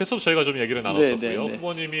앞에서 저희가 좀 얘기를 나눴었고요.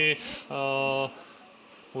 후보님이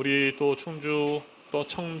우리 또 충주 또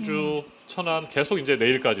청주 천안 계속 이제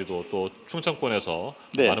내일까지도 또 충청권에서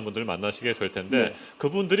많은 분들을 만나시게 될 텐데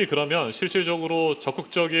그분들이 그러면 실질적으로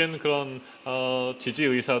적극적인 그런 지지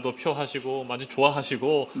의사도 표하시고 많이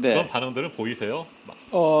좋아하시고 그런 반응들을 보이세요?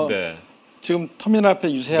 네. 지금 터미널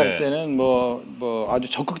앞에 유세할 때는 뭐 아주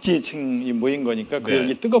적극 지지층이 모인 거니까 그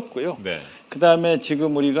열기 뜨겁고요. 그 다음에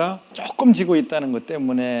지금 우리가 조금 지고 있다는 것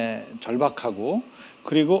때문에 절박하고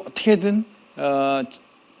그리고 어떻게든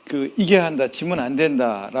이겨야 한다, 지면 안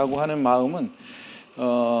된다라고 하는 마음은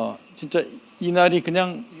진짜 이 날이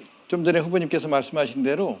그냥 좀 전에 후보님께서 말씀하신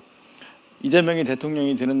대로 이재명이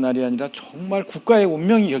대통령이 되는 날이 아니라 정말 국가의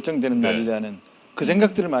운명이 결정되는 날이라는 그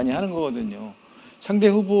생각들을 많이 하는 거거든요. 상대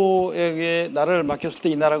후보에게 나라를 맡겼을 때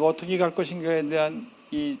이 나라가 어떻게 갈 것인가에 대한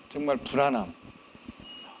이 정말 불안함.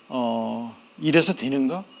 이래서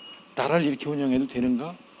되는가? 나라를 이렇게 운영해도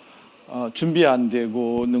되는가? 준비 안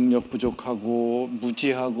되고 능력 부족하고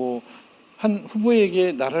무지하고 한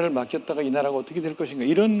후보에게 나라를 맡겼다가 이 나라가 어떻게 될 것인가?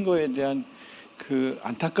 이런 거에 대한 그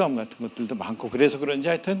안타까움 같은 것들도 많고 그래서 그런지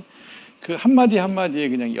하여튼 그 한마디 한마디에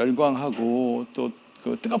그냥 열광하고 또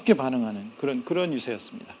그 뜨겁게 반응하는 그런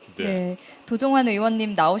유세였습니다. 네, 도종환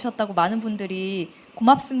의원님 나오셨다고 많은 분들이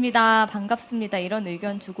고맙습니다, 반갑습니다 이런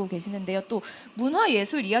의견 주고 계시는데요. 또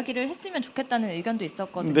문화예술 이야기를 했으면 좋겠다는 의견도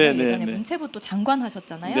있었거든요. 예전에 문체부 또 장관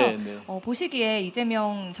하셨잖아요. 보시기에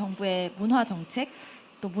이재명 정부의 문화 정책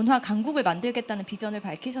또 문화 강국을 만들겠다는 비전을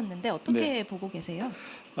밝히셨는데 어떻게 보고 계세요?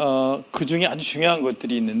 그 중에 아주 중요한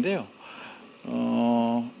것들이 있는데요.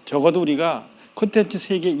 적어도 우리가 콘텐츠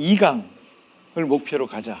세계 2강을 목표로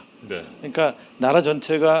가자. 그러니까 나라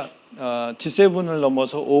전체가 G7을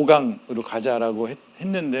넘어서 5강으로 가자라고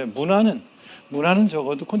했는데 문화는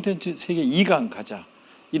적어도 콘텐츠 세계 2강 가자.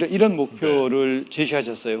 이런 목표를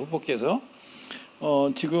제시하셨어요. 후보께서.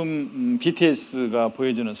 지금 BTS가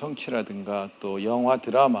보여주는 성취라든가 또 영화,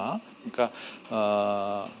 드라마,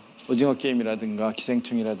 그러니까 오징어 게임이라든가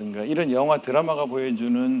기생충이라든가 이런 영화, 드라마가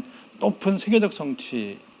보여주는 높은 세계적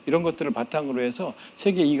성취 이런 것들을 바탕으로 해서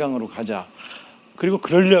세계 2강으로 가자. 그리고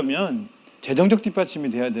그러려면 재정적 뒷받침이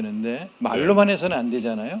돼야 되는데 말로만 해서는 안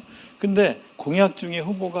되잖아요. 근데 공약 중에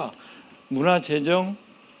후보가 문화재정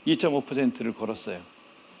 2.5%를 걸었어요.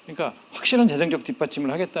 그러니까 확실한 재정적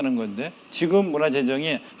뒷받침을 하겠다는 건데 지금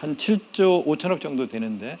문화재정이 한 7조 5천억 정도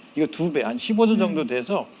되는데 이거 2배, 한 15조 정도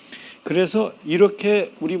돼서 그래서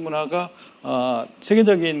이렇게 우리 문화가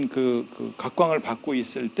세계적인 그 각광을 받고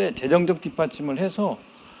있을 때 재정적 뒷받침을 해서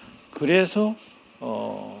그래서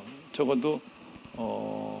적어도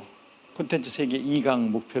콘텐츠 세계 2강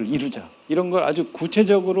목표를 이루자. 이런 걸 아주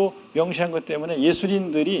구체적으로 명시한 것 때문에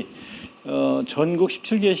예술인들이 전국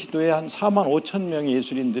 17개 시도에 한 4만 5천 명의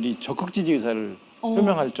예술인들이 적극 지지 의사를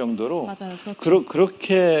표명할 정도로 맞아요. 그렇죠.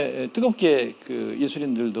 그렇게 뜨겁게 그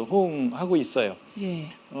예술인들도 호응하고 있어요. 예.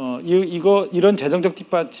 이런 재정적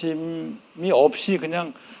뒷받침이 없이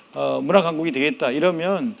그냥 문화 강국이 되겠다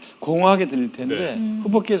이러면 공허하게 들릴 텐데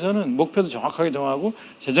후보께서는 목표도 정확하게 정하고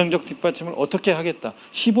재정적 뒷받침을 어떻게 하겠다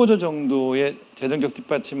 15조 정도의 재정적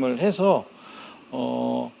뒷받침을 해서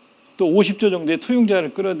또 50조 정도의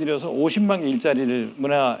투용자를 끌어들여서 50만 개 일자리를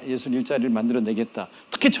문화예술 일자리를 만들어내겠다.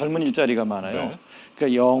 특히 젊은 일자리가 많아요.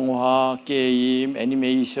 그러니까 영화, 게임,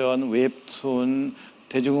 애니메이션, 웹툰,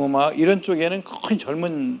 대중음악 이런 쪽에는 거의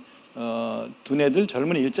젊은 두뇌들,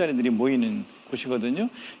 젊은 일자리들이 모이는 곳이거든요.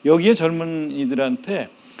 여기에 젊은이들한테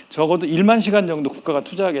적어도 1만 시간 정도 국가가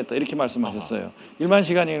투자하겠다 이렇게 말씀하셨어요. 1만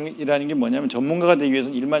시간이라는 게 뭐냐면 전문가가 되기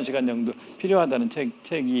위해서는 1만 시간 정도 필요하다는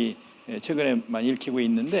책이 최근에 많이 읽히고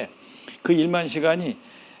있는데 그 1만 시간이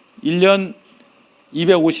 1년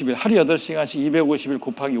 250일, 하루 8시간씩 250일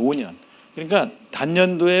곱하기 5년. 그러니까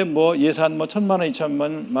단년도에 뭐 예산 뭐 1,000만 원,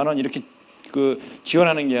 2,000만 원 이렇게 그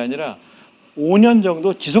지원하는 게 아니라 5년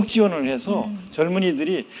정도 지속 지원을 해서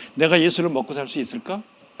젊은이들이 내가 예술을 먹고 살 수 있을까?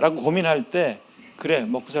 라고 고민할 때 그래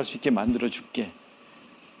먹고 살 수 있게 만들어 줄게.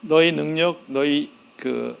 너희 능력, 너희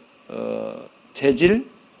재질,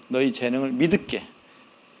 너희 재능을 믿을게.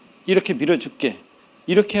 이렇게 밀어줄게.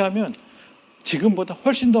 이렇게 하면 지금보다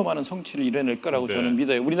훨씬 더 많은 성취를 이뤄낼 거라고 저는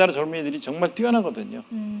믿어요. 우리나라 젊은이들이 정말 뛰어나거든요.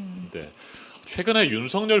 네. 최근에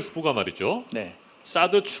윤석열 후보가 말이죠.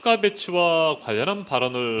 사드 추가 배치와 관련한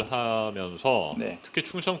발언을 하면서 특히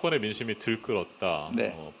충청권의 민심이 들끓었다.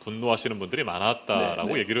 분노하시는 분들이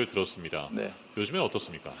많았다라고 얘기를 들었습니다. 요즘엔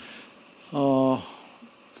어떻습니까?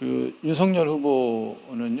 그 윤석열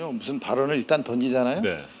후보는요. 무슨 발언을 일단 던지잖아요.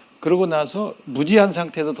 그러고 나서 무지한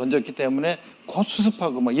상태에서 던졌기 때문에 곧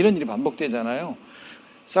수습하고 막 이런 일이 반복되잖아요.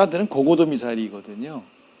 사드는 고고도 미사일이거든요.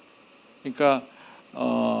 그러니까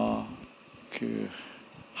그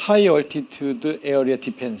하이 얼티튜드 에어리어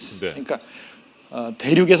디펜스. 그러니까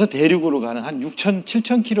대륙에서 대륙으로 가는 한 6,000,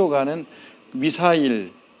 7,000km 가는 미사일을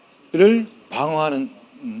방어하는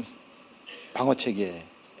방어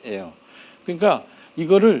체계예요. 그러니까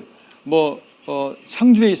이거를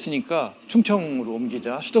상주에 있으니까 충청으로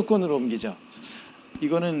옮기자, 수도권으로 옮기자.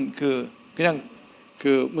 이거는 그냥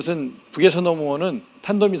무슨 북에서 넘어오는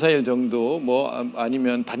탄도미사일 정도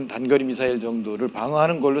아니면 단거리 미사일 정도를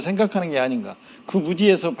방어하는 걸로 생각하는 게 아닌가. 그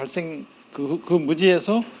무지에서 그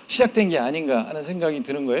무지에서 시작된 게 아닌가 하는 생각이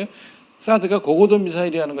드는 거예요. 사드가 고고도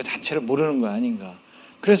미사일이라는 것 자체를 모르는 거 아닌가.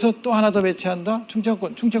 그래서 또 하나 더 배치한다.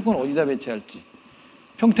 충청권 어디다 배치할지.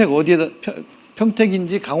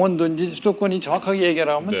 평택인지 강원도인지 수도권이 정확하게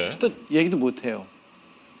얘기를 하면 또 얘기도 못해요.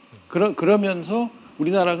 그러면서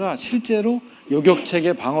우리나라가 실제로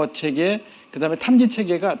요격체계, 방어체계, 그다음에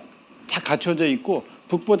탐지체계가 다 갖춰져 있고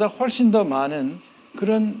북보다 훨씬 더 많은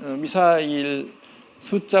그런 미사일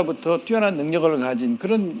숫자부터 뛰어난 능력을 가진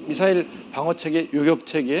그런 미사일 방어체계,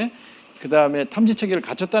 요격체계, 그다음에 탐지체계를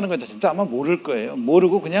갖췄다는 것 자체도 아마 모를 거예요.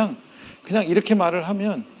 모르고 그냥 이렇게 말을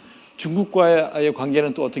하면 중국과의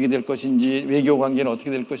관계는 또 어떻게 될 것인지, 외교 관계는 어떻게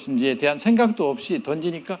될 것인지에 대한 생각도 없이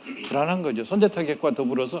던지니까 불안한 거죠. 선제타격과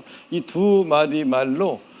더불어서 이 두 마디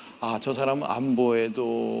말로 저 사람은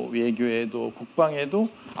안보에도 외교에도 국방에도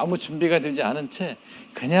아무 준비가 되지 않은 채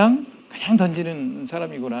그냥 던지는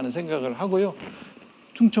사람이구나 하는 생각을 하고요.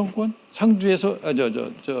 충청권 상주에서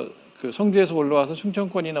그 성주에서 올라와서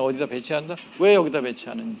충청권이나 어디다 배치한다? 왜 여기다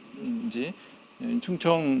배치하는지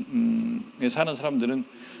충청에 사는 사람들은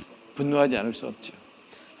분노하지 않을 수 없죠.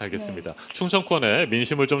 알겠습니다. 충청권의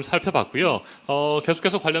민심을 좀 살펴봤고요.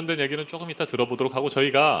 계속해서 관련된 얘기는 조금 이따 들어보도록 하고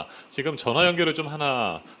저희가 지금 전화 연결을 좀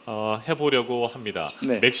하나 해보려고 합니다.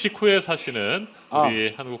 네. 멕시코에 사시는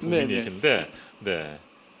우리 한국 국민이신데 네,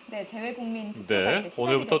 재외국민 투표가 이제 시작이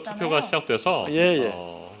오늘부터 됐잖아요. 투표가 시작돼서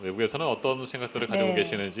외국에서는 어떤 생각들을 가지고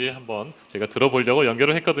계시는지 한번 제가 들어보려고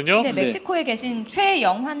연결을 했거든요. 네, 멕시코에 계신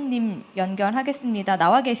최영환님 연결하겠습니다.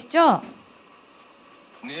 나와 계시죠?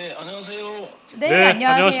 네, 안녕하세요. 네,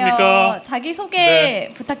 안녕하십니까. 자기 소개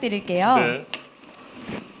부탁드릴게요.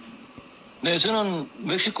 네, 저는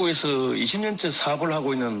멕시코에서 20년째 사업을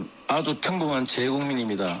하고 있는 아주 평범한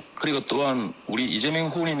재외국민입니다. 그리고 또한 우리 이재명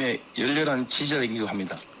후보님의 열렬한 지지자이기도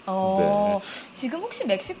합니다. 지금 혹시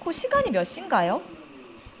멕시코 시간이 몇 시인가요?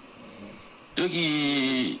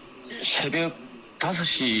 여기 새벽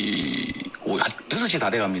 5시, 6시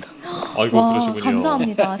다 돼갑니다. 아이고, 그러시군요.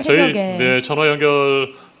 감사합니다. 새벽에. 저희 전화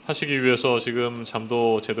연결하시기 위해서 지금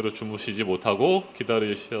잠도 제대로 주무시지 못하고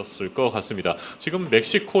기다리셨을 것 같습니다. 지금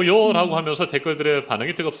멕시코요라고 하면서 댓글들의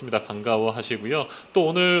반응이 뜨겁습니다. 반가워하시고요. 또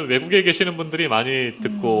오늘 외국에 계시는 분들이 많이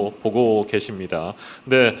듣고 보고 계십니다.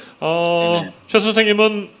 네, 최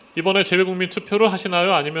선생님은 이번에 재외국민 투표를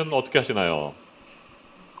하시나요? 아니면 어떻게 하시나요?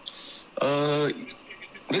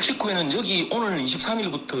 멕시코에는 여기 오늘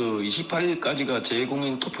 23일부터 28일까지가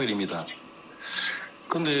재외국민 투표일입니다.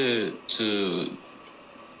 근데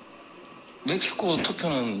멕시코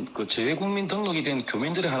투표는 그 재외국민 등록이 된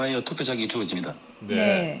교민들에 한하여 투표장이 주어집니다.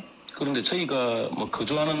 네. 그런데 저희가 뭐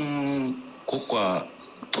거주하는 곳과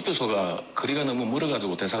투표소가 거리가 너무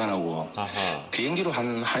멀어가지고 대사관하고 비행기로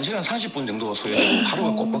한 1시간 40분 정도 소요되고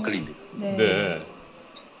하루가 꼬박 걸립니다. 네.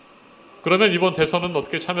 그러면 이번 대선은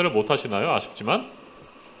어떻게 참여를 못 하시나요? 아쉽지만.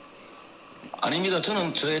 아닙니다.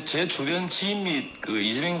 저는 제 주변 지인 및 그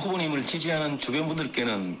이재명 후보님을 지지하는 주변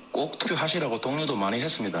분들께는 꼭 투표하시라고 독려도 많이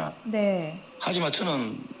했습니다. 네. 하지만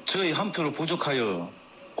저는 저희 한 표로 부족하여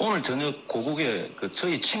오늘 저녁 고국에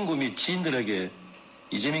저희 친구 및 지인들에게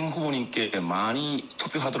이재명 후보님께 많이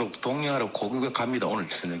투표하도록 독려하러 고국에 갑니다. 오늘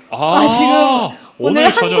저녁. 지금 오늘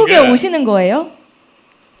한국에 저녁에? 오시는 거예요?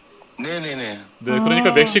 네네네. 네,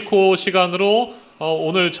 그러니까 멕시코 시간으로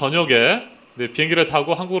오늘 저녁에 비행기를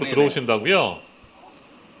타고 한국으로 들어오신다고요?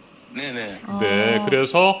 네네. 네,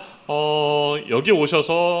 그래서 여기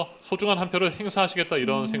오셔서 소중한 한 표를 행사하시겠다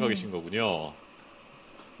이런 생각이신 거군요.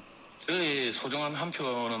 저희 소중한 한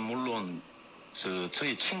표는 물론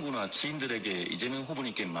저희 친구나 지인들에게 이재명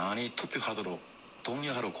후보님께 많이 투표하도록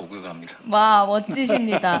독려하러 고국에 갑니다. 와,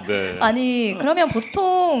 멋지십니다. 네. 아니, 그러면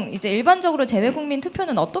보통 이제 일반적으로 재외국민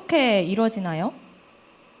투표는 어떻게 이루어지나요?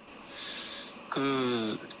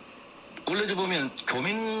 원래 보면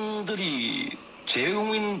교민들이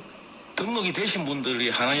재외국민 등록이 되신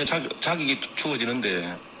분들이 하나의 자격이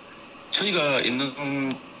주어지는데 저희가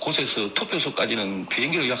있는 곳에서 투표소까지는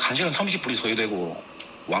비행기로 약 1시간 30분이 소요되고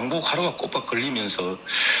왕복 하루가 꼬박 걸리면서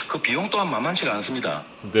그 비용 또한 만만치가 않습니다.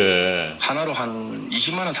 네. 하나로 한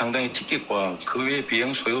 20만 원 상당의 티켓과 그 외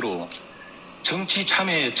비용 소요로 정치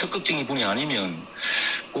참여에 적극적인 분이 아니면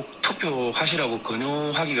꼭 투표하시라고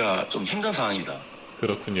권유하기가 좀 힘든 상황입니다.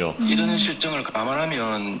 그렇군요. 이런 실정을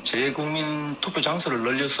감안하면 재외국민 투표 장소를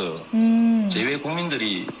늘려서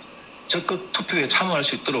재외국민들이 적극 투표에 참여할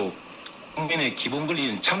수 있도록 국민의 기본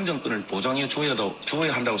권리인 참정권을 보장해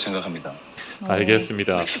주어야 한다고 생각합니다.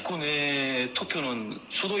 알겠습니다. 멕시코 내 투표는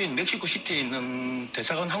수도인 멕시코 시티에 있는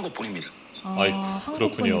대사관 한 곳뿐입니다.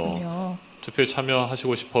 그렇군요. 투표에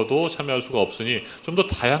참여하시고 싶어도 참여할 수가 없으니 좀 더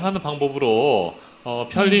다양한 방법으로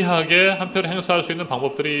편리하게 한 표를 행사할 수 있는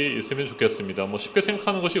방법들이 있으면 좋겠습니다. 뭐 쉽게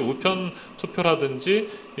생각하는 것이 우편 투표라든지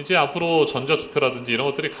이제 앞으로 전자 투표라든지 이런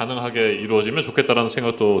것들이 가능하게 이루어지면 좋겠다라는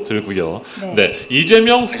생각도 들고요. 네,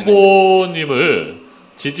 이재명 후보님을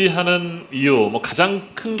지지하는 이유, 뭐 가장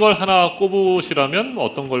큰 걸 하나 꼽으시라면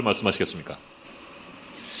어떤 걸 말씀하시겠습니까?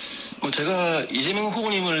 제가 이재명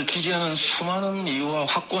후보님을 지지하는 수많은 이유와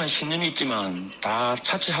확고한 신념이 있지만 다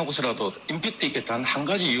차치하고서라도 임팩트 있게 단 한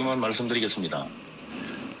가지 이유만 말씀드리겠습니다.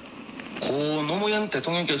 고 노무현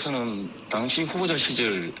대통령께서는 당시 후보자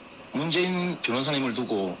시절 문재인 변호사님을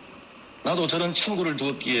두고 나도 저런 친구를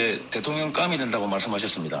두었기에 대통령감이 된다고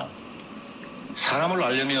말씀하셨습니다. 사람을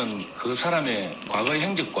알려면 그 사람의 과거의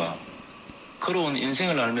행적과 걸어온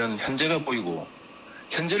인생을 알면 현재가 보이고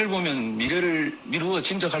현재를 보면 미래를 미루어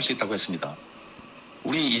짐작할 수 있다고 했습니다.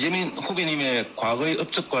 우리 이재명 후보님의 과거의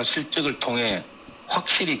업적과 실적을 통해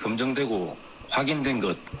확실히 검증되고 확인된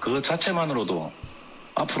것 그 자체만으로도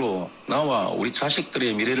앞으로 나와 우리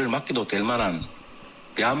자식들의 미래를 맡기도 될 만한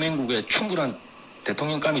대한민국의 충분한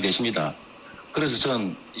대통령감이 되십니다. 그래서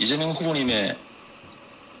전 이재명 후보님의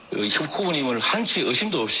후보님을 한치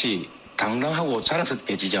의심도 없이 당당하고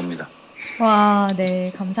자랑스럽게 지지합니다. 와,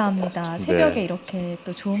 네, 감사합니다. 새벽에 네. 이렇게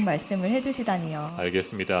또 좋은 말씀을 해주시다니요.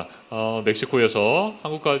 알겠습니다. 멕시코에서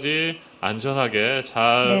한국까지 안전하게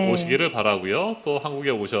잘 네. 오시기를 바라고요. 또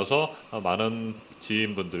한국에 오셔서 많은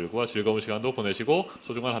지인분들과 즐거운 시간도 보내시고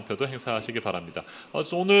소중한 한 표도 행사하시기 바랍니다.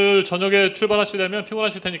 오늘 저녁에 출발하시려면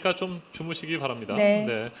피곤하실 테니까 좀 주무시기 바랍니다.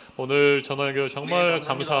 네. 오늘 전화 연결 정말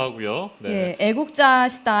감사하고요. 네,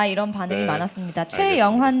 애국자시다 이런 반응이 네. 많았습니다.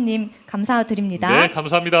 최영환님 감사드립니다. 네,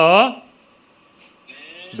 감사합니다.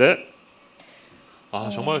 네. 아,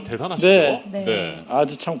 정말 대단하시죠? 네. 네.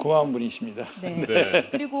 아주 참 고마운 분이십니다. 네. 네.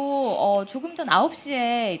 그리고 조금 전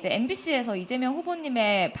 9시에 이제 MBC에서 이재명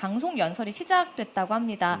후보님의 방송 연설이 시작됐다고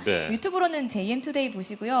합니다. 네. 유튜브로는 Jm투데이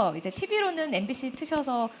보시고요. 이제 TV로는 MBC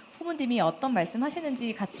트셔서 후보님이 어떤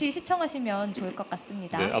말씀하시는지 같이 시청하시면 좋을 것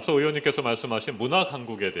같습니다. 네, 앞서 의원님께서 말씀하신 문화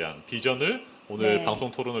강국에 대한 비전을 오늘 네. 방송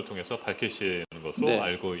토론을 통해서 밝히시는 것으로 네.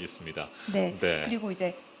 알고 있습니다. 네. 네. 그리고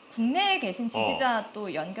이제 국내에 계신 지지자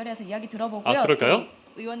또 연결해서 이야기 들어보고요. 아, 그럴까요?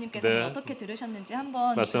 또 의원님께서는 네. 어떻게 들으셨는지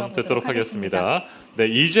한번 말씀 들어보도록 듣도록 하겠습니다. 네,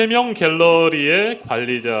 이재명 갤러리의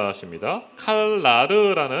관리자십니다.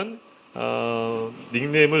 칼라르라는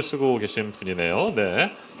닉네임을 쓰고 계신 분이네요.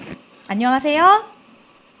 네. 안녕하세요.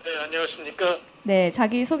 네, 안녕하십니까? 네,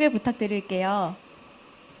 자기 소개 부탁드릴게요.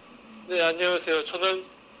 네, 안녕하세요. 저는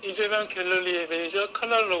이재명 갤러리의 매니저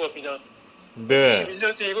칼라르라고 합니다. 네.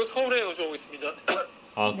 91년생이고 서울에 거주하고 있습니다.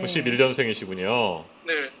 아, 네. 91년생이시군요.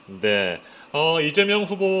 네. 네. 이재명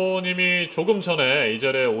후보님이 조금 전에 이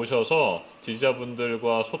자리에 오셔서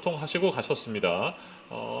지지자분들과 소통하시고 가셨습니다.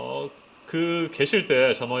 계실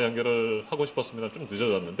때 전화 연결을 하고 싶었습니다. 좀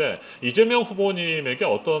늦어졌는데 이재명 후보님에게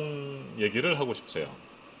어떤 얘기를 하고 싶으세요?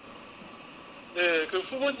 네, 그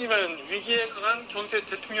후보님은 위기에 강한 경제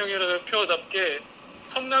대통령이라는 표어답게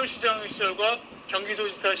성남시장 시절과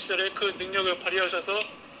경기도지사 시절에 그 능력을 발휘하셔서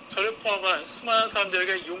저를 포함한 수많은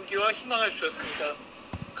사람들에게 용기와 희망을 주셨습니다.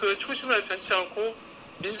 그 초심을 변치 않고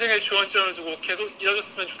민생의 주안점을 두고 계속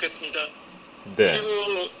일하셨으면 좋겠습니다. 네.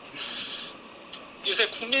 그리고 요새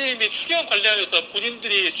국민의힘이 추경 관련해서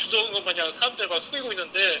본인들이 주도한 것 마냥 사람들 막 속이고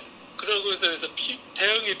있는데 그러고 해서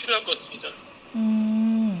대응이 필요할 것 같습니다.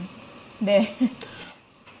 네.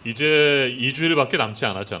 이제 2주일밖에 남지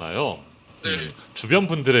않았잖아요. 주변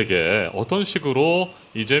분들에게 어떤 식으로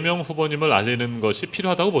이재명 후보님을 알리는 것이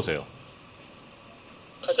필요하다고 보세요?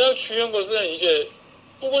 가장 중요한 것은 이제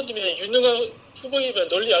후보님의 유능한 후보님을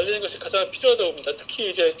널리 알리는 것이 가장 필요하다고 봅니다. 특히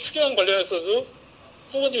이제 추경 관련해서도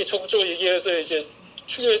후보님이 적극적으로 얘기해서 이제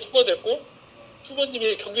추경이 통과됐고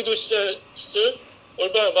후보님이 경기도 시절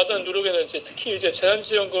얼마나 마다한 노력했는지 특히 이제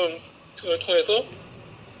재난지원금 등을 통해서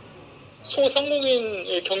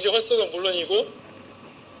소상공인의 경제 활성은 물론이고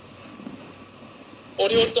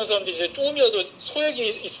어려웠던 사람들이 이제 조금이라도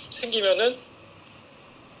소액이 생기면은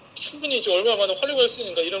충분히 이제 얼마나 많은 활용할 수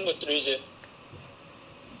있는가 이런 것들을 이제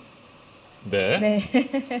네. 네.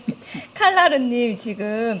 칼라르님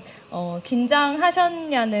지금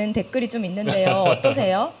긴장하셨냐는 댓글이 좀 있는데요.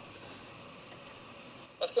 어떠세요?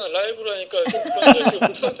 막상 라이브로 하니까 좀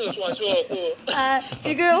목 상태가 좀 안 좋아갖고.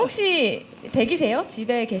 지금 혹시 댁이세요?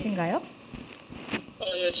 집에 계신가요?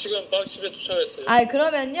 예, 지금 막 집에 도착했어요.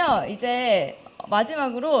 그러면요 이제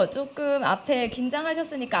마지막으로 조금 앞에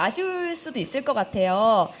긴장하셨으니까 아쉬울 수도 있을 것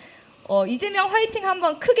같아요. 이재명 화이팅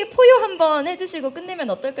한번 크게 포효 한번 해주시고 끝내면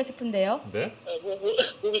어떨까 싶은데요. 네.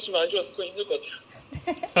 목이 좀 안 좋아서 힘들 것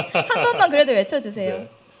같아요. 한 번만 그래도 외쳐주세요. 네.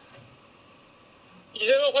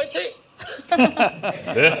 이재명 화이팅!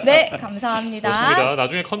 네. 네, 감사합니다. 좋습니다.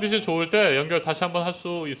 나중에 컨디션 좋을 때 연결 다시 한번 할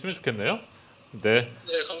수 있으면 좋겠네요. 네.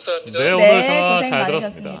 네, 감사합니다. 네, 오늘 네, 전화 고생 잘 많으셨습니다.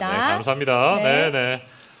 들었습니다. 네, 감사합니다. 네. 네.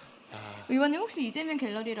 의원님 혹시 이재명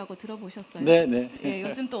갤러리라고 들어보셨어요? 네, 네. 예,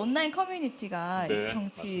 요즘 또 온라인 커뮤니티가 네, 이제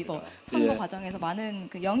정치 맞습니다. 선거 예. 과정에서 많은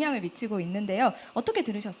그 영향을 미치고 있는데요. 어떻게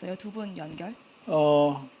들으셨어요? 두 분 연결?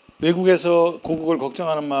 외국에서 고국을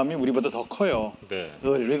걱정하는 마음이 우리보다 더 커요. 네.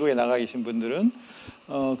 외국에 나가 계신 분들은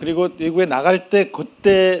그리고 외국에 나갈 때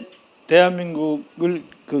그때 대한민국을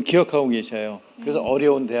기억하고 계셔요. 그래서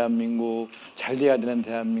어려운 대한민국, 잘 돼야 되는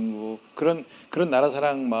대한민국 그런 나라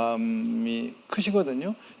사랑 마음이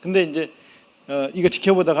크시거든요. 근데 이제 이거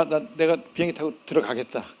지켜보다가 내가 비행기 타고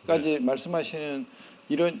들어가겠다까지 말씀하시는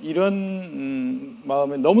이런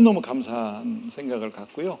마음에 너무너무 감사한 생각을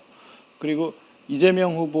갖고요. 그리고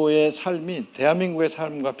이재명 후보의 삶이 대한민국의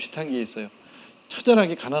삶과 비슷한 게 있어요.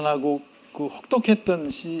 처절하게 가난하고 그 혹독했던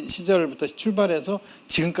시절부터 출발해서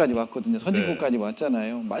지금까지 왔거든요. 선진국까지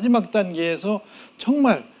왔잖아요. 마지막 단계에서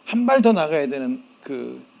정말 한 발 더 나가야 되는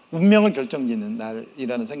그 운명을 결정짓는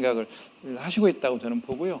날이라는 생각을 하시고 있다고 저는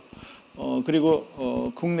보고요.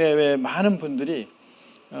 그리고 국내외 많은 분들이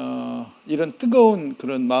이런 뜨거운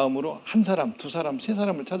그런 마음으로 한 사람, 두 사람, 세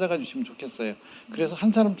사람을 찾아가 주시면 좋겠어요. 그래서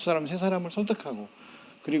한 사람, 두 사람, 세 사람을 설득하고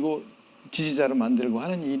그리고 지지자를 만들고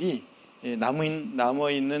하는 일이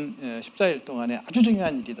남아있는 14일 동안에 아주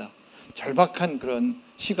중요한 일이다. 절박한 그런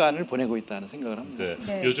시간을 보내고 있다는 생각을 합니다. 네.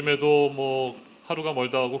 네. 요즘에도 뭐 하루가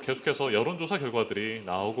멀다 하고 계속해서 여론조사 결과들이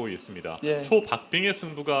나오고 있습니다. 예. 초박빙의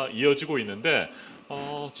승부가 이어지고 있는데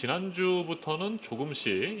지난주부터는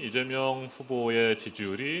조금씩 이재명 후보의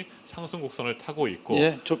지지율이 상승 곡선을 타고 있고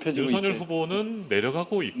예, 좁혀지고 윤석열 있어요. 후보는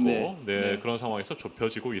내려가고 있고 네. 그런 상황에서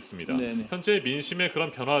좁혀지고 있습니다. 네. 현재 민심의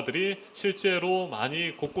그런 변화들이 실제로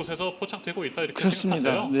많이 곳곳에서 포착되고 있다 이렇게 그렇습니다.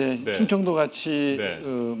 생각하세요? 네. 충청도 같이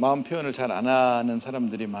마음 표현을 잘 안 하는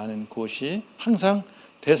사람들이 많은 곳이 항상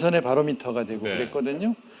대선의 바로미터가 되고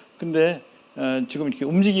그랬거든요. 근데 지금 이렇게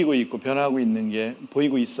움직이고 있고 변화하고 있는 게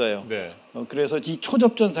보이고 있어요. 그래서 이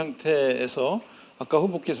초접전 상태에서 아까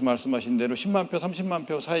후보께서 말씀하신 대로 10만 표, 30만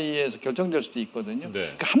표 사이에서 결정될 수도 있거든요.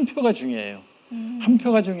 그러니까 한 표가 중요해요. 한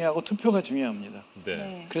표가 중요하고 투표가 중요합니다.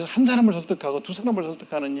 그래서 한 사람을 설득하고 두 사람을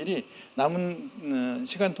설득하는 일이 남은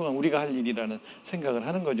시간 동안 우리가 할 일이라는 생각을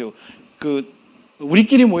하는 거죠.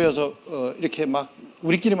 우리끼리 모여서 이렇게 막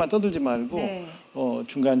우리끼리만 떠들지 말고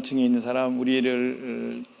중간층에 있는 사람,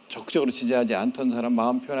 우리를 적극적으로 지지하지 않던 사람,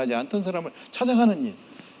 마음 표현하지 않던 사람을 찾아가는 일.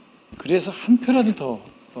 그래서 한 표라도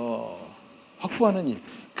더 확보하는 일.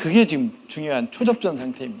 그게 지금 중요한 초접전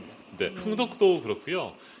상태입니다. 네, 흥덕도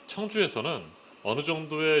그렇고요. 청주에서는 어느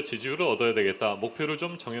정도의 지지율을 얻어야 되겠다. 목표를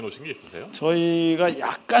좀 정해놓으신 게 있으세요? 저희가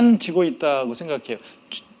약간 지고 있다고 생각해요.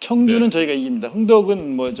 청주는 저희가 이깁니다.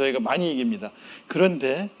 흥덕은 뭐 저희가 많이 이깁니다.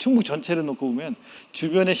 그런데 충북 전체를 놓고 보면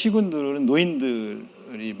주변의 시군들은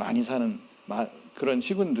노인들이 많이 사는 그런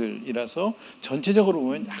시군들이라서 전체적으로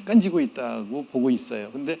보면 약간 지고 있다고 보고 있어요.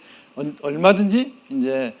 근데 얼마든지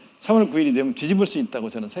이제 3월 9일이 되면 뒤집을 수 있다고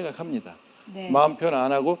저는 생각합니다. 마음 표현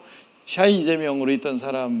안 하고 샤이 이재명으로 있던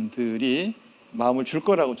사람들이 마음을 줄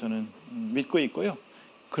거라고 저는 믿고 있고요.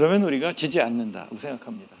 그러면 우리가 지지 않는다고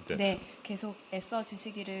생각합니다. 네, 계속 애써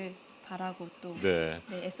주시기를 바라고 또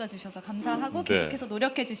애써 주셔서 감사하고 네. 계속해서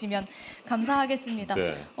노력해 주시면 감사하겠습니다.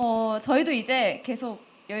 네. 저희도 이제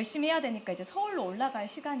계속 열심히 해야 되니까 이제 서울로 올라갈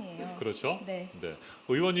시간이에요. 그렇죠. 네.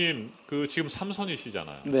 의원님 지금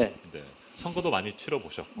 3선이시잖아요. 네. 선거도 많이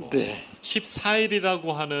치러보셨고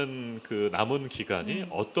 14일이라고 하는 그 남은 기간이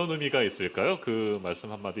어떤 의미가 있을까요? 그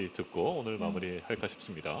말씀 한마디 듣고 오늘 마무리할까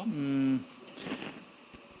싶습니다.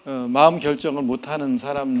 마음 결정을 못하는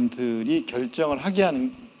사람들이 결정을 하게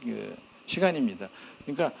하는 시간입니다.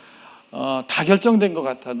 그러니까 다 결정된 것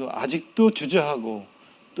같아도 아직도 주저하고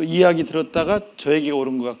또 이야기 들었다가 저 얘기가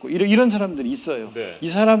옳은 것 같고 이런 사람들이 있어요. 이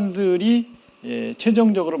사람들이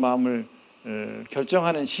최종적으로 마음을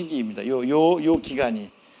결정하는 시기입니다. 요 기간이.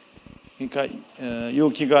 그러니까 요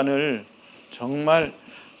기간을 정말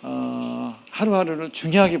하루하루를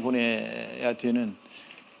중요하게 보내야 되는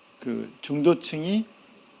그 중도층이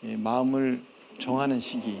마음을 정하는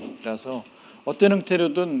시기라서 어떤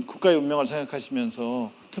형태로든 국가의 운명을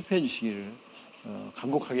생각하시면서 투표해 주시기를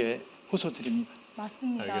간곡하게 호소드립니다.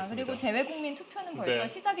 맞습니다. 알겠습니다. 그리고 재외국민 투표는 벌써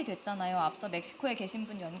시작이 됐잖아요. 앞서 멕시코에 계신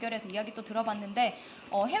분 연결해서 이야기 또 들어봤는데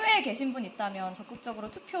해외에 계신 분 있다면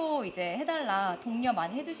적극적으로 투표 이제 해달라 독려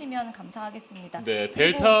많이 해주시면 감사하겠습니다. 네,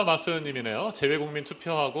 델타 마스님이네요. 재외국민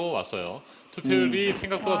투표하고 왔어요. 투표율이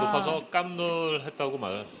생각보다 높아서 깜놀했다고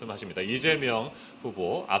말씀하십니다. 이재명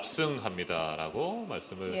후보 압승합니다라고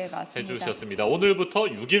말씀을 해주셨습니다. 오늘부터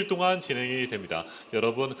 6일 동안 진행이 됩니다.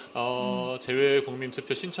 여러분 재외국민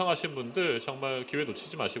투표 신청하신 분들 정말 기회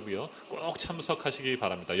놓치지 마시고요. 꼭 참석하시기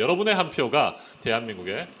바랍니다. 여러분의 한 표가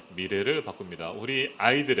대한민국의 미래를 바꿉니다. 우리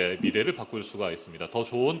아이들의 미래를 바꿀 수가 있습니다. 더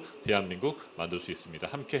좋은 대한민국 만들 수 있습니다.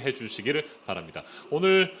 함께 해주시기를 바랍니다.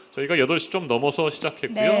 오늘 저희가 8시 좀 넘어서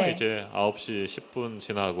시작했고요. 이제 9시 10분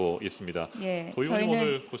지나고 있습니다. 도의원님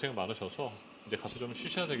오늘 고생 많으셔서 이제 가서 좀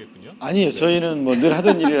쉬셔야 되겠군요. 아니요, 네. 저희는 뭐 늘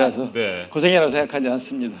하던 일이라서 네. 고생이라고 생각하지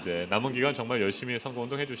않습니다. 네, 남은 기간 정말 열심히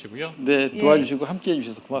선거운동 해주시고요. 네, 도와주시고 함께해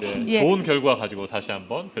주셔서 고맙습니다. 네, 좋은 결과 가지고 다시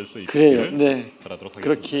한번 뵐 수 있기를 그래요. 네. 바라도록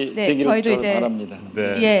하겠습니다. 그렇게 네, 되기를 저희도 이제 바랍니다.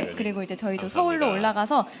 예, 그리고 이제 저희도 서울로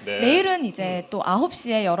올라가서 네. 내일은 이제 또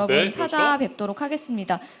 9시에 여러분 네, 찾아뵙도록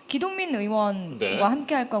하겠습니다. 기동민 의원과 네.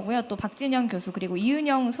 함께 할 거고요. 또 박진영 교수 그리고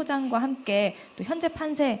이은영 소장과 함께 또 현재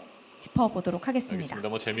판세 짚어보도록 하겠습니다. 알겠습니다.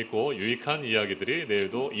 뭐 재밌고 유익한 이야기들이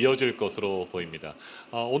내일도 이어질 것으로 보입니다.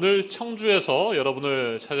 오늘 청주에서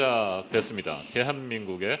여러분을 찾아뵙습니다.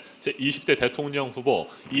 대한민국의 제20대 대통령 후보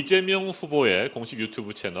이재명 후보의 공식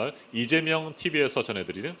유튜브 채널 이재명 TV에서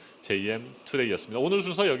전해드리는 Jm투데이였습니다. 오늘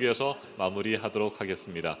순서 여기에서 마무리하도록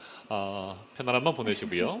하겠습니다. 편안한 밤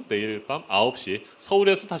보내시고요. 내일 밤 9시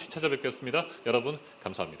서울에서 다시 찾아뵙겠습니다. 여러분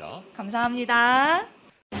감사합니다. 감사합니다.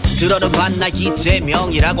 들어는 봤나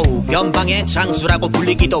이재명이라고 변방의 장수라고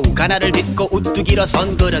불리기도 가나를 빚고 우뚝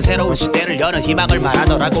일어선 그는 새로운 시대를 여는 희망을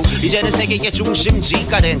말하더라고. 이제는 세계의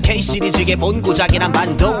중심지가 된 K시리즈의 본고장이란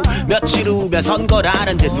반도 며칠 후면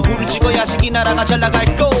선거라는데 누구를 찍어야지 이 나라가 잘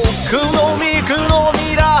나갈꼬.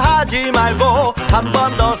 그놈이라 하지 말고 한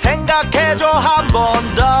번 더 생각해줘. 한 번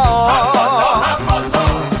더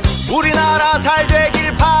우리나라 잘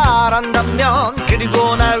되길 바란다면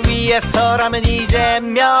그리고 날 위해서라면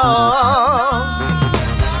이재명